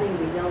just adding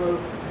the yellow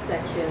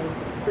section.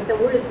 But then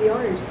where does the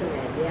orange come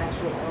in, the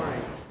actual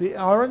orange? The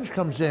orange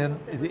comes in,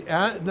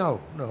 no,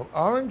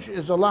 orange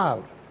is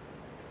allowed.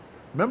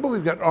 Remember,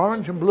 we've got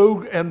orange and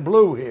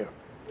blue here.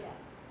 Yes.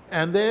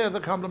 And they're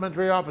the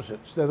complementary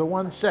opposites. They're the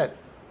one set.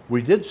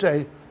 We did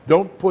say,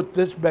 don't put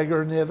this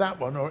beggar near that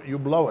one or you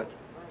blow it,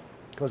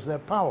 because they're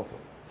powerful.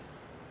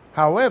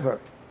 However,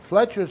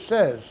 Fletcher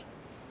says,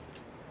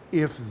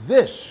 if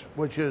this,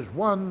 which is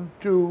 1,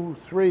 2,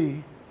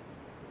 3,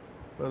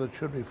 well, it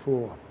should be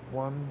 4.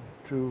 1,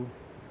 2,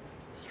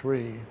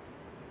 3.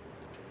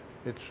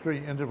 It's 3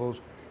 intervals.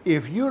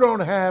 If you don't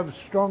have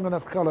strong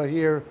enough color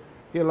here,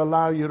 he'll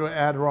allow you to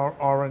add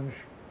orange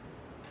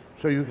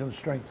so you can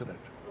strengthen it.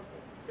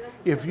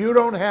 If you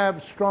don't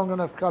have strong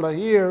enough color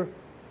here,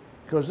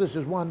 because this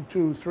is 1,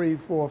 2, 3,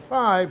 4,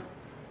 5,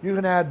 you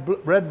can add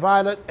red,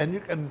 violet, and you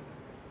can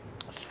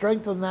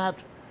strengthen that,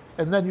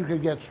 and then you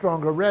can get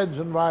stronger reds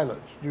and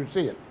violets. Do you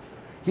see it?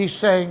 He's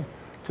saying,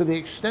 to the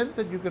extent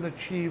that you can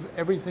achieve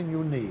everything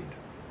you need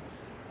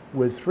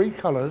with 3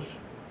 colors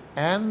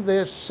and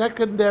their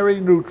secondary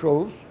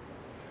neutrals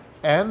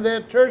and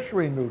their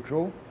tertiary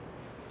neutral,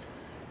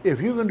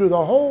 if you can do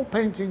the whole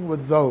painting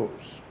with those,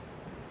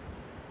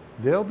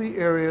 there'll be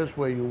areas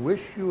where you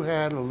wish you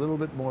had a little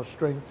bit more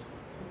strength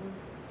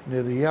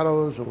near the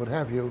yellows or what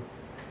have you,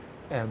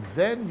 and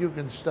then you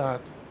can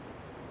start,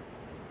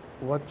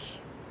 what's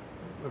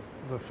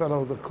the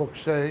fellow, the cook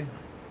say?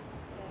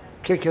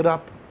 Kick it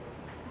up.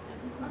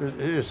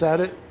 Is that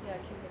it? Yeah,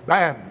 keep it.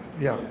 Bam!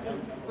 Yeah.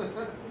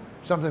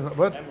 Something like,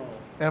 what?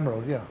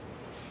 Emerald, yeah.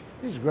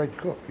 He's a great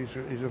cook. He's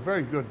a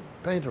very good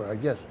painter, I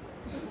guess.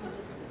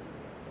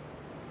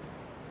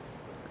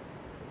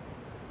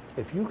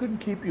 If you can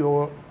keep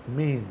your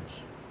means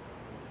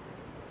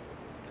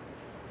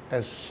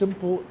as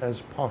simple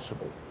as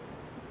possible,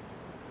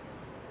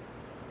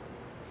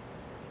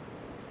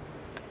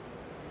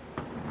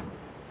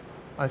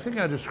 I think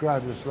I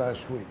described this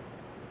last week.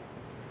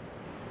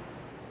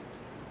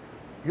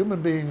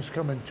 Human beings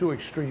come in 2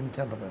 extreme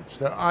temperaments.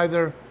 They're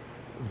either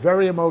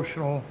very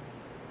emotional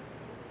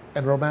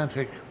and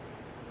romantic,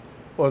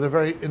 or they're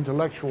very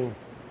intellectual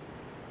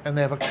and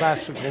they have a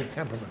classical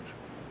temperament.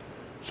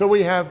 So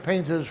we have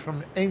painters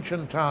from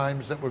ancient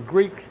times that were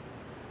Greek,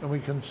 and we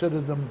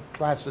considered them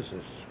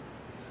classicists.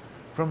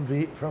 From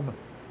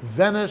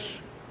Venice,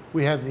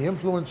 we have the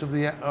influence of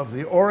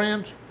the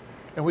Orient,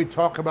 and we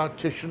talk about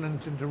Titian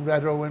and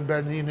Tintoretto and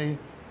Bernini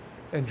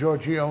and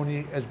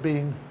Giorgione as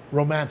being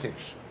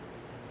romantics,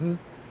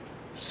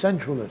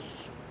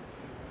 sensualists.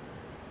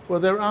 Well,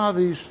 there are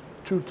these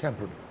 2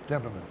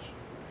 temperaments.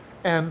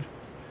 And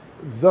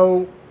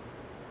though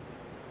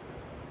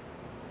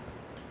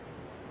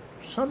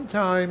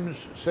sometimes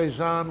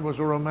Cézanne was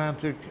a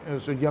romantic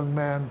as a young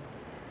man,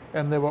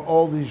 and there were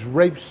all these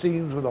rape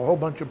scenes with a whole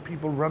bunch of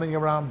people running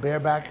around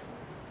bareback,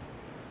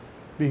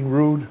 being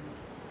rude,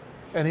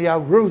 and he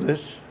outgrew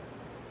this,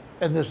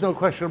 and there's no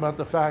question about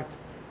the fact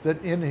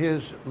that in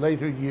his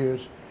later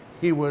years,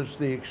 he was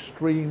the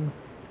extreme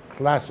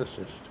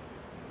classicist.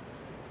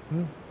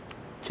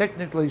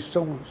 Technically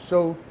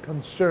so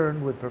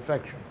concerned with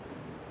perfection.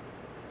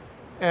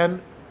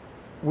 And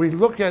we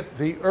look at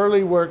the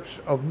early works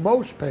of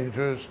most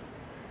painters,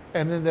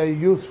 and in their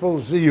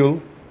youthful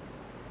zeal,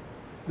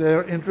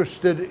 they're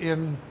interested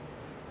in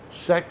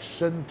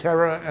sex and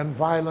terror and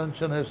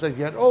violence, and as they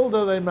get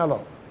older, they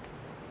mellow.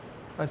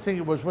 I think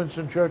it was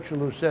Winston Churchill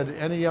who said,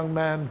 any young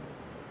man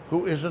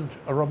who isn't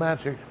a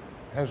romantic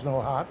has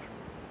no heart,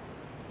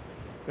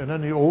 and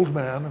any old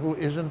man who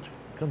isn't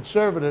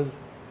conservative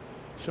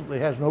simply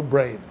has no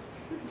brain.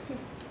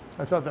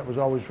 I thought that was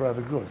always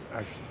rather good,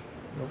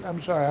 actually.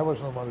 I'm sorry, I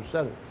wasn't the one who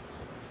said it.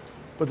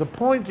 But the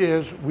point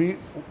is, we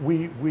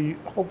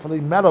hopefully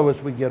mellow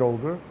as we get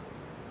older.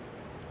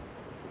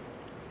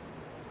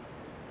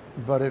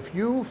 But if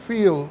you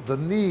feel the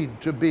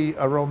need to be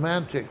a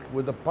romantic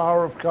with the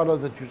power of color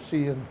that you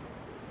see in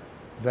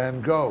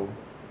Van Gogh,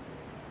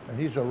 and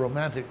he's a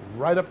romantic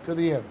right up to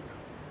the end,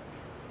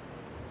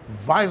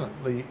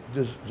 violently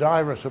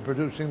desirous of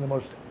producing the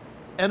most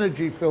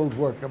energy-filled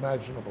work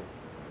imaginable.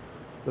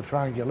 The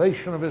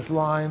triangulation of his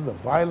line, the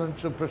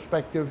violence of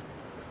perspective,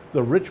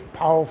 the rich,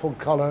 powerful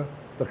color,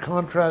 the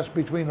contrast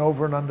between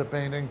over and under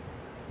painting,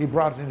 he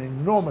brought an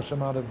enormous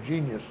amount of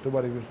genius to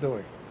what he was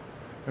doing.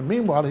 And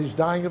meanwhile, he's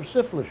dying of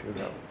syphilis, you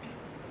know.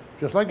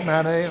 Just like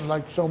Manet and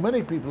like so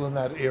many people in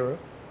that era.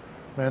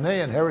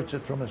 Manet inherits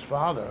it from his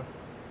father.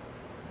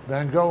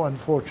 Van Gogh,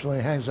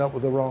 unfortunately, hangs out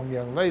with the wrong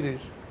young ladies.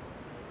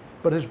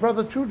 But his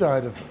brother, too,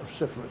 died of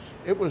syphilis.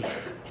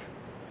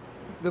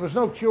 There was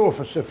no cure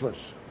for syphilis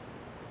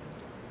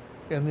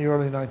in the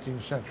early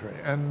 19th century.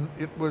 And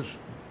it was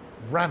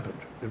rampant.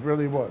 It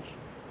really was.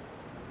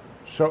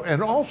 So,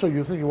 and also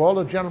you think of all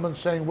the gentlemen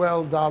saying,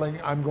 well, darling,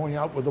 I'm going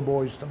out with the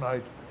boys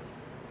tonight.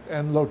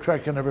 And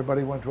Lautrec and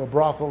everybody went to a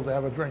brothel to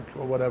have a drink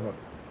or whatever.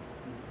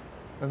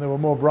 And there were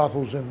more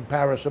brothels in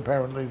Paris,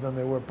 apparently, than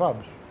there were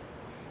pubs.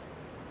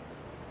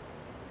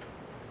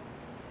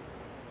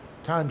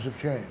 Times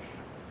have changed,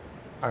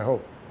 I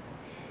hope.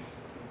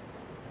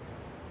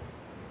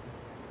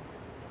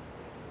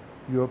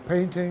 Your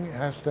painting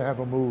has to have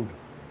a mood.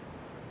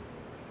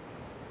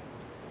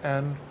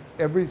 And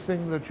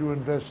everything that you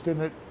invest in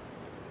it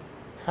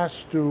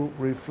has to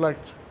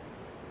reflect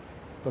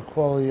the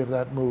quality of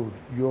that mood,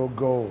 your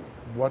goal,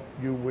 what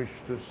you wish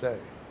to say,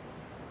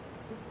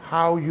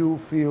 how you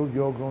feel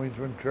you're going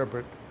to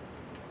interpret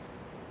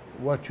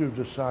what you've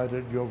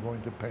decided you're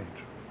going to paint.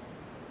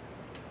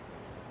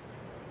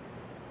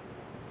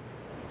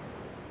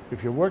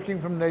 If you're working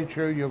from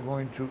nature, you're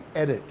going to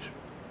edit.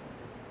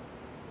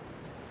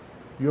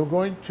 You're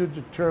going to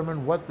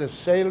determine what the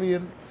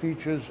salient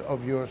features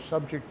of your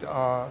subject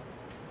are,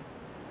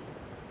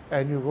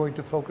 and you're going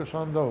to focus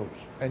on those.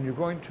 And you're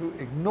going to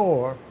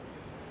ignore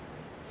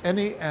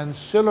any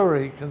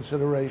ancillary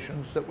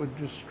considerations that would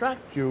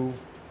distract you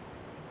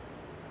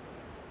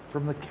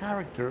from the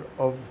character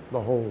of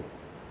the whole.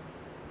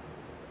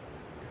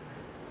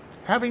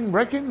 Having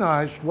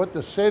recognized what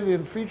the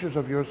salient features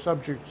of your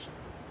subjects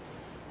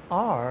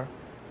are,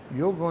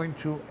 you're going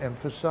to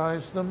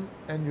emphasize them,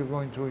 and you're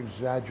going to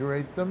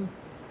exaggerate them,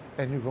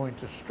 and you're going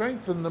to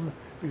strengthen them,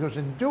 because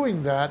in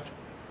doing that,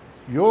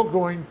 you're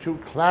going to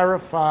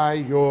clarify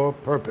your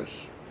purpose.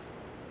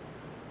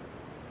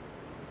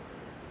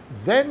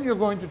 Then you're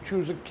going to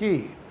choose a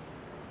key,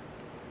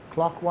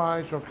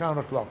 clockwise or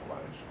counterclockwise,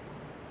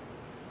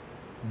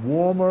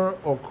 warmer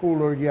or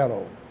cooler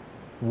yellow,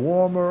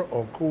 warmer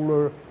or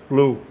cooler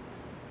blue.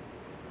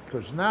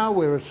 Because now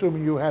we're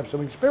assuming you have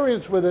some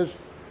experience with this,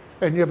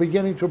 and you're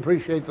beginning to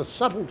appreciate the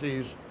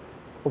subtleties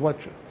of what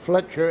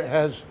Fletcher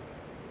has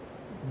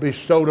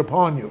bestowed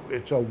upon you.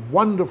 It's a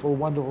wonderful,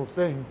 wonderful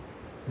thing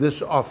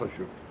this offers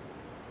you.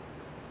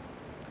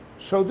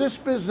 So this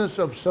business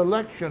of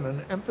selection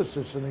and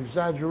emphasis and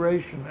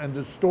exaggeration and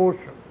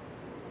distortion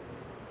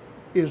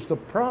is the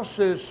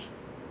process,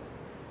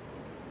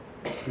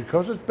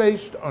 because it's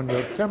based on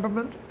your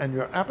temperament and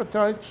your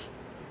appetites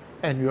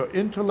and your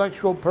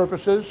intellectual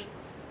purposes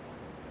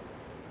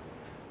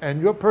and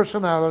your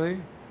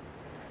personality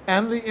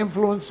and the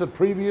influence that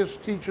previous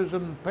teachers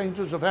and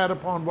painters have had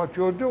upon what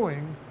you're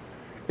doing,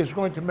 is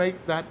going to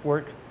make that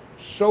work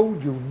so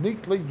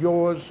uniquely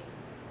yours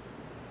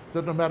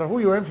that no matter who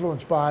you're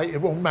influenced by,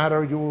 it won't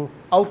matter. You will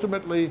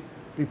ultimately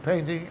be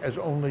painting as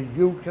only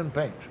you can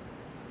paint.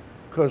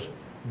 Because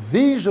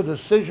these are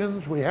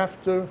decisions we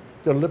have to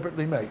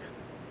deliberately make.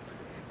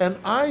 And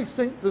I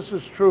think this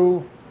is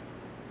true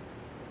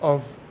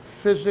of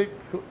physics,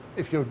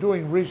 if you're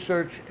doing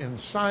research in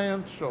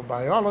science or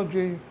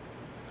biology,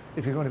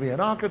 if you're going to be an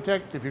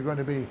architect, if you're going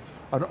to be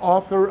an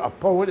author, a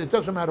poet, it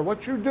doesn't matter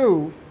what you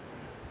do,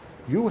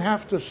 you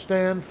have to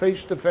stand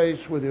face to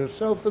face with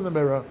yourself in the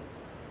mirror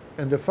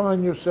and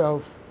define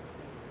yourself,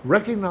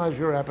 recognize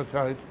your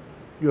appetite,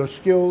 your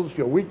skills,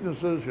 your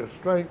weaknesses, your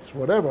strengths,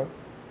 whatever,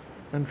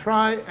 and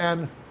try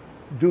and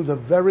do the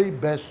very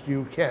best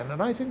you can.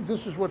 And I think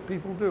this is what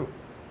people do.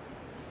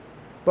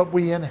 But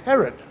we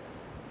inherit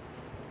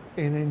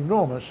an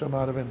enormous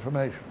amount of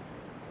information.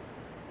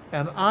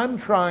 And I'm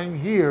trying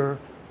here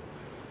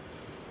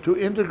to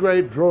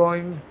integrate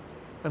drawing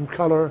and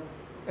color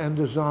and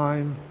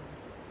design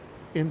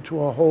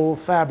into a whole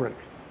fabric.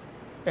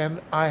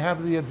 And I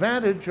have the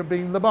advantage of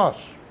being the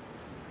boss.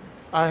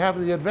 I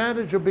have the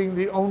advantage of being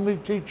the only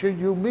teacher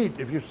you meet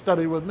if you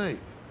study with me.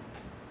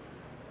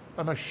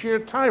 I'm a sheer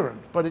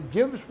tyrant, but it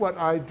gives what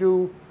I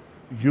do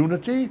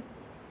unity.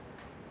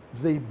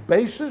 The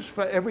basis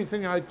for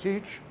everything I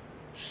teach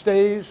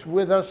stays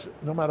with us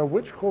no matter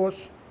which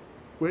course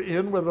we're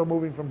in, whether we're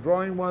moving from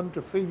drawing one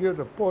to figure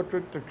to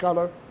portrait to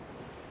color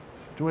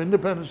to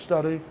independent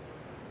study.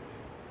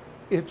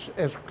 It's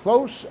as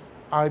close,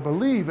 I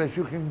believe, as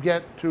you can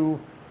get to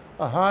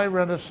a high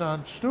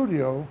Renaissance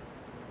studio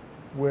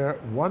where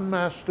one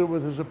master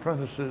with his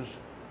apprentices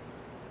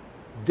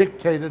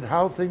dictated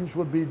how things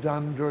would be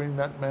done during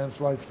that man's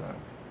lifetime.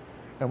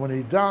 And when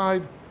he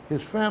died,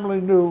 his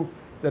family knew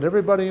that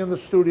everybody in the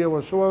studio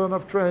was well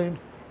enough trained,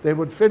 they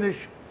would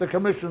finish the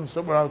commissions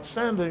that were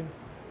outstanding,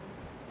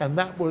 and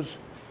that was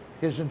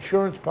his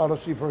insurance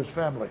policy for his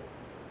family.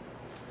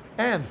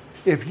 And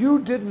if you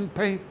didn't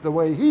paint the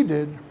way he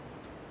did,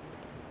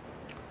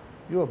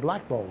 you were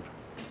blackballed.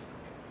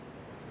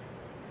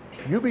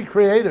 You be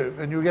creative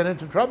and you get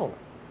into trouble.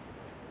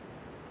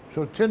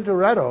 So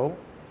Tintoretto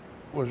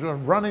was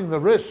running the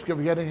risk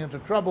of getting into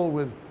trouble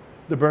with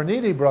the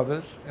Bernini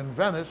brothers in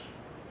Venice,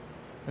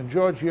 and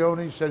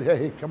Giorgione said,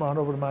 hey, come on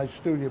over to my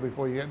studio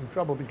before you get in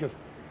trouble, because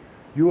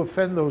you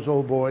offend those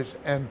old boys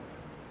and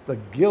the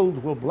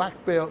guild will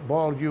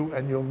blackball you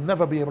and you'll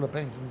never be able to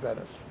paint in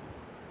Venice.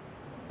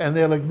 And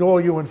they'll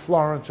ignore you in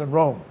Florence and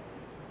Rome.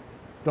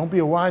 Don't be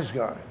a wise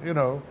guy, you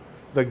know.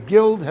 The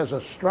guild has a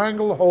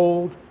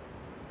stranglehold,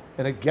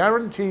 and it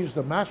guarantees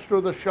the master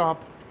of the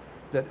shop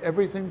that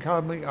everything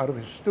coming out of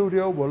his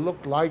studio will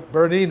look like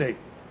Bernini,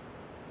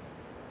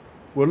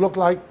 will look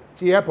like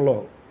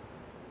Tiepolo.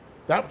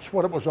 That's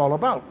what it was all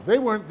about.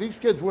 These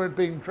kids weren't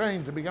being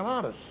trained to become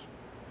artists.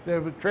 They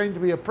were trained to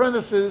be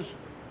apprentices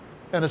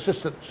and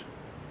assistants.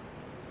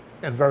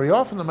 And very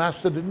often the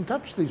master didn't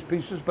touch these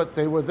pieces, but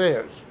they were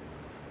theirs.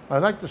 I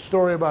like the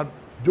story about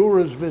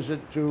Dürer's visit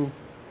to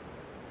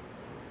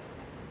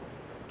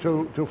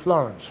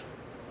Florence.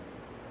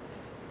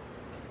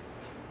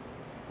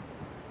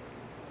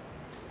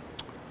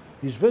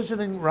 He's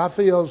visiting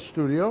Raphael's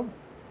studio,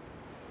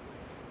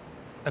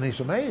 and he's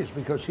amazed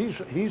because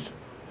he's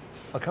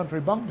a country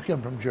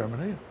bumpkin from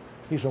Germany.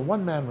 He's a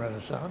one-man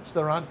Renaissance.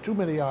 There aren't too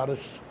many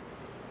artists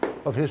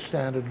of his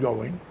standard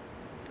going.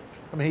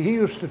 I mean, he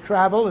used to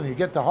travel, and he'd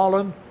get to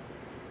Holland,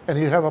 and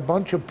he'd have a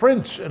bunch of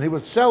prints, and he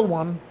would sell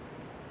one.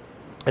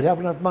 He'd have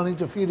enough money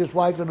to feed his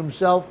wife and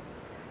himself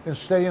and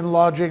stay in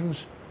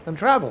lodgings and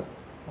travel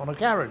on a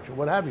carriage or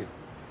what have you.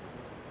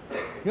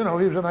 You know,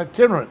 he was an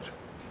itinerant.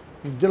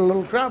 He did a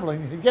little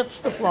traveling. He gets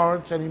to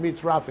Florence and he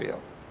meets Raphael.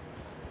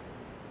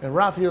 And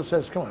Raphael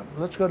says, come on,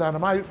 let's go down to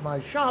my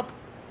shop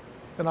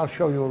and I'll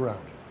show you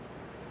around.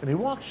 And he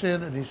walks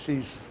in and he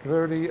sees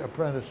 30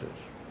 apprentices.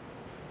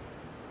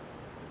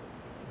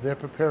 They're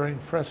preparing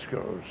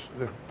frescoes.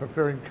 They're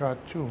preparing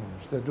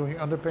cartoons. They're doing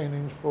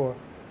underpaintings for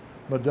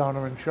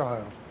Madonna and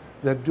Child.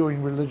 They're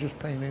doing religious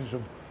paintings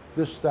of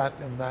this, that,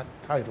 and that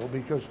title,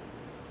 because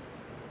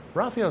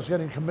Raphael's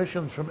getting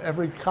commissions from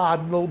every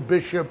cardinal,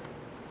 bishop,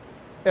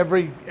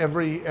 every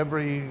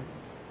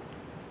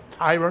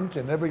tyrant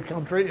in every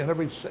country, in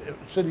every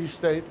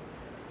city-state.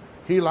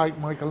 He, like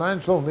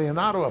Michelangelo and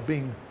Leonardo, are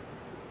being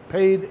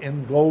paid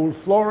in gold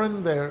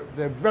florin. They're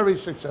very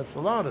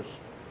successful artists.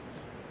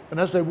 And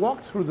as they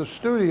walk through the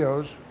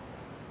studio,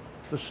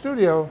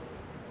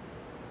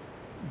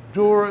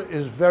 Dürer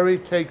is very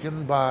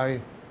taken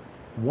by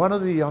one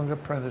of the young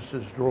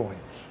apprentices' drawings.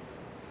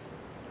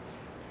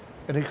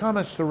 And he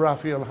comments to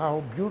Raphael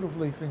how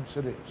beautiful he thinks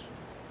it is.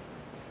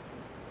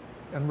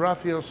 And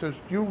Raphael says,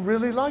 do you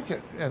really like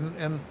it?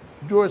 And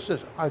Dürer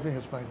says, I think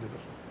it's magnificent.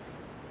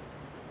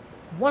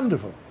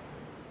 Wonderful.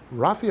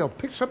 Raphael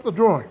picks up the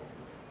drawing.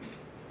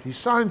 He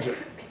signs it.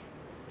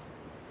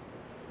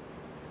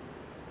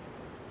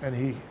 And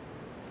he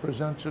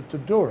presents it to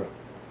Dürer.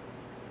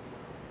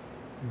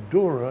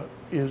 Dürer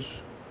is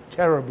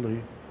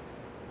terribly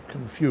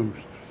confused.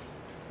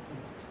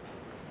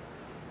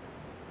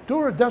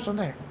 Dürer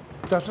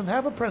doesn't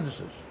have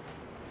apprentices.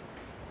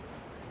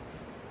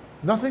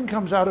 Nothing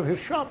comes out of his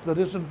shop that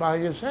isn't by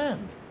his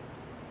hand.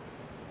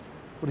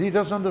 What he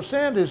doesn't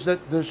understand is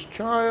that this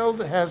child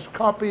has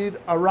copied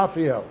a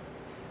Raphael.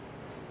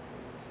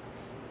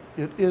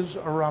 It is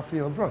a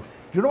Raphael drawing.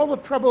 Do you know the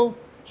trouble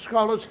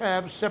scholars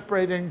have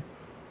separating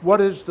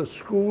what is the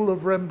school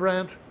of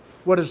Rembrandt,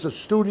 what is the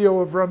studio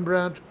of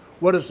Rembrandt,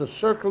 what is the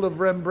circle of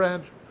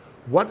Rembrandt,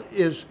 what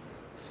is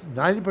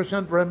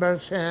 90%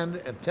 Rembrandt's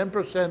hand and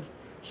 10%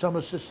 some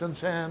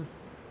assistant's hand?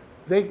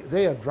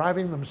 They are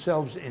driving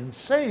themselves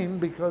insane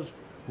because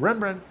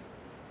Rembrandt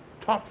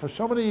taught for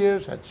so many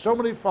years, had so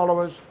many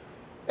followers.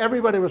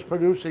 Everybody was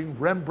producing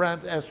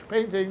Rembrandt-esque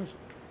paintings.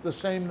 The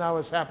same now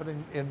is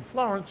happening in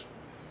Florence.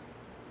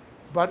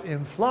 But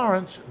in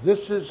Florence,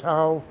 this is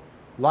how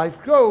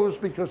life goes,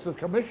 because the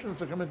commissions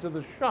that come into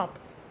the shop,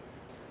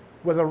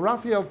 whether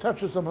Raphael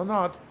touches them or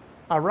not,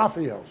 are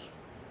Raphael's.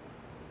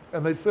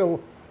 And they fill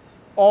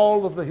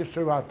all of the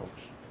history of art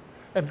books.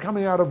 And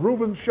coming out of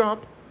Rubens'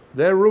 shop,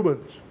 they're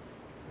Rubens.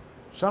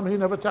 Some he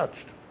never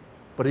touched,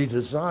 but he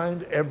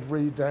designed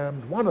every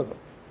damned one of them.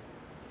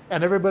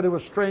 And everybody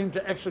was trained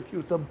to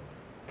execute them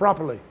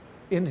properly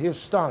in his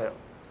style.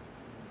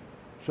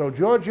 So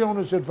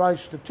Giorgione's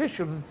advice to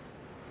Titian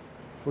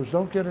was,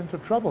 don't get into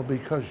trouble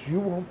because you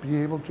won't be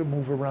able to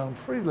move around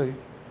freely.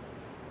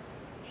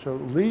 So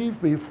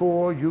leave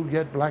before you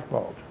get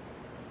blackballed,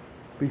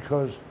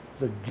 because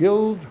the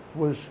guild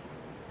was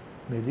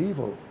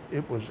medieval,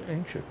 it was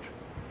ancient,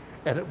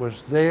 and it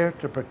was there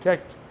to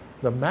protect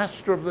the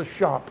master of the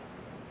shop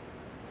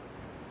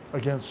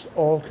against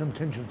all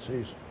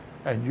contingencies,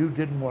 and you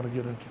didn't want to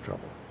get into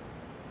trouble.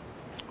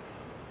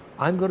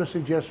 I'm going to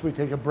suggest we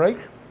take a break.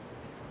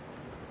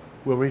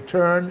 We'll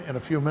return in a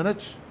few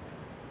minutes,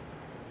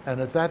 and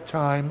at that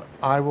time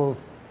I will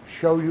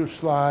show you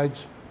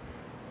slides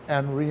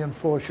and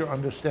reinforce your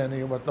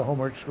understanding of what the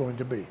homework's going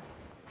to be.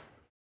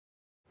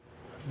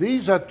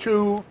 These are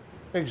two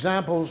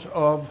examples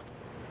of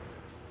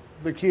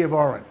the key of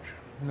orange.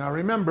 Now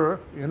remember,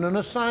 in an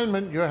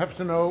assignment you have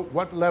to know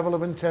what level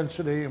of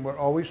intensity, and we're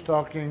always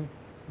talking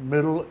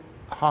middle,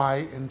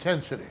 high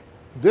intensity.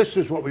 This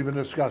is what we've been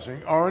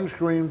discussing, orange,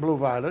 green, blue,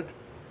 violet.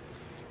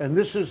 And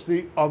this is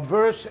the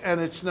obverse, and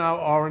it's now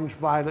orange,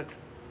 violet,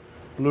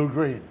 blue,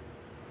 green.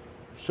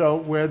 So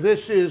where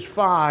this is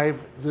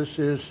 5, this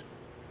is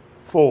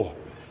 4.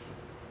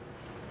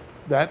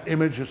 That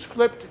image is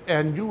flipped,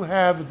 and you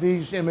have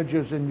these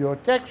images in your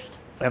text,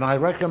 and I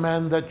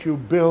recommend that you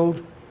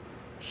build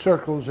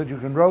circles that you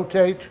can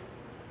rotate,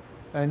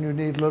 and you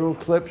need little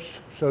clips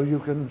so you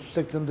can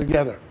stick them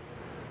together.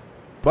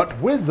 But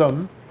with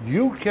them,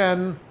 you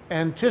can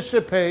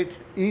anticipate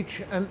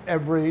each and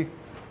every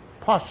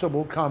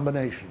possible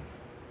combination.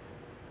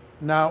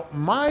 Now,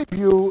 my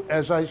view,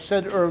 as I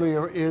said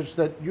earlier, is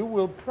that you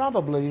will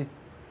probably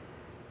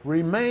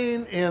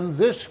remain in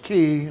this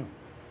key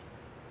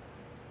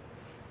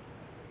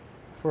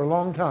for a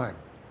long time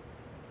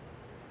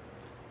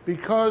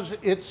because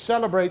it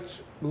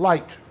celebrates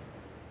light.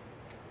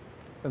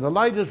 And the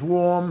light is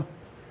warm,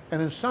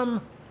 and in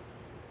some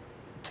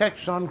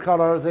texts on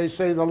color, they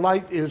say the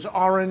light is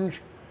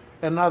orange,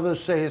 and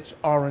others say it's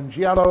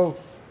orange-yellow.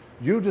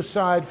 You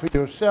decide for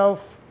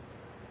yourself,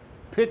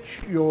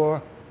 pitch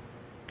your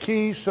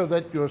key so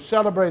that you're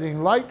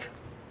celebrating light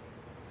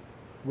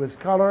with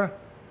color,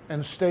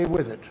 and stay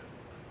with it.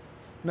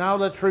 Now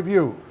let's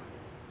review.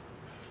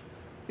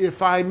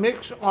 If I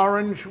mix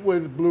orange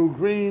with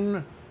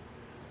blue-green,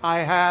 I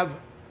have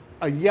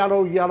a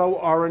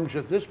yellow-yellow-orange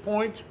at this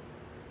point.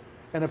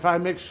 And if I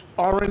mix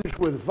orange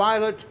with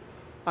violet,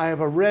 I have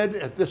a red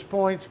at this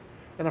point.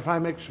 And if I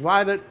mix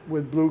violet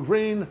with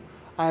blue-green,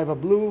 I have a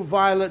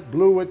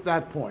blue-violet-blue at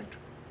that point.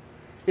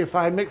 If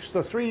I mix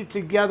the 3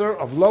 together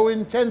of low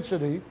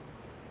intensity,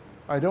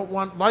 I don't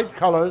want light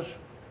colors,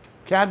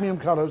 cadmium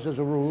colors as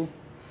a rule,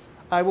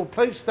 I will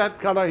place that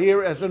color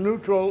here as a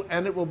neutral,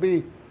 and it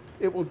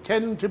will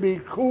tend to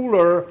be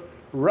cooler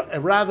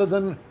rather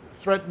than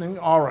threatening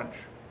orange.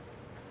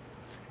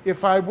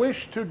 If I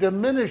wish to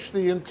diminish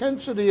the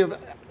intensity of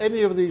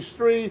any of these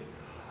 3,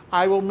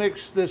 I will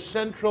mix this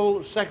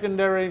central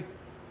secondary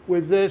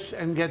with this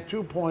and get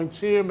 2 points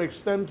here,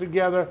 mix them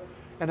together,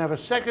 and have a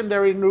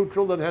secondary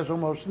neutral that has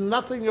almost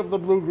nothing of the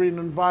blue, green,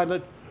 and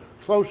violet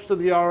close to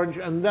the orange,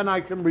 and then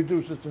I can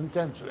reduce its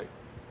intensity.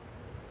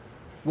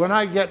 When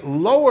I get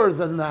lower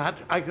than that,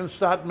 I can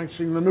start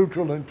mixing the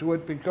neutral into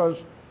it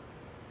because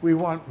we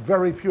want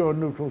very pure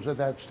neutrals at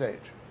that stage.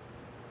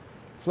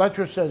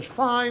 Fletcher says,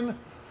 fine.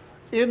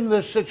 In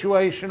this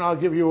situation, I'll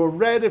give you a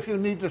red if you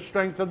need to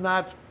strengthen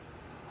that.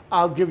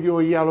 I'll give you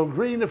a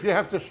yellow-green if you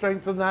have to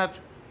strengthen that.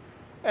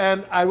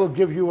 And I will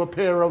give you a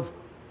pair of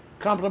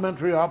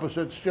complementary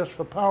opposites just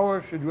for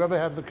power, should you ever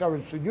have the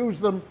courage to use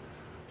them.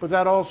 But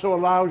that also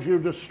allows you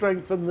to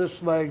strengthen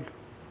this leg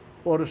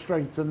or to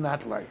strengthen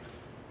that leg.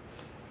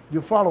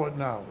 You follow it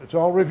now. It's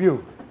all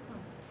review.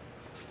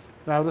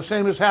 Now, the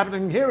same is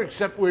happening here,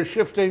 except we're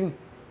shifting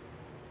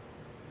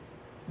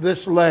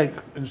this leg.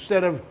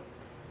 Instead of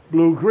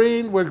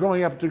blue-green, we're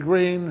going up to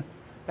green,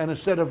 and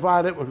instead of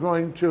violet, we're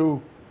going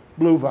to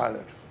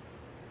blue-violet.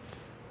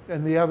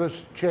 And the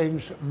others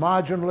change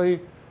marginally.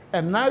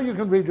 And now you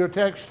can read your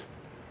text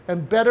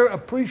and better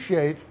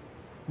appreciate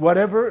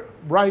whatever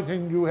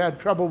writing you had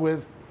trouble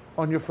with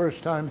on your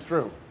first time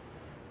through.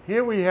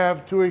 Here we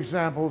have 2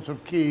 examples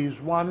of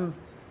keys, one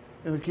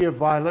in the key of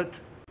violet,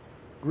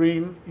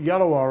 green,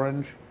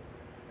 yellow-orange,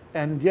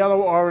 and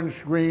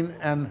yellow-orange, green,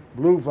 and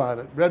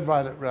blue-violet,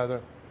 red-violet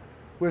rather.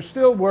 We're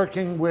still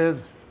working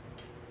with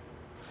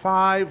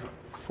 5,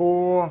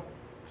 4,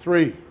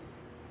 3.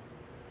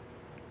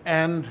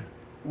 And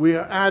we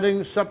are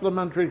adding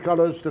supplementary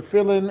colors to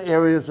fill in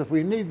areas if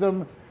we need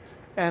them,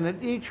 and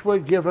in each we're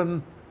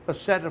given a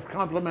set of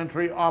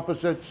complementary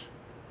opposites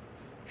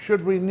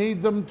should we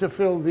need them to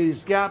fill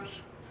these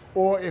gaps,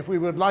 or if we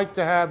would like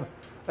to have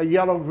a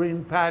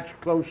yellow-green patch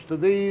close to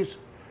these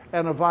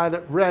and a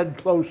violet-red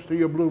close to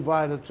your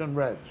blue-violets and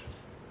reds.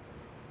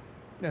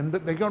 And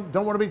they don't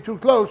want to be too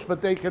close,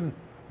 but they can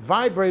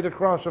vibrate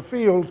across a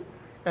field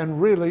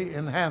and really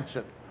enhance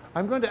it.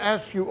 I'm going to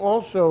ask you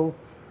also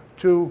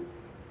to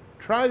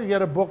try to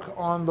get a book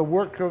on the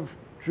work of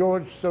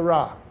George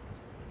Seurat.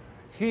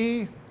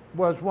 He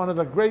was one of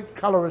the great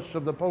colorists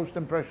of the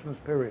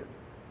post-impressionist period.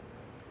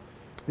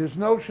 His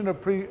notion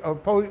of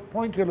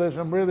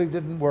pointillism really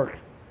didn't work.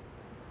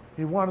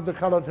 He wanted the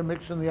color to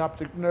mix in the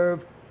optic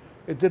nerve.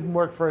 It didn't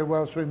work very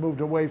well, so he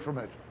moved away from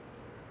it.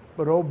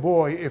 But oh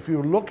boy, if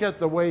you look at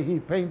the way he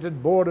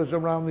painted borders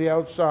around the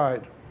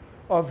outside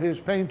of his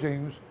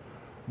paintings,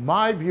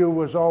 my view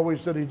was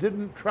always that he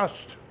didn't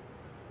trust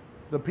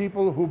the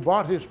people who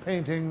bought his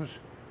paintings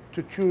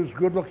to choose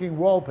good-looking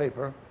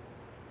wallpaper,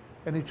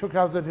 and he took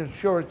out that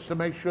insurance to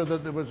make sure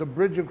that there was a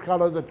bridge of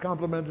color that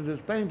complemented his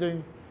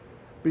painting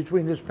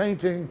between his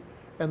painting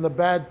and the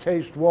bad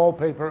taste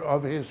wallpaper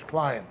of his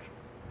client.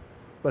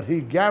 But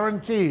he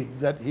guaranteed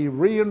that he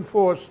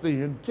reinforced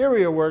the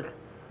interior work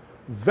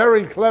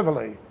very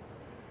cleverly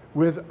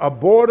with a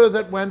border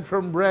that went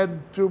from red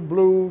to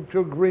blue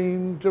to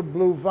green to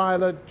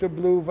blue-violet to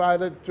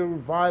blue-violet to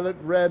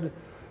violet-red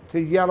to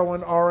yellow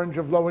and orange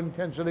of low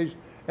intensities,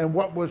 and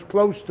what was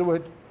close to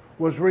it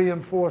was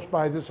reinforced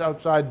by this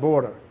outside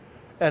border.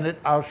 And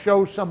I'll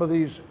show some of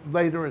these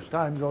later as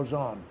time goes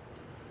on.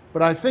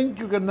 But I think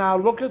you can now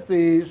look at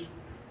these,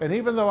 and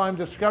even though I'm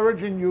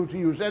discouraging you to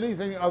use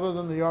anything other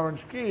than the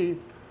orange key,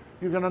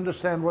 you can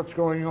understand what's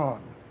going on.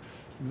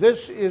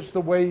 This is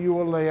the way you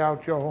will lay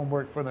out your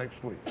homework for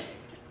next week.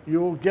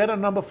 You'll get a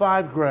number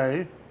 5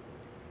 gray,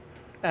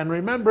 and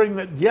remembering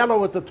that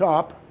yellow at the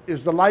top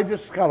is the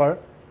lightest color,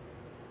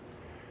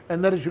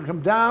 and that as you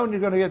come down,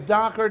 you're going to get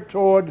darker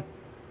toward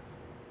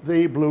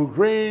the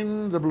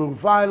blue-green, the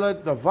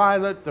blue-violet, the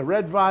violet, the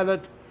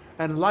red-violet,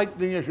 and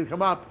lightening as you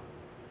come up.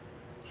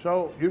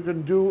 So you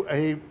can do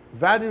a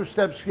value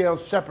step scale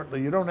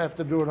separately. You don't have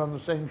to do it on the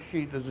same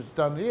sheet as it's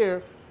done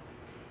here.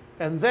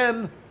 And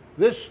then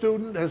this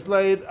student has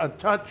laid a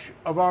touch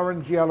of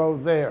orange-yellow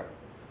there.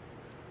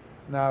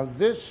 Now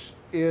this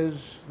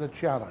is the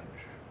challenge.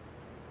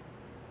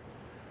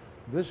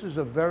 This is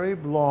a very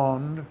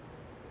blonde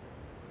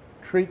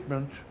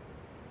treatment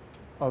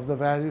of the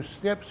value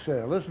step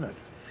scale, isn't it?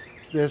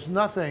 There's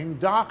nothing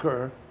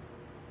darker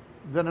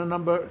than a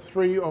number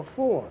 3 or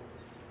 4.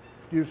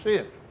 Do you see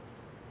it?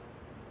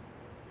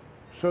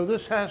 So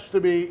this has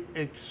to be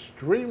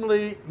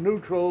extremely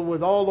neutral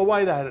with all the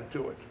white added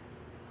to it.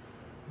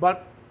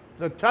 But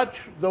the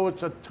touch, though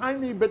it's a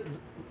tiny bit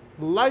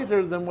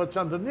lighter than what's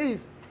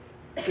underneath,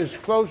 is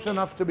close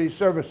enough to be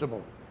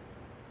serviceable.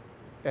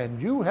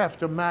 And you have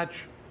to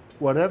match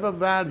whatever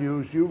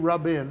values you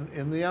rub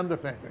in the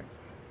underpainting.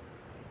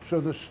 So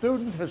the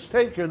student has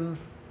taken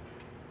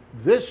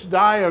this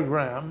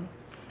diagram,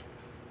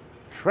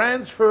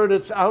 transferred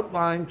its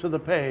outline to the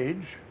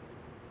page,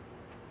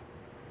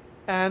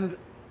 and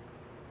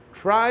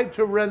tried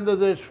to render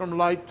this from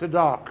light to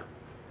dark,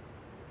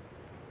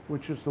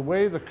 which is the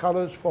way the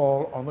colors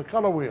fall on the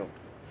color wheel.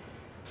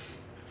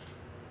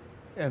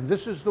 And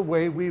this is the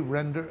way we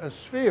render a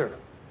sphere.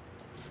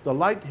 The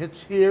light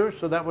hits here,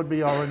 so that would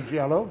be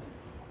orange-yellow.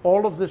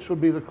 All of this would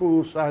be the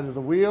cool side of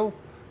the wheel.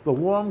 The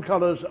warm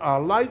colors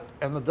are light,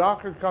 and the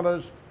darker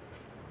colors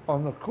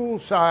on the cool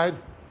side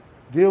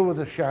deal with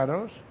the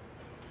shadows.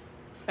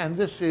 And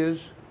this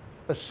is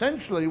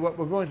essentially what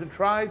we're going to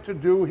try to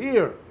do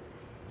here,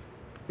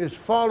 is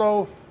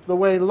follow the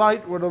way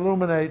light would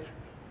illuminate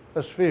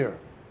a sphere,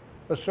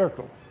 a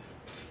circle.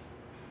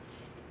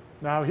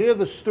 Now here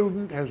the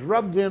student has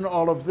rubbed in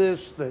all of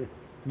this. The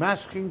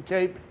masking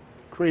tape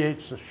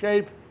creates the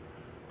shape.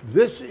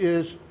 This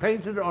is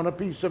painted on a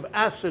piece of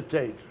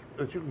acetate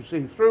that you can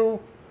see through.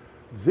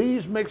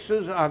 These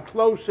mixes are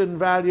close in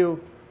value.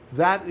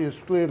 That is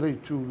clearly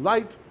too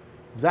light.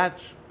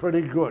 That's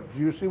pretty good. Do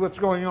you see what's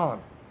going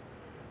on?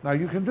 Now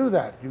you can do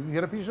that. You can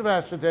get a piece of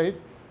acetate,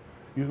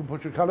 you can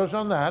put your colors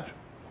on that,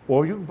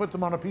 or you can put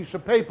them on a piece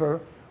of paper,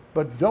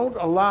 but don't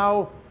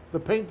allow the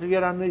paint to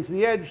get underneath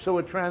the edge so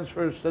it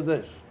transfers to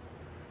this.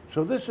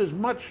 So this is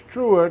much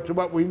truer to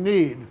what we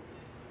need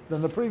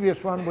than the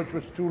previous one, which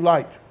was too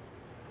light.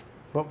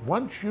 But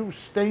once you've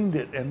stained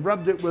it and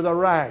rubbed it with a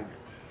rag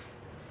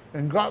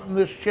and gotten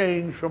this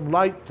change from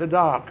light to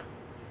dark,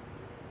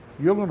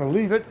 you're going to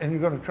leave it and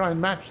you're going to try and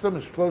match them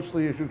as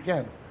closely as you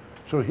can.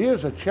 So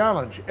here's a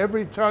challenge.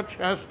 Every touch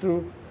has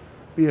to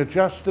be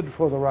adjusted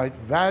for the right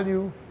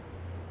value,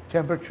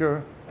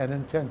 temperature, and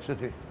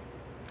intensity.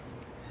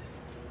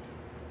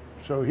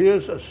 So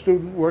here's a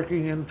student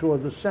working in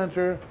toward the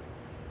center,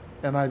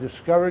 and I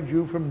discourage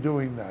you from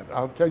doing that.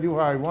 I'll tell you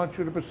how I want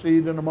you to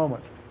proceed in a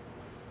moment.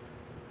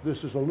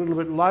 This is a little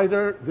bit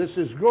lighter. This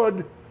is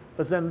good,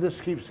 but then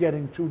this keeps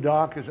getting too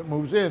dark as it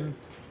moves in,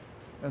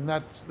 and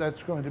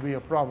that's going to be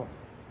a problem.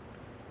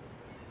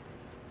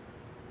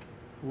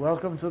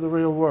 Welcome to the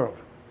real world.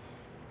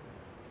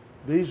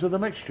 These are the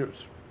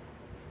mixtures.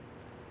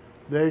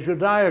 There's your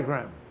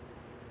diagram.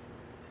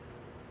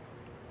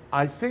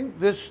 I think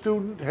this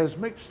student has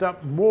mixed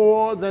up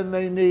more than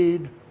they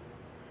need.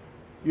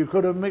 You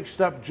could have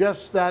mixed up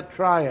just that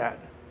triad,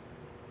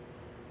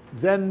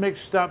 then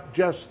mixed up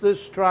just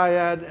this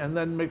triad, and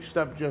then mixed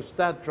up just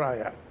that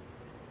triad.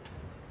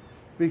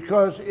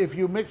 Because if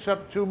you mix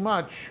up too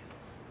much,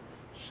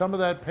 some of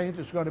that paint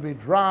is going to be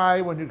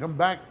dry when you come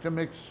back to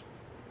mix,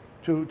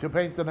 to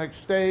paint the next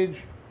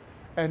stage,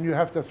 and you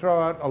have to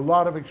throw out a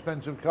lot of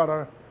expensive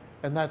color,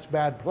 and that's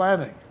bad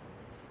planning.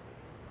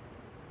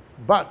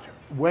 But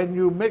when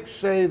you mix,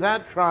 say,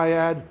 that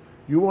triad,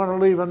 you want to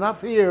leave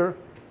enough here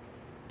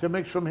to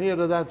mix from here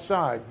to that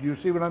side. Do you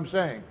see what I'm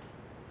saying?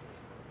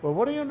 Well,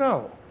 what do you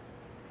know?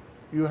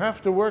 You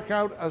have to work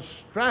out a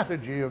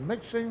strategy of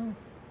mixing,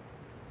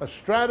 a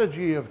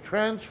strategy of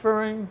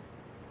transferring.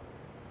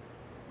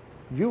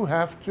 You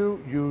have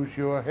to use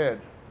your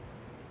head.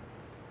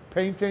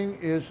 Painting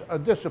is a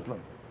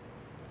discipline,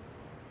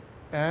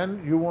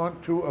 and you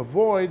want to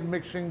avoid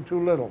mixing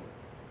too little.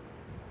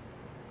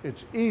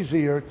 It's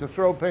easier to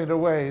throw paint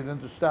away than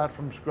to start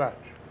from scratch.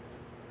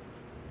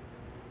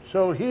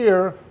 So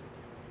here,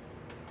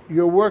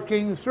 you're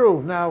working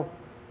through. Now,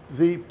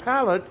 the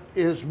palette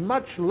is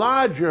much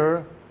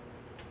larger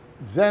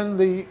than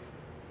the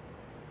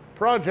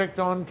project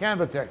on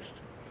Canvatext.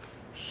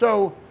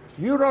 So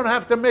you don't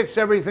have to mix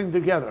everything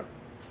together.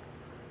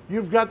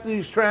 You've got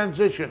these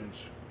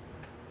transitions.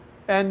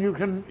 And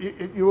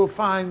you will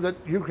find that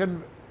you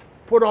can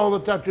put all the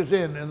touches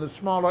in the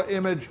smaller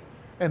image,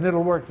 and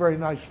it'll work very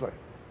nicely.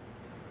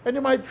 And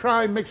you might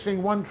try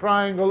mixing one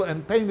triangle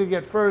and painting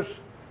it first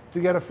to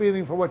get a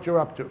feeling for what you're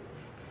up to.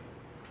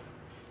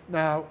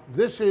 Now,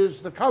 this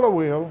is the color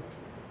wheel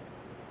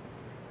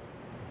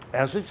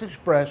as it's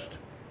expressed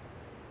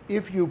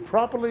if you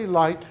properly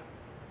light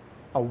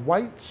a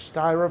white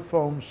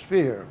styrofoam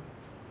sphere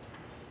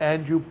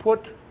and you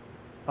put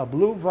a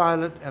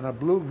blue-violet and a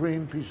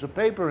blue-green piece of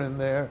paper in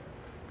there,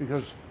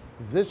 because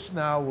this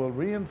now will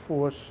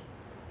reinforce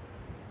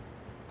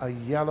a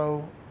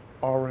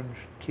yellow-orange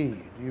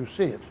key. Do you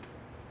see it?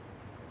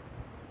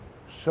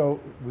 So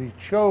we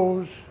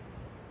chose,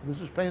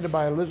 this is painted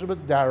by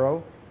Elizabeth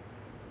Darrow.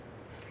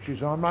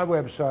 She's on my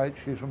website.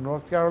 She's from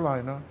North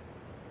Carolina.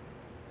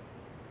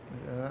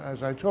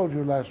 As I told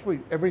you last week,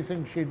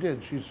 everything she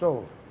did, she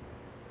sold.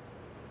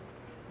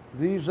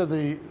 These are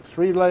the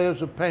 3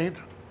 layers of paint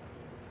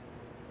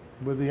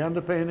with the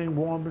underpainting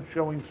warm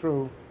showing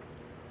through,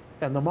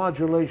 and the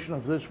modulation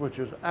of this, which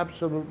is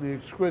absolutely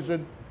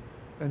exquisite.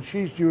 And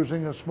she's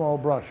using a small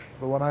brush,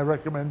 the one I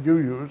recommend you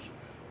use.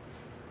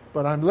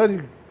 But I'm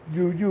letting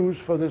you use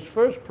for this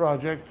first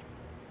project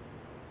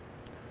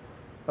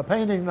a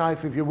painting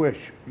knife if you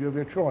wish. You have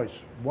your choice,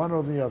 one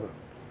or the other.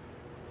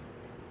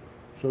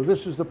 So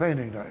this is the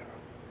painting knife.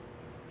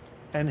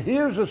 And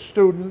here's a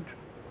student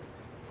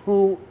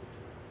who,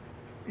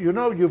 you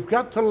know, you've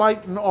got to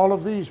lighten all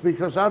of these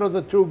because out of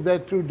the tube they're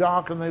too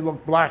dark and they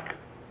look black.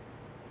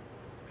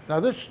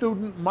 Now this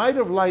student might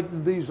have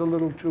lightened these a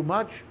little too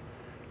much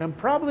and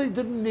probably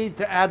didn't need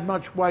to add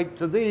much white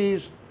to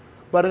these,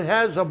 but it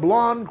has a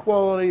blonde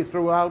quality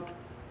throughout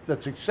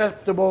that's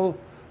acceptable.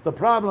 The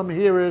problem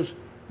here is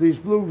these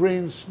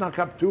blue-greens snuck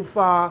up too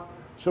far,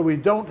 so we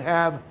don't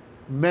have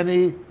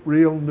many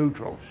real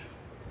neutrals.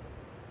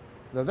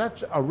 Now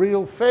that's a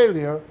real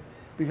failure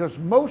because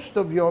most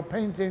of your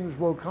paintings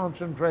will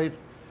concentrate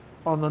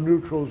on the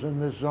neutrals in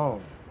this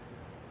zone.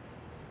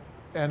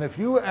 And if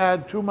you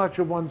add too much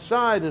of one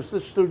side, as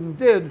this student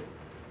did,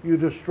 you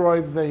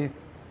destroy the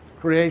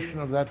creation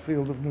of that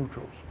field of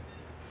neutrals.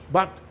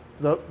 But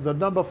the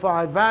number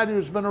 5 value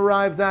has been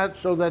arrived at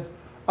so that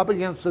up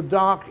against the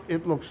dark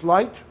it looks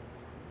light,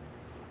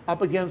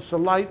 up against the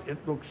light it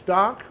looks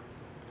dark,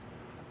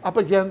 up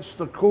against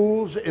the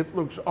cools it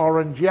looks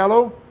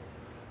orange-yellow,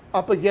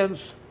 up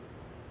against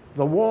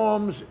the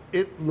warms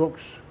it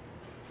looks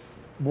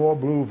more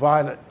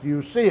blue-violet. Do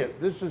you see it?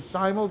 This is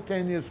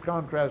simultaneous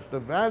contrast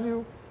of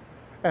value,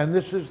 and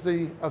this is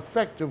the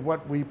effect of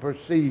what we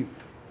perceive.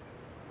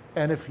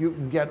 And if you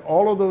can get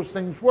all of those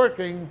things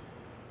working,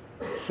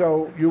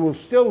 so you will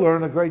still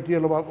learn a great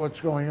deal about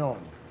what's going on.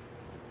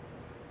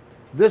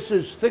 This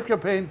is thicker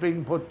paint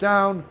being put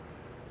down,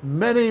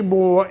 many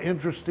more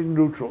interesting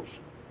neutrals.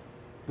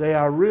 They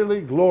are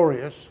really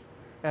glorious,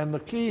 and the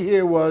key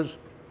here was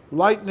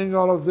lightening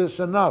all of this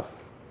enough.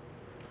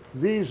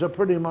 These are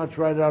pretty much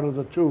right out of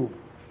the tube,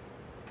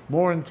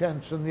 more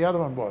intense than the other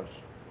one was.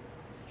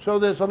 So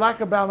there's a lack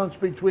of balance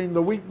between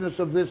the weakness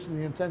of this and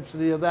the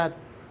intensity of that,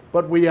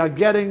 but we are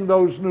getting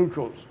those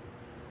neutrals.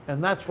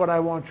 And that's what I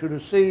want you to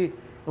see. And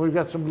we've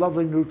got some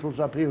lovely neutrals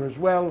up here as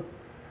well.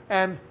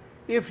 And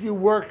if you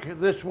work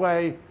this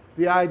way,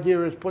 the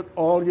idea is put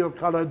all your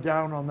color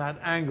down on that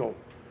angle.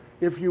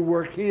 If you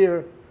work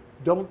here,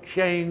 don't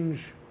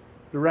change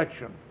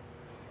direction,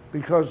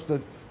 because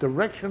the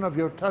direction of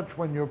your touch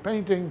when you're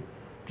painting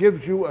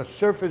gives you a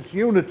surface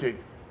unity.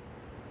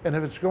 And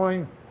if it's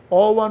going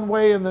all one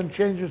way and then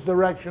changes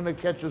direction, it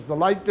catches the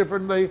light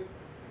differently,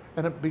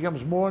 and it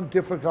becomes more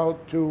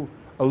difficult to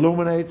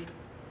illuminate,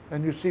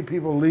 and you see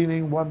people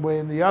leaning one way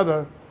and the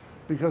other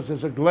because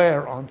there's a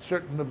glare on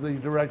certain of the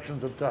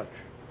directions of touch.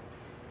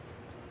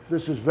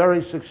 This is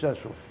very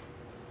successful.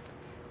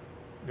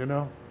 You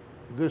know,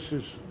 this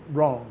is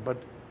wrong, but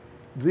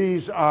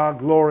these are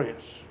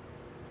glorious.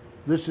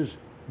 This is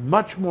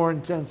much more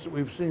intense than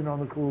we've seen on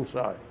the cool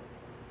side.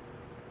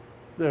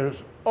 There's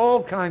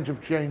all kinds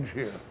of change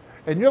here.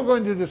 And you're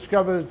going to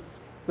discover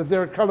that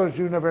there are colors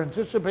you never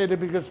anticipated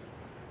because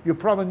you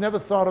probably never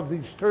thought of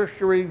these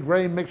tertiary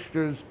gray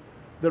mixtures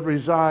that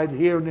reside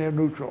here near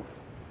neutral.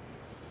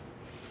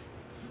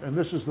 And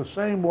this is the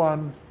same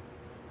one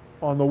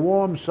on the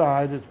warm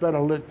side. It's better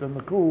lit than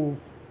the cool.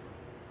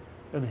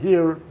 And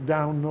here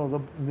down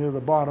near the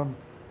bottom,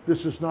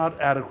 this is not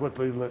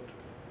adequately lit.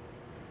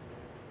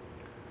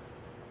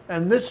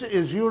 And this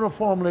is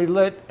uniformly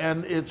lit,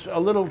 and it's a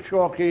little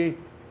chalky,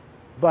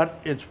 but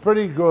it's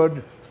pretty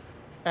good.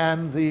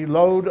 And the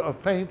load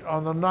of paint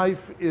on the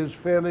knife is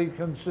fairly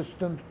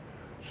consistent,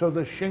 so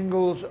the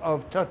shingles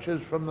of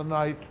touches from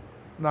the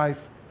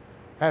knife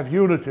have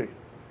unity.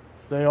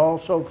 They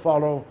also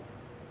follow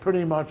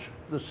pretty much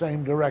the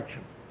same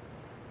direction,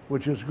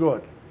 which is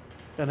good.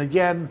 And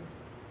again,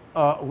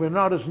 we're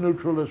not as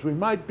neutral as we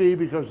might be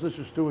because this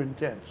is too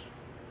intense.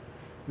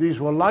 These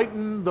were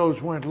lightened,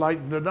 those weren't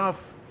lightened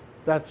enough.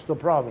 That's the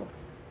problem.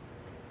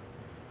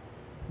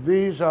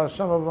 These are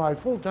some of my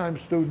full-time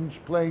students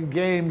playing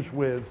games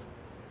with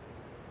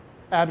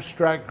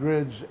abstract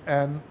grids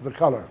and the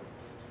color.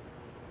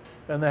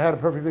 and they had a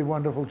perfectly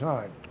wonderful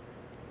time.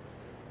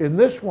 In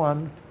this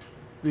one,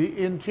 the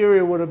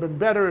interior would have been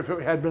better if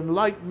it had been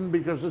lightened,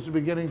 because this is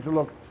beginning to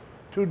look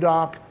too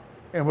dark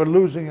and we're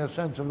losing a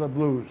sense of the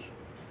blues.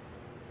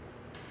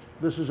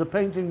 This is a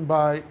painting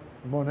by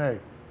Monet.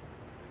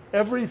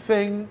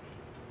 Everything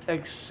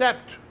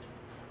except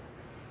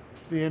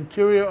the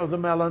interior of the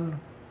melon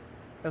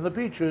and the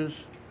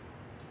peaches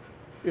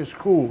is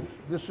cool.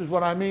 This is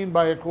what I mean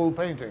by a cool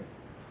painting.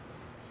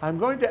 I'm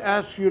going to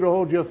ask you to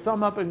hold your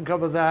thumb up and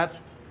cover that,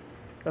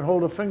 and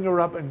hold a finger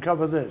up and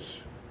cover this.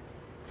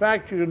 In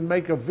fact, you can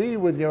make a V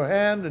with your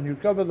hand and you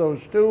cover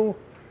those two,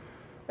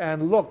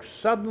 and look,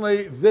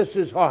 suddenly this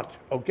is hot,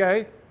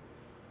 okay?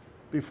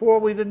 Before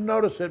we didn't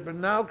notice it, but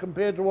now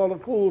compared to all the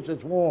cools,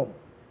 it's warm.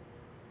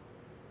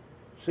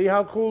 See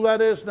how cool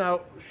that is?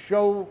 Now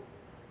show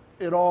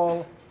it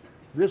all.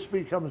 This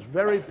becomes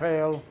very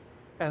pale,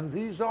 and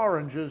these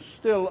oranges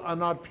still are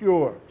not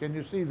pure. Can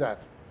you see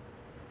that?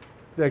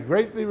 They're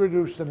greatly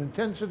reduced in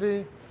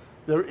intensity.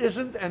 There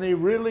isn't any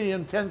really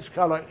intense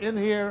color in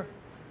here.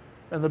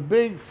 And the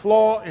big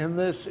flaw in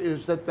this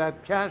is that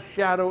that cast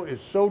shadow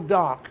is so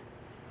dark,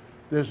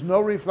 there's no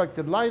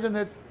reflected light in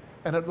it,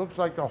 and it looks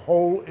like a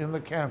hole in the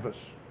canvas.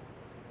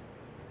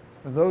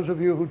 And those of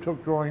you who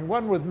took drawing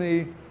one with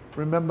me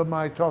remember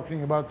my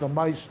talking about the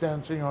mice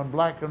dancing on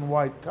black and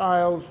white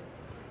tiles,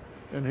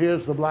 and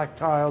here's the black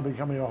tile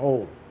becoming a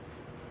hole.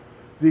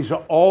 These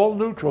are all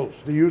neutrals.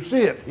 Do you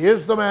see it?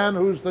 Here's the man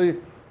who's the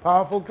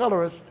powerful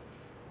colorist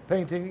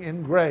painting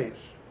in grays.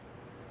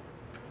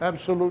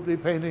 Absolutely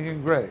painting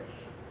in grays.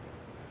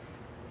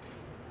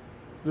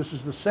 This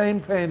is the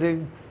same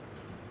painting,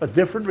 a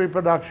different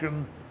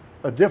reproduction,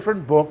 a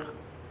different book.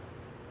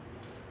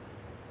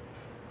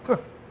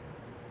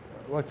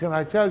 What can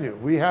I tell you?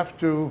 We have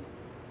to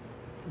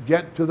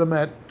get to the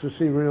Met to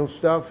see real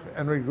stuff,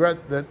 and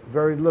regret that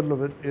very little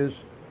of it is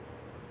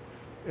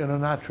in a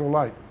natural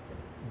light.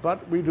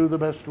 But we do the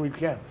best we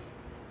can.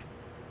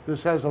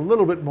 This has a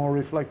little bit more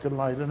reflected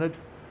light in it.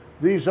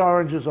 These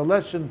oranges are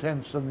less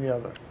intense than the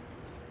other.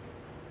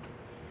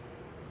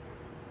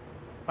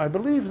 I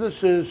believe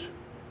this is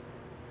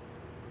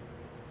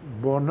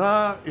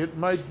Bonnat. It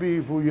might be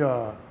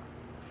Vuillard.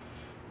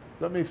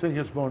 Let me think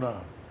it's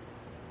Bonnat.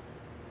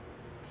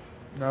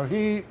 Now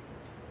he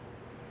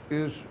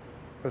is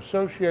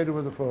associated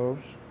with the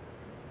Fauves.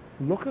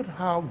 Look at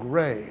how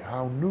gray,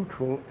 how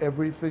neutral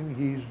everything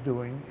he's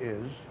doing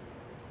is,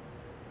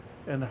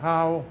 and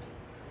how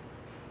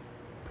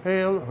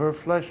pale her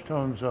flesh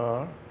tones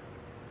are,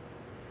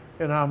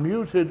 and how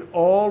muted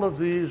all of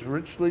these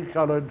richly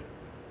colored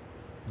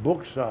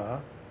books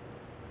are.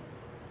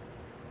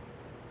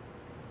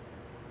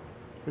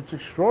 It's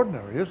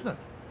extraordinary, isn't it?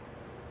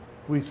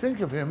 We think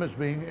of him as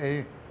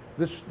being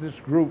this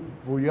group,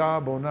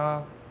 Vuillard,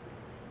 Bonnat,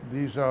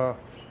 these are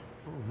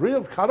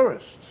real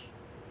colorists.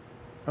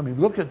 I mean,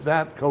 look at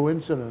that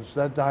coincidence,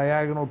 that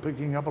diagonal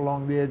picking up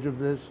along the edge of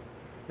this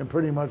and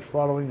pretty much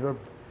following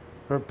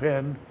her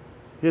pen,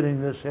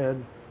 hitting this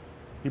head.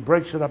 He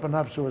breaks it up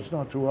enough so it's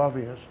not too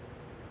obvious.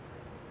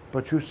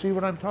 But you see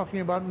what I'm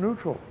talking about,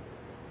 neutral.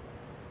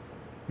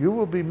 You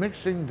will be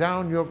mixing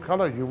down your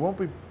color. You won't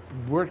be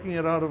working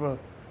it out of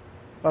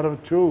a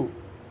tube,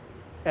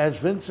 as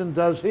Vincent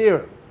does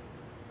here.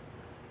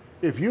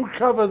 If you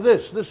cover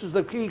this is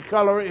the key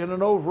color in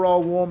an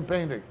overall warm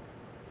painting.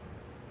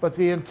 But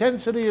the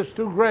intensity is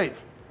too great.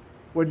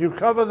 When you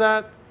cover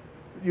that,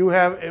 you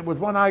have, with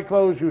one eye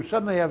closed, you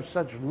suddenly have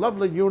such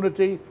lovely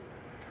unity,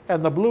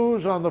 and the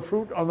blues on the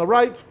fruit on the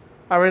right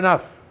are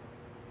enough.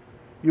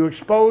 You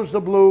expose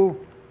the blue,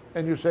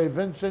 and you say,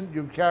 Vincent,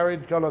 you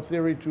carried color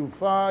theory too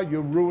far,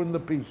 you ruined the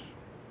piece.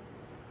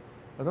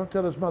 I don't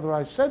tell his mother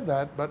I said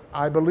that, but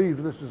I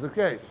believe this is the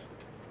case.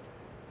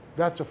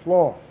 That's a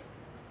flaw.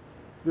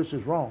 This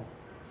is wrong.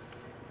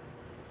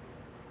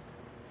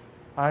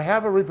 I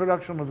have a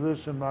reproduction of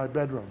this in my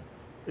bedroom.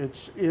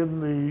 It's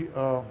in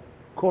the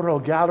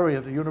Courtauld Gallery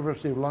at the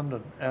University of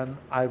London, and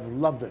I've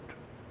loved it.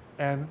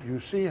 And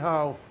you see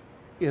how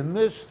in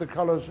this the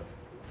color's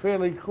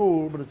fairly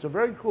cool, but it's a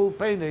very cool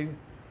painting,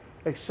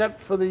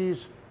 except for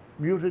these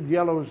muted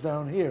yellows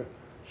down here.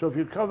 So if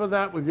you cover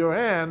that with your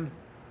hand,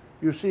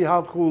 you see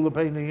how cool the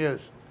painting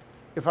is.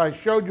 If I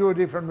showed you a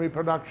different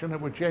reproduction, it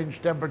would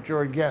change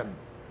temperature again.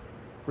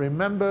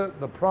 Remember,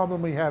 the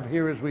problem we have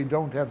here is we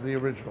don't have the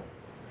original.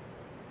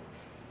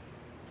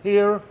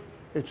 Here,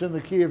 it's in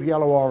the key of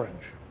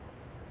yellow-orange.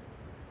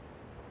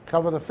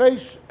 Cover the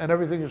face, and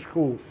everything is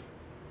cool.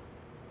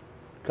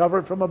 Cover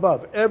it from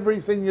above.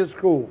 Everything is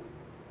cool.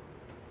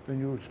 Then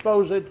you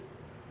expose it.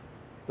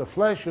 The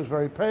flesh is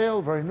very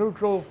pale, very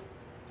neutral,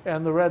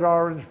 and the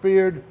red-orange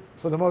beard,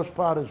 for the most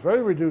part, is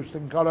very reduced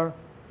in color.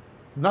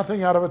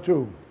 Nothing out of a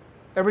tube.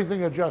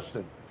 Everything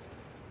adjusted.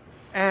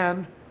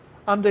 And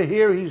under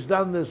here, he's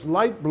done this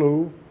light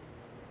blue,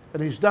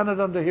 and he's done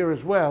it under here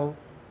as well,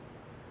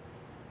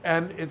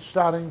 and it's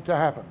starting to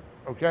happen,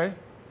 okay?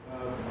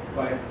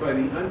 By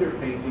the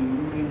underpainting,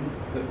 you mean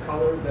the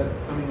color that's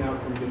coming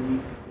out from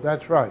beneath?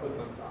 That's right. What's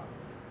on top?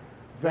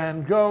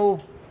 Van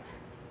Gogh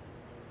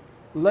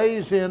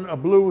lays in a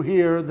blue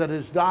here that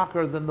is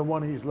darker than the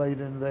one he's laid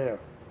in there.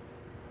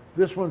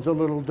 This one's a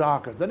little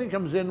darker. Then he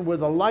comes in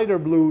with a lighter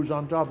blues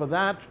on top of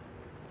that,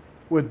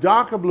 with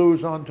darker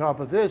blues on top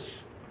of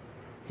this.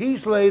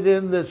 He's laid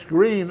in this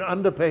green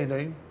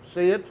underpainting.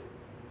 See it?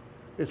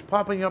 It's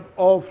popping up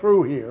all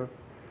through here.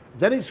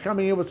 Then he's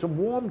coming in with some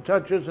warm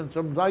touches and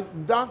some light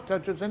and dark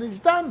touches, and he's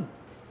done.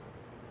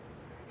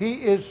 He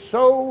is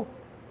so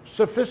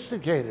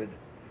sophisticated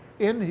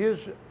in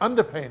his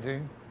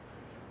underpainting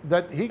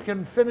that he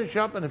can finish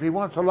up, and if he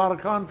wants a lot of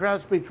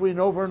contrast between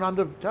over and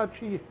under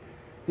touch,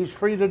 he's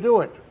free to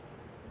do it.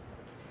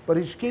 But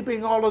he's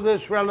keeping all of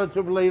this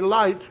relatively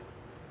light,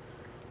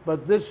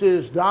 but this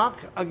is dark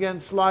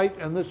against light,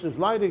 and this is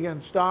light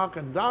against dark,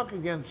 and dark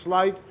against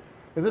light,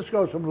 and this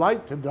goes from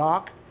light to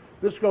dark,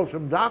 this goes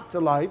from dark to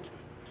light.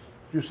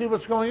 Do you see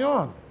what's going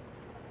on?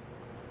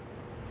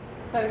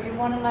 So you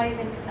want to lay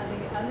the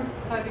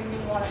undercoating,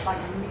 you want it like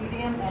a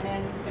medium, and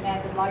then you can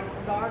add the lights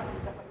and dark?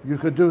 Is that what You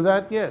could do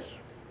that, yes.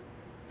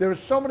 There are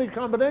so many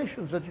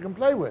combinations that you can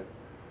play with.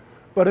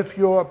 But if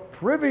you're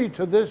privy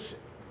to this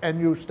and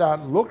you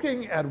start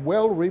looking at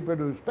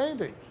well-reproduced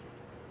paintings,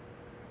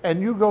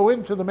 and you go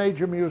into the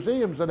major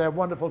museums that have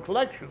wonderful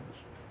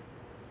collections,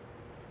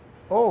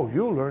 oh,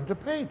 you'll learn to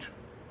paint.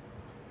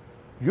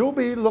 You'll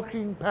be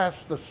looking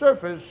past the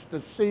surface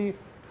to see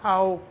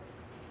how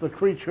the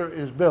creature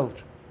is built.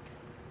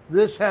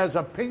 This has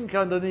a pink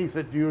underneath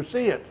it. Do you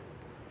see it?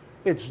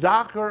 It's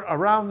darker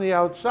around the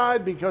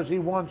outside because he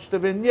wants to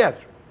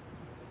vignette.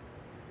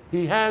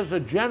 He has a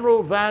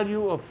general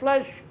value of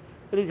flesh,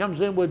 and he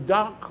comes in with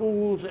dark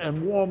cools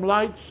and warm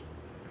lights.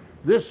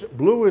 This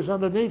blue is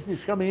underneath.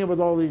 He's coming in with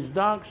all these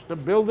darks to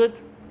build it.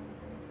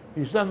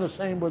 He's done the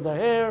same with the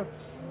hair.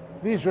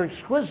 These are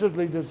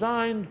exquisitely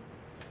designed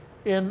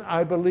in,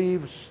 I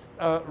believe,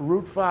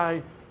 root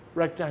phi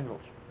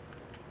rectangles.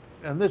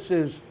 And this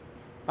is,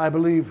 I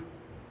believe,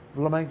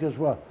 flamenco as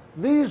well.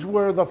 These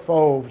were the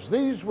fauves.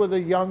 These were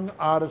the young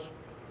artists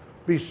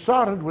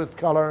besotted with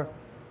color,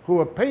 who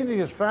were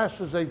painting as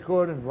fast as they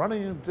could and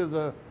running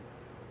into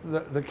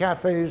the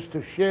cafes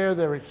to share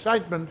their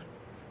excitement.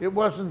 It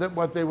wasn't that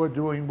what they were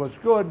doing was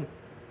good.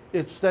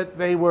 It's that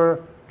they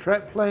were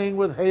playing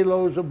with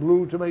halos of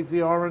blue to make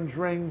the orange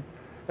ring,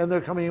 and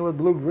they're coming in with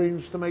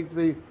blue-greens to make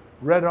the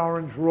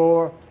red-orange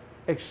roar,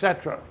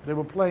 etc. They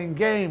were playing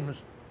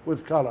games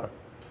with color.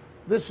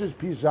 This is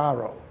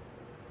Pizarro.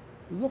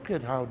 Look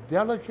at how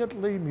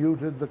delicately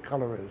muted the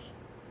color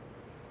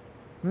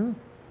is.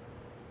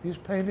 He's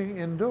painting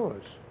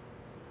indoors.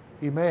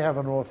 He may have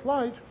a north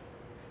light,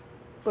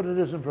 but it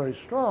isn't very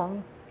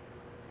strong.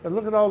 And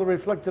look at all the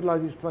reflected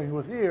light he's playing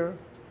with here.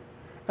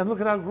 And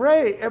look at how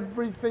gray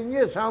everything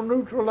is, how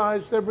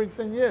neutralized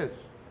everything is.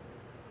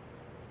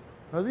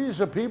 Now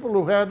these are people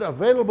who had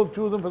available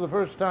to them for the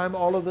first time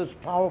all of this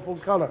powerful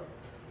color.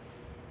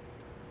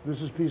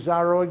 This is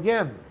Pizarro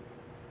again.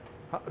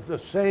 The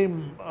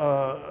same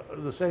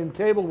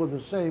table with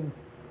the same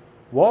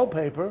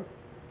wallpaper,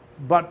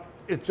 but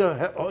it's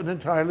an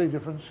entirely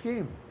different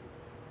scheme.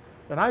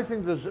 And I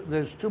think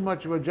there's too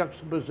much of a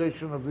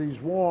juxtaposition of these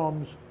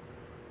warms,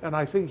 and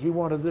I think he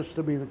wanted this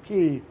to be the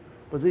key,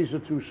 but these are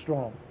too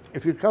strong.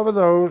 If you cover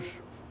those,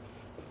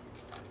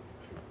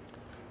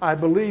 I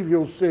believe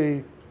you'll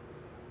see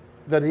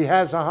that he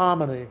has a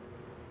harmony,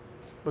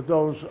 but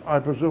those, I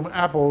presume,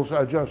 apples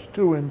are just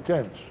too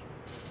intense.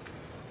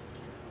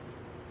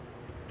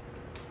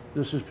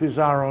 This is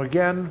Pizarro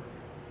again,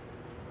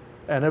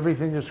 and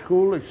everything is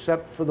cool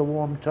except for the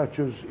warm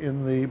touches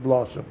in the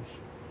blossoms.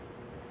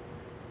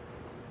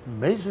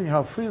 Amazing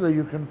how freely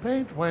you can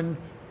paint when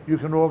you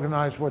can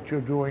organize what you're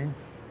doing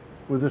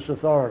with this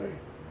authority.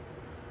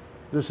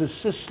 This is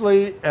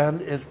Sicily, and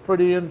it's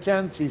pretty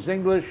intense. He's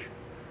English,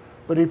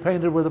 but he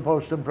painted with the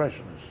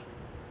post-impressionists.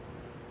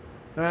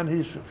 And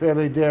he's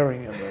fairly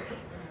daring in this.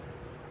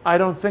 I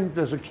don't think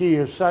there's a key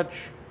as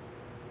such.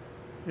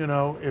 You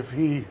know, if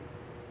he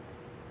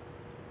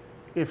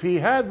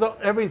had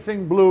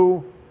everything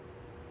blue,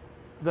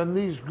 then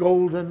these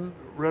golden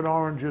red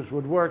oranges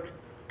would work.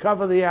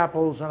 Cover the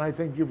apples, and I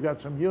think you've got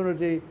some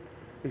unity.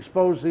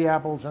 Expose the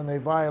apples, and they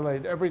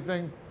violate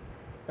everything.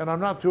 And I'm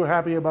not too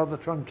happy about the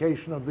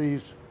truncation of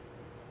these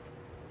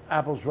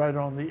apples right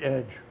on the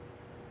edge.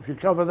 If you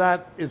cover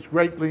that, it's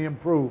greatly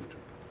improved.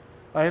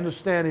 I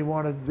understand he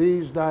wanted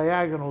these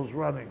diagonals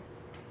running.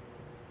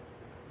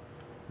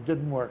 It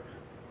didn't work.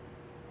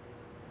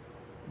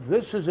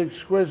 This is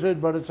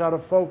exquisite, but it's out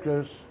of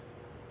focus.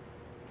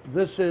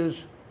 This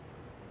is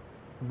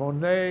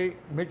Monet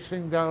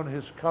mixing down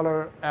his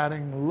color,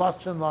 adding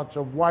lots and lots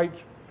of white.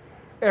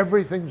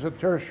 Everything's a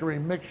tertiary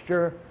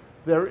mixture.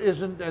 There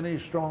isn't any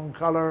strong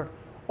color.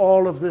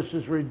 All of this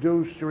is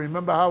reduced. You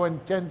remember how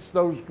intense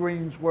those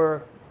greens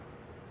were?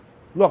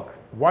 Look,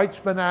 white's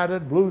been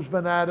added, blue's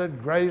been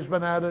added, gray's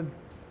been added,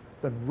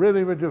 been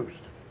really reduced.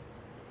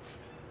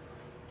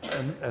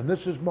 And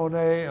this is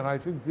Monet, and I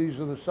think these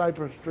are the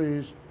cypress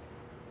trees.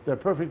 They're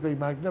perfectly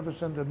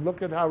magnificent, and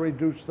look at how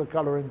reduced the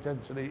color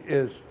intensity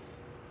is.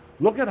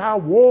 Look at how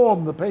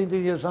warm the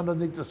painting is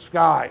underneath the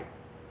sky.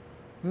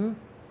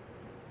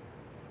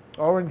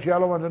 Orange,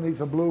 yellow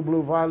underneath a blue,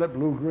 blue, violet,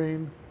 blue,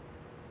 green.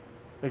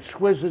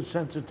 Exquisite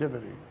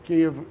sensitivity,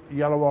 key of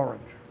yellow,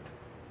 orange.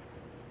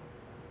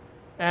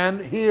 And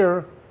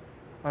here,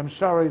 I'm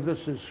sorry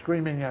this is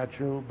screaming at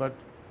you, but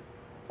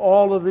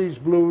all of these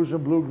blues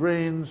and blue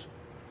greens,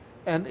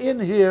 and in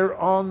here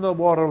on the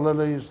water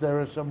lilies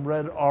there are some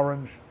red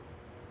orange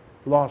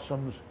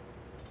blossoms.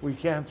 We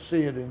can't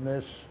see it in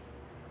this.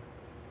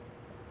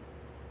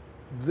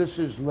 This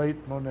is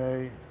late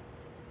Monet.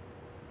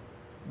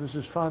 This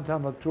is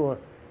Fontaine-Latour.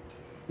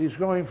 He's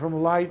going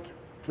from light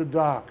to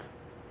dark.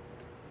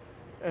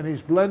 And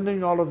he's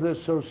blending all of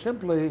this so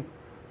simply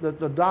that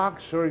the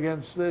darks are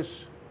against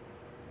this,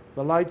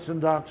 the lights and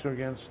darks are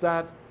against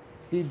that.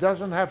 He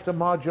doesn't have to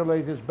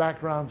modulate his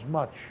backgrounds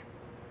much.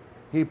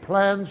 He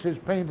plans his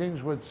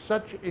paintings with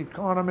such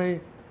economy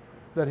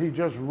that he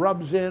just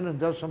rubs in and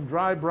does some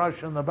dry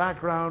brush in the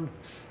background,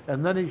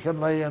 and then he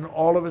can lay in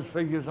all of his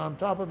figures on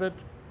top of it.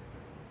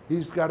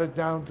 He's got it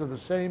down to the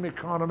same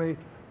economy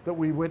that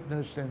we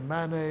witnessed in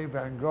Manet,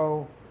 Van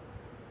Gogh,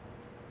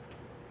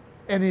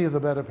 any of the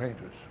better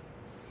painters.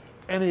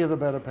 Any of the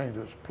better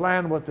painters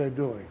plan what they're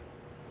doing.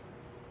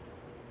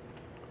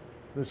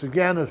 This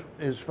again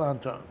is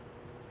Fontaine.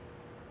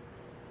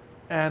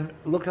 And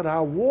look at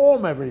how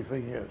warm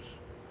everything is.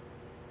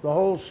 The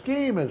whole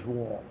scheme is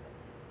warm.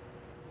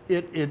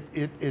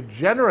 It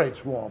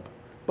generates warmth,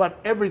 but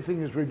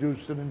everything is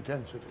reduced in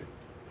intensity.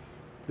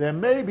 There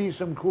may be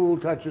some cool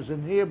touches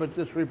in here, but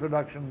this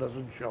reproduction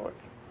doesn't show it.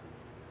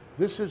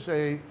 This is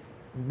a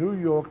New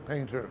York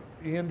painter.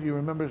 Ian, do you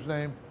remember his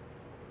name?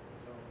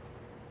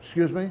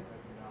 Excuse me?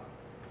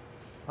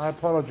 I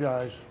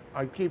apologize.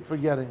 I keep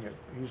forgetting it.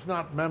 He's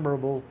not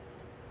memorable,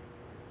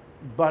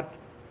 but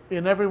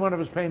in every one of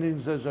his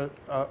paintings there's a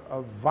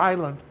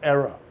violent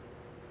error.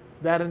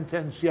 That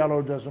intense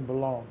yellow doesn't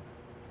belong.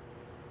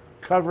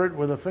 Cover it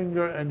with a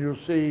finger and you'll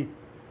see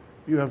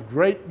you have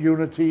great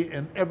unity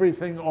in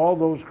everything, all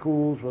those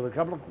cools with a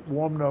couple of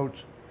warm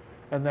notes,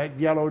 and that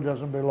yellow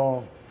doesn't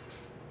belong.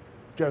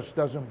 Just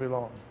doesn't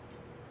belong.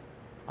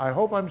 I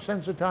hope I'm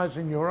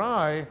sensitizing your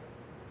eye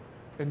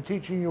and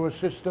teaching you a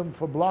system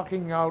for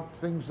blocking out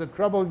things that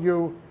trouble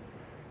you,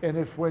 and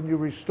if when you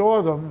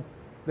restore them,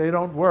 they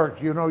don't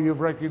work, you know you've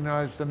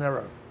recognized an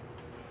error.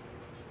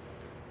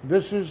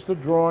 This is the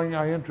drawing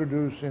I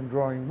introduced in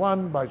drawing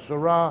 1 by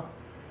Seurat,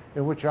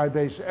 in which I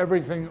base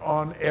everything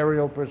on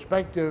aerial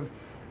perspective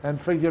and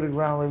figured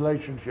ground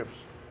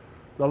relationships.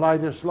 The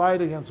lightest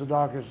light against the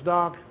darkest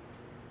dark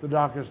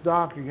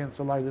against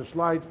the lightest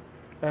light,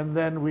 and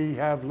then we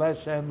have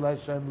less and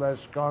less and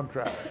less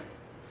contrast.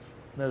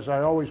 And as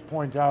I always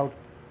point out,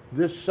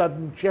 this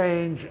sudden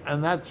change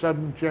and that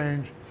sudden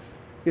change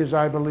is,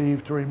 I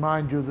believe, to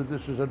remind you that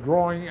this is a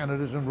drawing and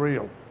it isn't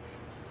real.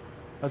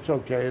 That's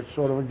okay, it's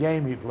sort of a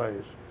game he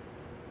plays.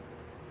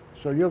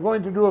 So you're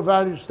going to do a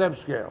value step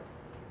scale.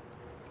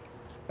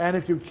 And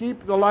if you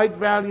keep the light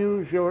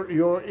values,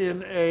 you're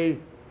in a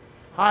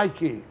high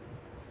key.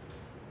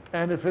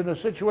 And if in a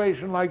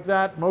situation like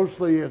that,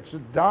 mostly it's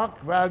dark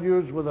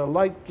values with a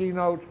light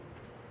keynote,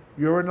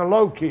 you're in a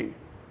low key.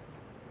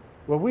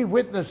 Well, we've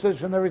witnessed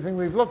this in everything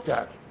we've looked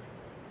at.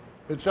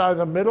 It's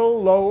either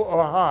middle, low,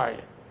 or high.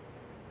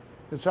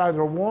 It's either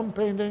a warm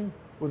painting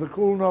with a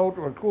cool note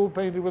or a cool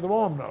painting with a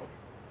warm note.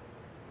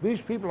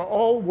 These people are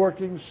all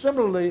working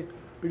similarly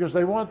because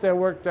they want their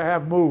work to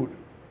have mood.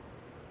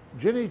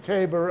 Ginny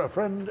Tabor, a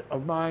friend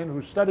of mine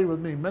who studied with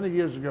me many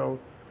years ago,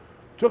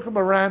 took a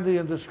Morandi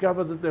and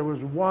discovered that there was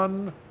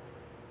 1,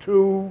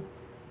 2,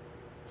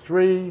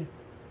 3,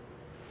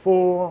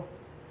 4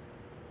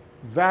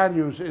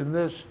 values in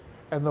this,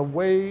 and the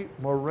way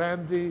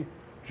Morandi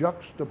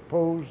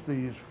juxtaposed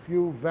these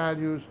few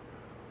values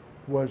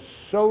was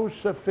so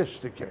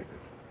sophisticated.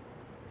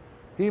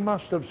 He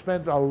must have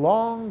spent a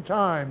long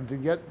time to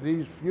get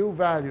these few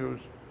values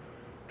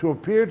to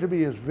appear to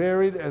be as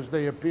varied as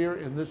they appear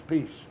in this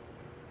piece.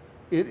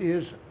 It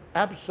is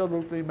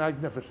absolutely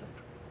magnificent.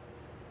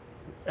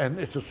 And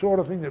it's the sort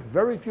of thing that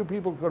very few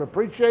people could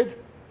appreciate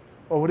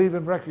or would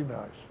even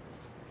recognize.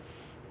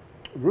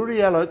 Rudy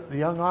Ellett, the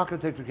young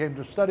architect who came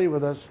to study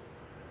with us,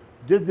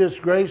 did this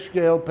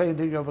grayscale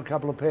painting of a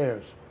couple of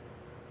pairs.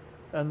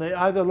 And they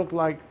either look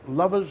like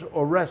lovers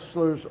or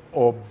wrestlers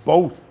or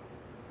both.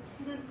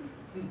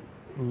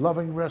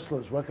 Loving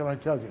wrestlers, what can I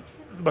tell you?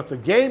 But the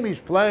game he's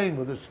playing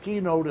with his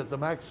keynote at the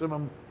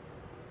maximum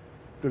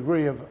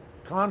degree of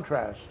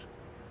contrast,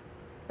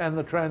 and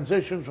the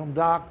transitions from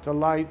dark to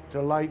light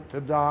to light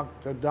to dark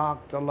to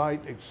dark to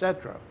light,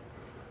 etc.,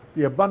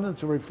 the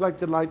abundance of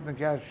reflected light and the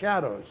cast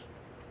shadows,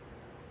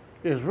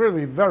 is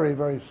really very,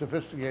 very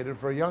sophisticated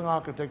for a young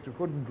architect who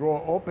couldn't draw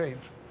or paint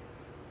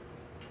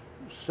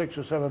 6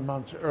 or 7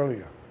 months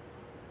earlier.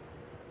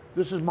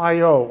 This is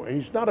Maillot.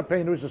 He's not a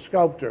painter, he's a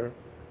sculptor,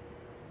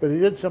 but he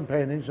did some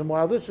paintings, and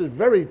while this is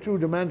very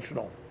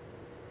two-dimensional,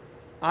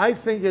 I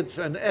think it's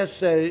an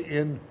essay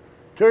in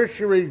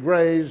tertiary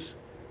grays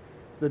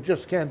that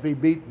just can't be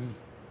beaten.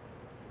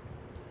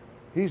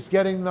 He's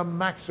getting the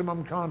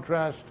maximum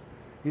contrast.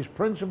 He's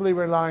principally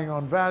relying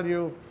on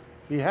value.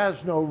 He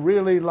has no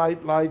really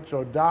light lights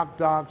or dark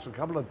darks, a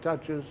couple of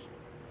touches.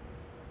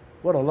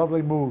 What a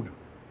lovely mood.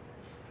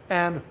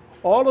 And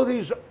all of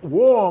these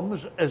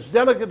warms, as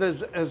delicate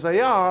as they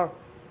are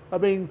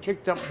being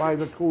kicked up by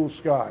the cool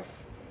sky.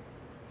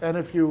 And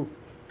if you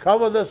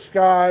cover the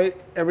sky,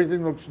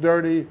 everything looks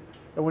dirty,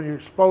 and when you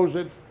expose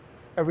it,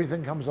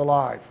 everything comes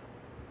alive.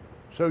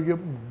 So you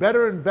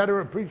better and better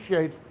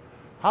appreciate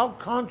how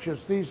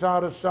conscious these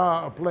artists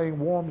are of playing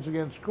warms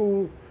against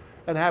cool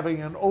and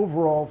having an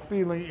overall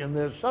feeling in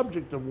their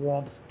subject of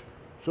warmth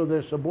so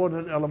their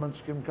subordinate elements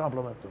can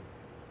complement them.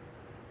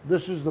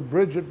 This is the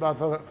Bridge at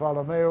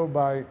Bartholomew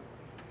by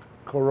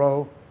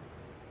Corot.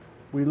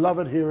 We love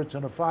it here. It's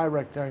in a 5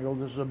 rectangle.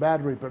 This is a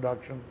bad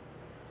reproduction.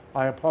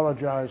 I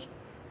apologize.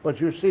 But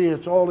you see,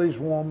 it's all these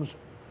warms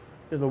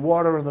in the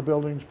water and the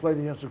buildings played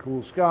against a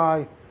cool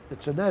sky.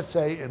 It's an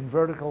essay in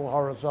vertical,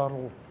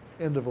 horizontal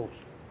intervals.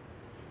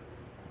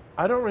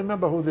 I don't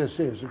remember who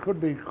this is. It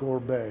could be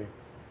Courbet.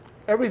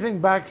 Everything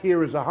back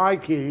here is a high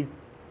key,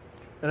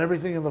 and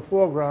everything in the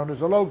foreground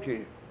is a low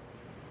key.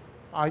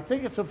 I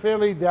think it's a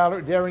fairly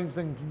daring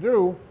thing to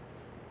do,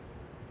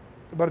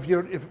 but if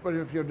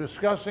you're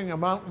discussing a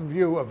mountain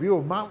view, a view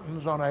of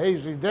mountains on a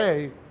hazy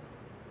day,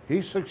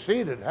 he's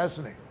succeeded,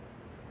 hasn't he?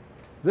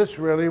 This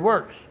really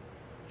works.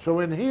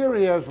 So in here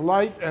he has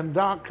light and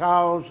dark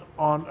cows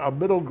on a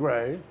middle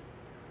gray.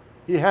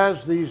 He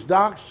has these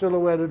dark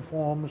silhouetted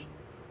forms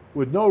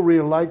with no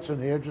real lights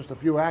in here, just a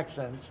few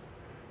accents.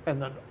 And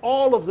then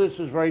all of this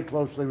is very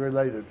closely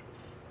related.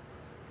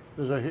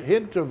 There's a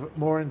hint of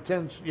more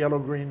intense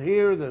yellow-green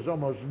here. There's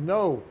almost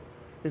no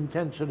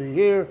intensity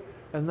here.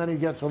 And then he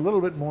gets a little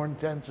bit more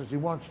intense as he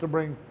wants to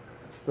bring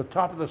the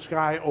top of the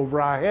sky over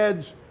our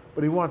heads,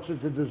 but he wants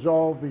it to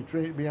dissolve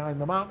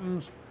behind the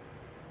mountains.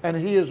 And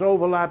he is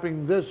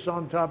overlapping this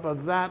on top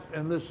of that,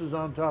 and this is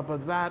on top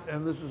of that,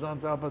 and this is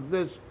on top of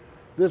this.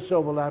 This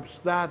overlaps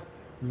that.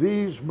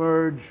 These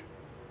merge.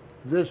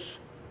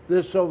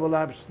 This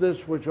overlaps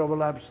this, which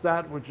overlaps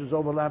that, which is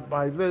overlapped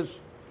by this.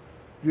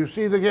 You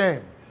see the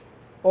game.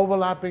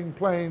 Overlapping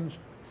planes.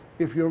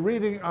 If you're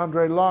reading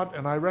André Lott,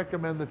 and I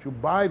recommend that you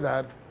buy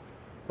that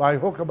by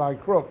hook or by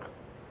crook,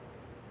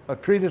 A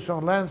Treatise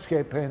on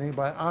Landscape Painting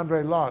by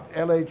André Lott,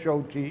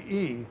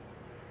 L-H-O-T-E.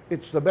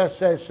 It's the best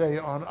essay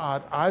on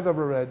art I've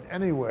ever read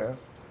anywhere.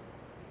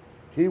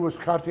 He was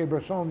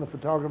Cartier-Bresson, the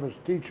photographer's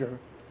teacher,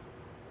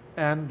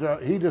 and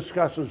he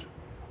discusses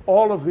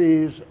all of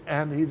these,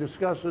 and he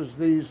discusses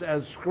these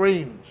as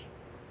screens.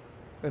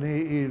 And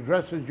he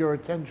addresses your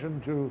attention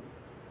to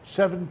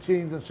 17th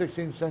and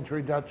 16th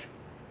century Dutch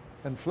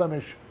and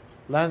Flemish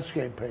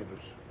landscape painters.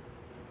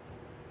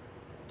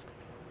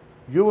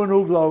 Ewan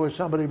Uglo is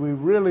somebody we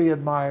really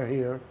admire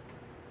here,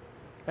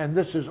 and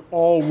this is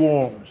all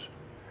warms.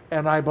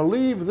 And I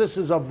believe this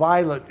is a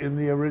violet in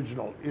the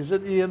original. Is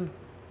it, Ian?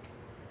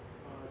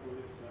 I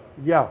believe so.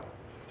 Yeah,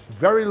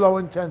 very low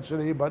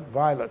intensity, but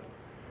violet.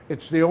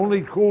 It's the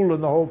only cool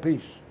in the whole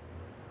piece.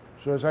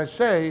 So as I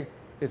say,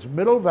 it's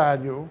middle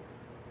value,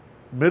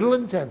 middle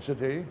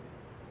intensity,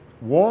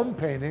 warm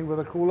painting with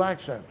a cool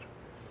accent.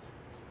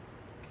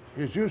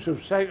 His use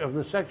of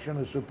the section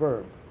is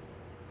superb.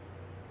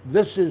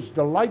 This is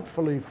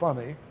delightfully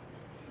funny,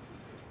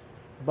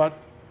 but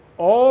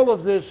all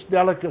of this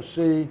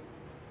delicacy,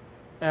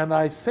 and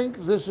I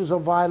think this is a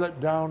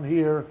violet down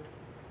here,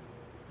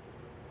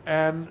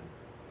 and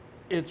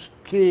it's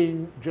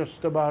keying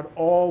just about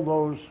all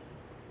those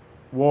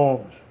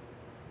warms.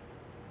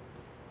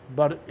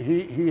 But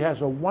he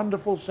has a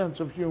wonderful sense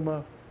of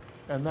humor,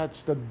 and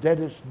that's the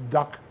deadest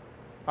duck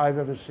I've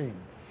ever seen.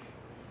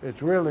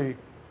 It's really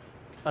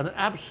an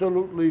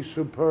absolutely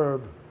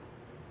superb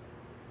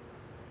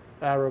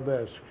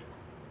arabesque.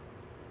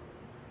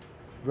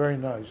 Very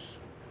nice.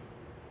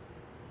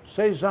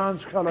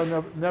 Cézanne's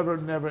color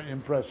never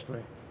impressed me.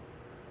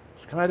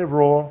 It's kind of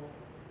raw.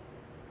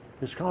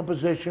 His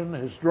composition,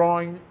 his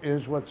drawing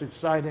is what's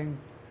exciting.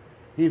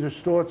 He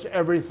distorts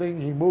everything.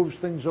 He moves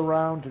things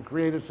around to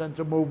create a sense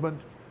of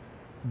movement,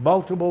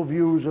 multiple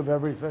views of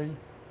everything,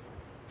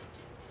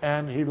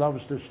 and he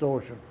loves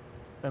distortion.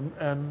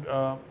 And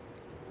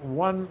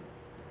one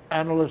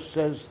analyst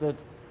says that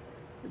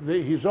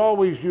he's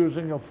always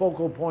using a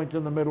focal point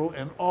in the middle,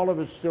 and all of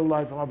his still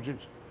life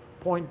objects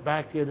point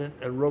back in it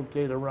and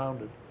rotate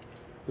around it.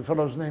 The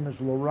fellow's name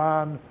is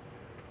Laurent,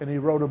 and he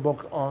wrote a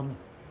book on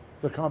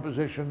the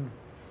composition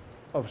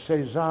of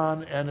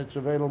Cézanne, and it's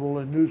available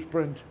in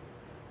newsprint,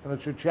 and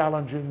it's a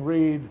challenging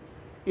read.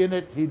 In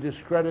it, he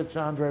discredits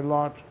André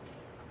Lott.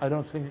 I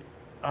don't think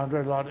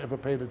André Lott ever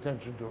paid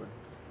attention to him.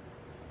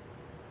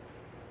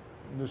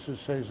 And this is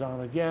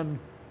Cézanne again.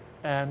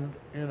 And,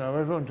 you know,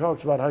 everyone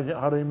talks about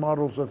how he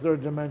models the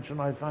third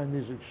dimension. I find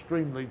these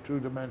extremely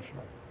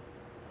two-dimensional.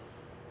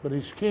 But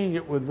he's keying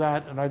it with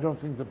that, and I don't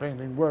think the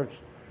painting works.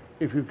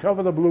 If you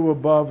cover the blue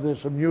above,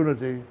 there's some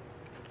unity.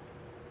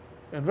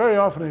 And very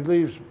often he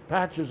leaves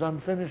patches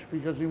unfinished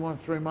because he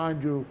wants to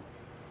remind you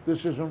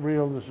this isn't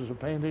real, this is a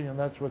painting, and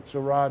that's what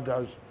Seurat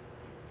does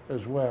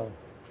as well.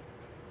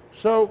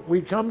 So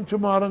we come to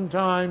modern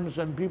times,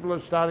 and people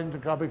are starting to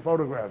copy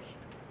photographs.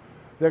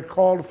 They're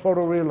called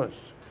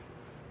photorealists.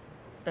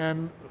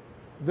 And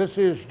this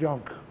is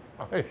junk.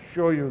 I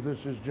assure you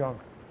this is junk.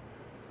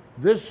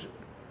 This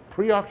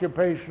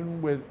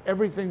preoccupation with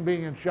everything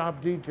being in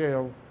sharp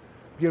detail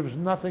gives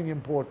nothing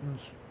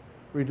importance,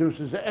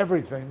 reduces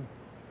everything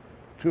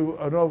to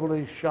an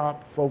overly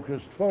sharp,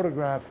 focused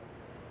photograph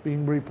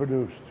being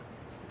reproduced.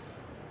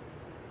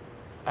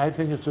 I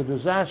think it's a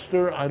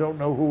disaster. I don't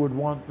know who would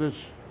want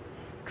this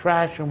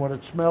trash and what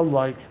it smelled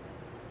like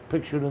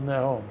pictured in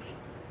their homes.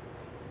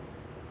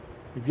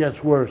 It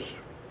gets worse.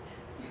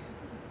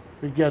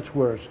 It gets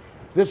worse.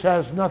 This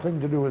has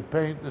nothing to do with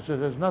paint. This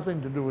has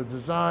nothing to do with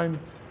design,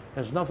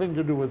 has nothing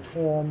to do with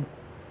form.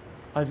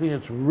 I think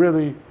it's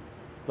really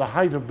the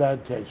height of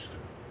bad taste.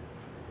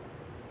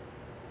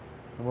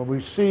 And when we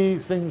see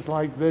things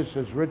like this,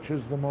 as rich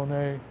as the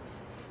Monet,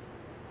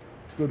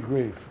 good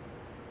grief.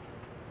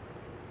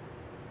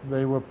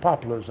 They were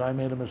poplars. I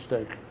made a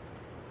mistake.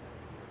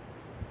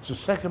 It's the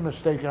second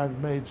mistake I've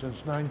made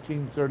since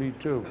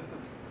 1932,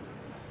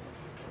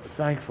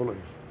 thankfully.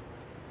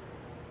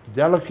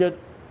 Delicate,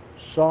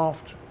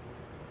 soft,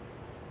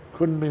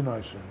 couldn't be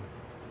nicer.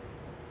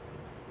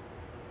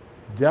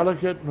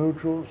 Delicate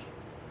neutrals,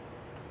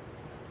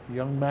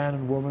 young man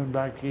and woman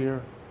back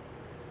here.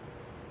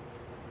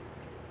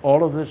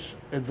 All of this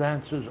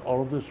advances,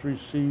 all of this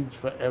recedes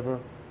forever.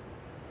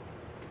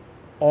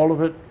 All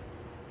of it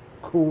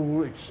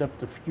cool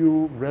except a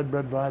few red,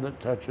 violet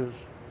touches.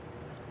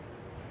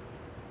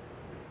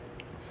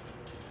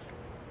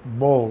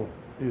 Boll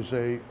is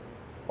a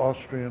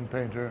Austrian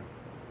painter.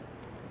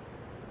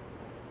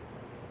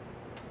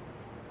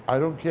 I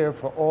don't care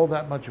for all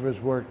that much of his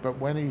work, but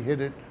when he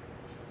hit it,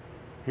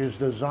 his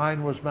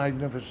design was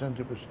magnificent.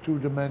 It was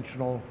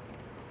two-dimensional.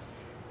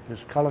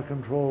 His color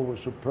control was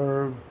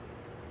superb.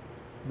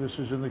 This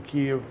is in the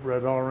key of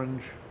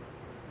red-orange.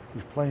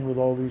 He's playing with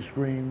all these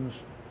greens.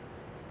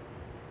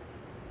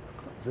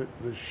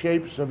 The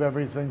shapes of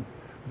everything.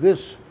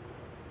 This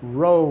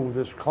row,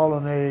 this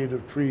colonnade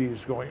of trees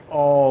going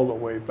all the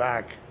way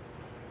back,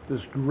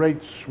 this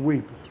great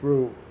sweep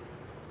through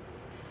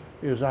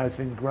is, I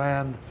think,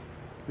 grand.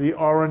 The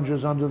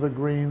oranges under the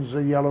greens,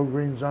 the yellow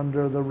greens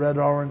under, the red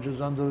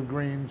oranges under the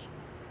greens.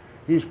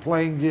 He's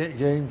playing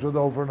games with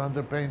over and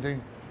under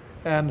painting,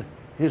 and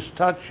his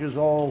touch is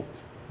all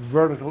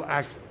vertical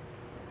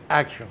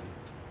action.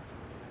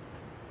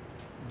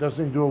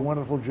 Doesn't he do a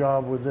wonderful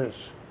job with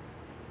this?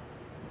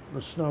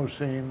 The snow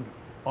scene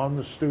on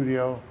the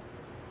studio,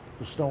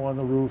 the snow on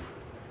the roof,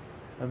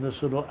 and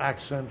this little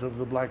accent of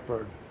the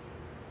blackbird,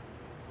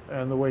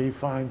 and the way he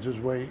finds his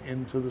way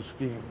into the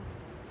scheme.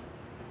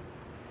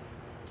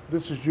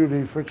 This is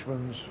Judy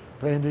Frischman's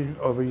painting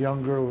of a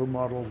young girl who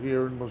modeled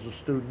here and was a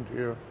student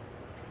here.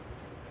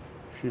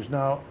 She's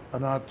now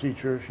an art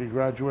teacher. She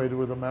graduated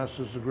with a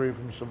master's degree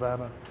from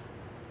Savannah.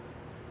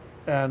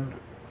 And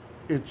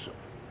it's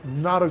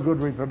not a good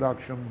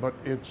reproduction, but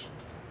it's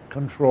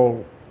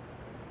control.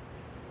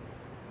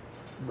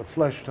 The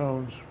flesh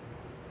tones,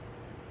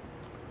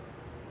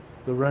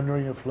 the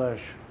rendering of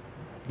flesh,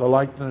 the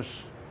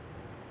likeness,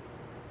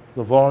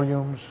 the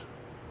volumes,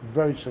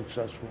 very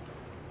successful.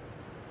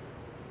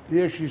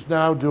 Here she's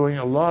now doing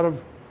a lot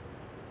of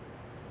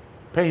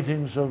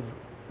paintings of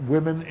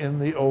women in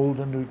the Old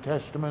and New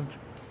Testament.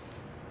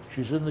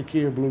 She's in the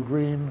key of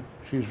blue-green.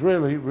 She's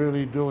really,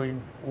 really doing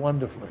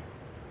wonderfully.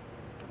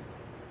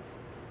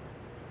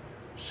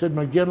 Sid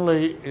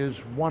McGinley is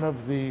one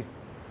of the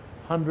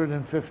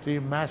 150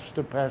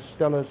 master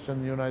pastellists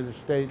in the United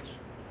States,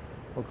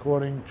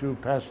 according to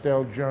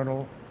Pastel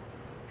Journal.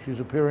 She's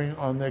appearing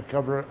on their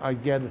cover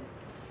again,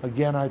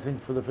 I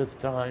think, for the 5th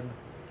time.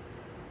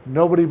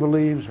 Nobody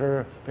believes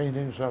her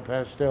paintings are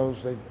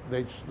pastels.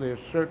 They're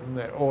certain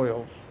they're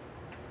oils.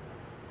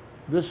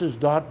 This is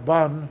Dot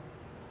Bunn,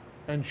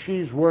 and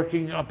she's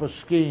working up a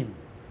scheme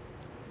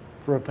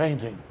for a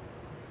painting.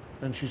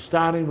 And she's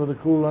starting with a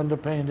cool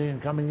underpainting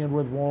and coming in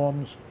with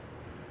warms,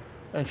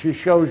 and she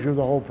shows you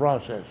the whole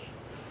process.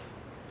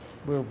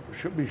 We'll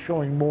should be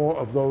showing more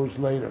of those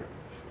later.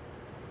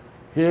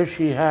 Here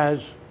she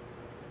has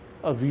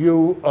a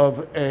view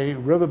of a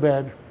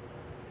riverbed.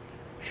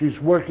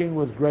 She's working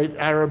with great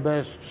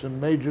arabesques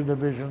and major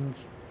divisions.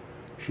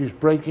 She's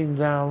breaking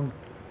down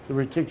the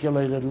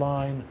reticulated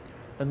line,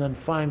 and then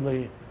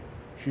finally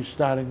she's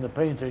starting the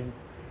painting.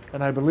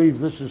 And I believe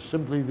this is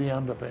simply the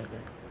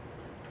underpainting.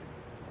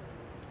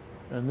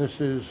 And this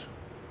is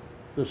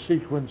the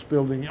sequence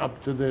building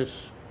up to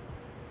this.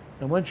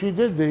 And when she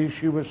did these,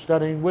 she was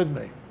studying with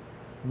me.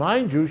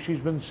 Mind you, she's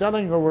been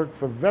selling her work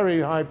for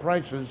very high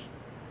prices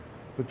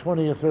for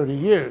 20 or 30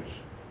 years.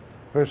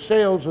 Her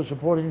sales are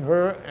supporting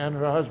her and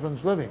her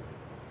husband's living.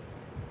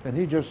 And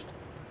he just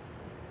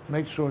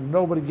makes sure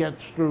nobody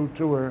gets through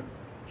to her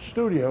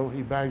studio.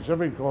 He bags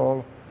every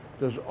call,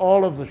 does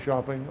all of the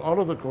shopping, all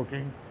of the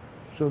cooking,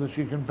 so that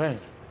she can paint.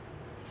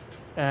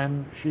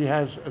 And she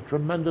has a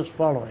tremendous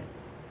following.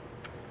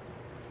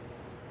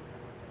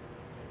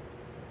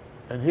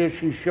 And here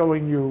she's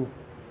showing you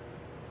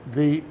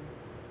the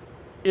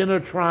inner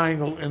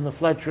triangle in the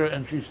Fletcher,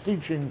 and she's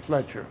teaching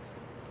Fletcher.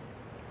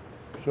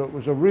 So it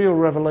was a real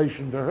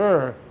revelation to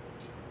her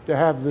to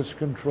have this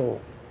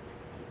control.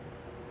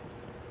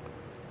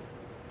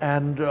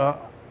 And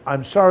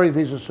I'm sorry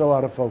these are so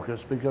out of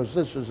focus, because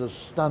this is a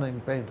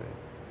stunning painting.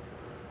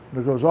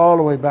 And it goes all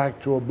the way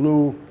back to a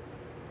blue,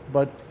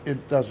 but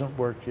it doesn't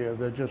work here.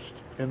 They're just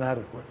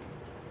inadequate.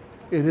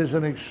 It is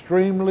an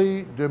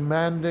extremely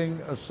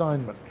demanding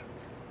assignment.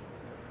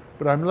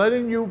 But I'm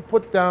letting you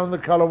put down the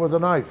color with a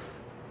knife.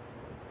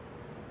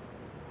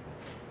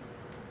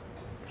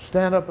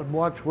 Stand up and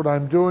watch what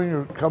I'm doing,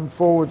 or come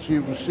forward so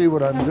you can see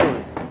what I'm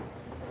doing.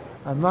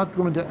 I'm not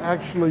going to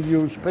actually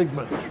use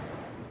pigment.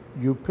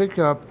 You pick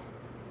up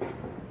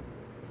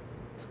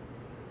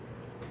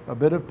a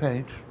bit of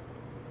paint,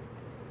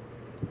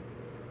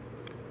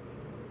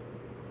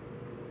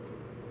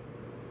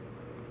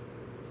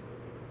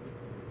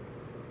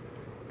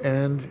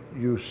 and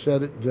you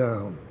set it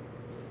down.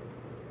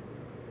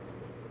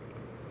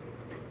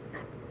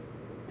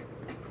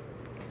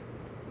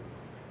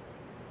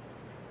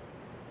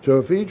 So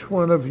if each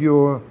one of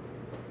your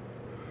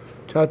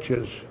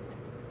touches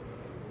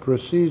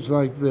proceeds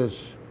like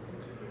this,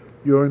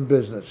 you're in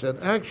business.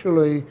 And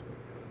actually,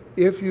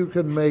 if you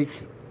can make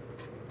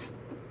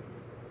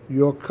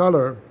your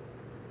color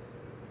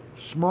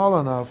small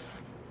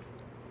enough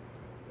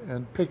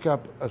and pick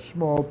up a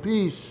small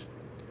piece,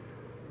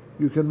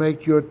 you can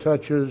make your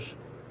touches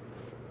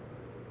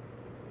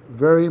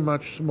very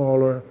much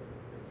smaller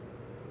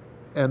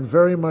and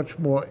very much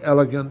more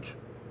elegant.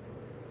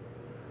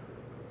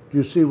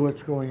 You see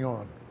what's going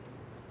on.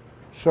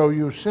 So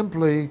you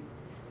simply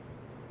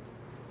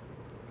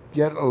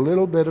get a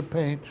little bit of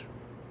paint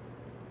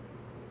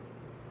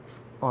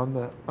on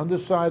the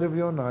underside of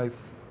your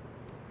knife,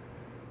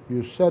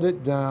 you set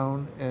it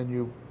down and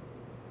you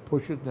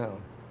push it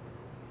down.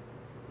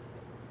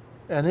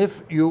 And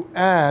if you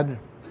add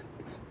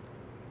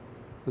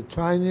the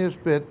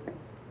tiniest bit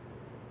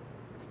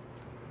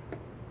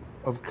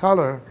of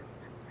color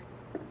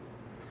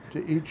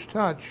to each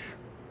touch,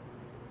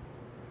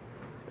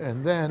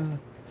 and then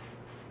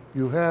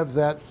you have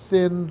that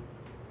thin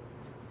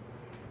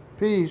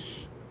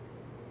piece,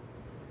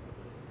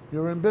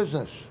 you're in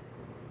business.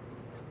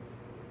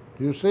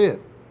 Do you see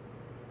it?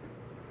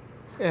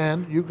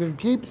 And you can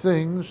keep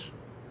things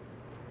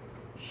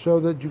so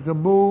that you can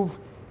move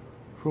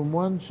from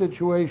one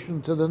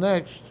situation to the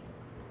next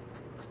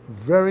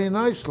very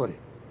nicely.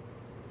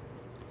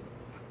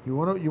 You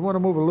want to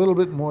move a little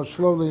bit more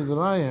slowly than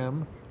I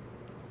am,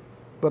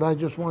 but I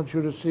just want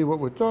you to see what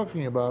we're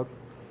talking about.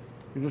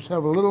 You just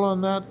have a little on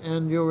that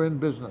and you're in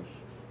business.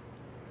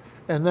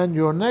 And then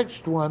your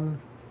next one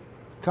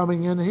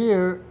coming in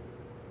here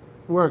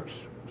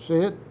works. See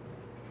it?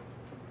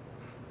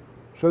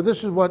 So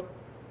this is what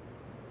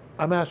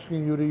I'm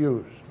asking you to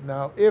use.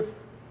 Now, if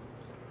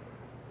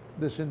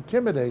this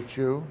intimidates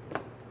you,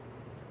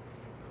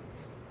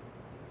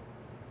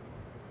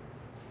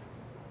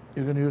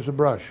 you're going to use a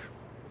brush.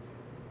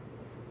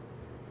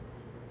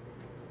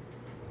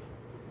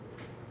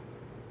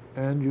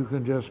 And you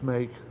can just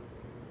make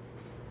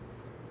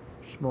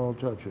small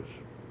touches.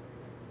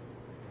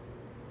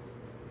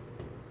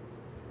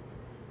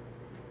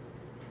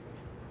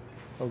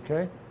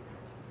 Okay?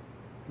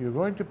 You're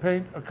going to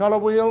paint a color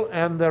wheel,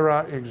 and there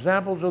are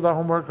examples of the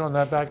homework on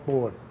that back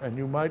board, and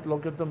you might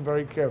look at them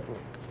very carefully.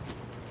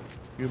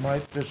 You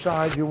might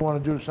decide you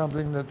want to do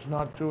something that's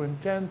not too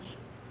intense,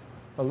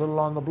 a little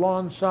on the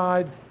blonde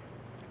side,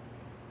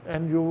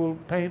 and you will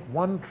paint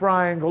one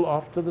triangle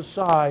off to the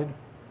side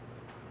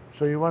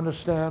so you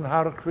understand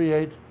how to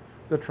create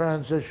the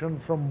transition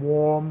from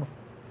warm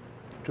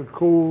to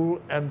cool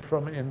and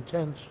from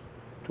intense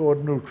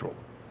toward neutral.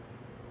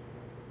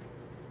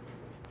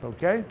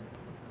 Okay?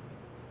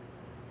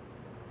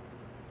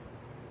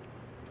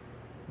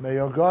 May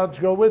your gods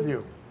go with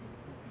you.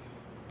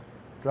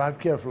 Drive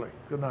carefully.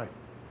 Good night.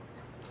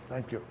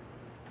 Thank you.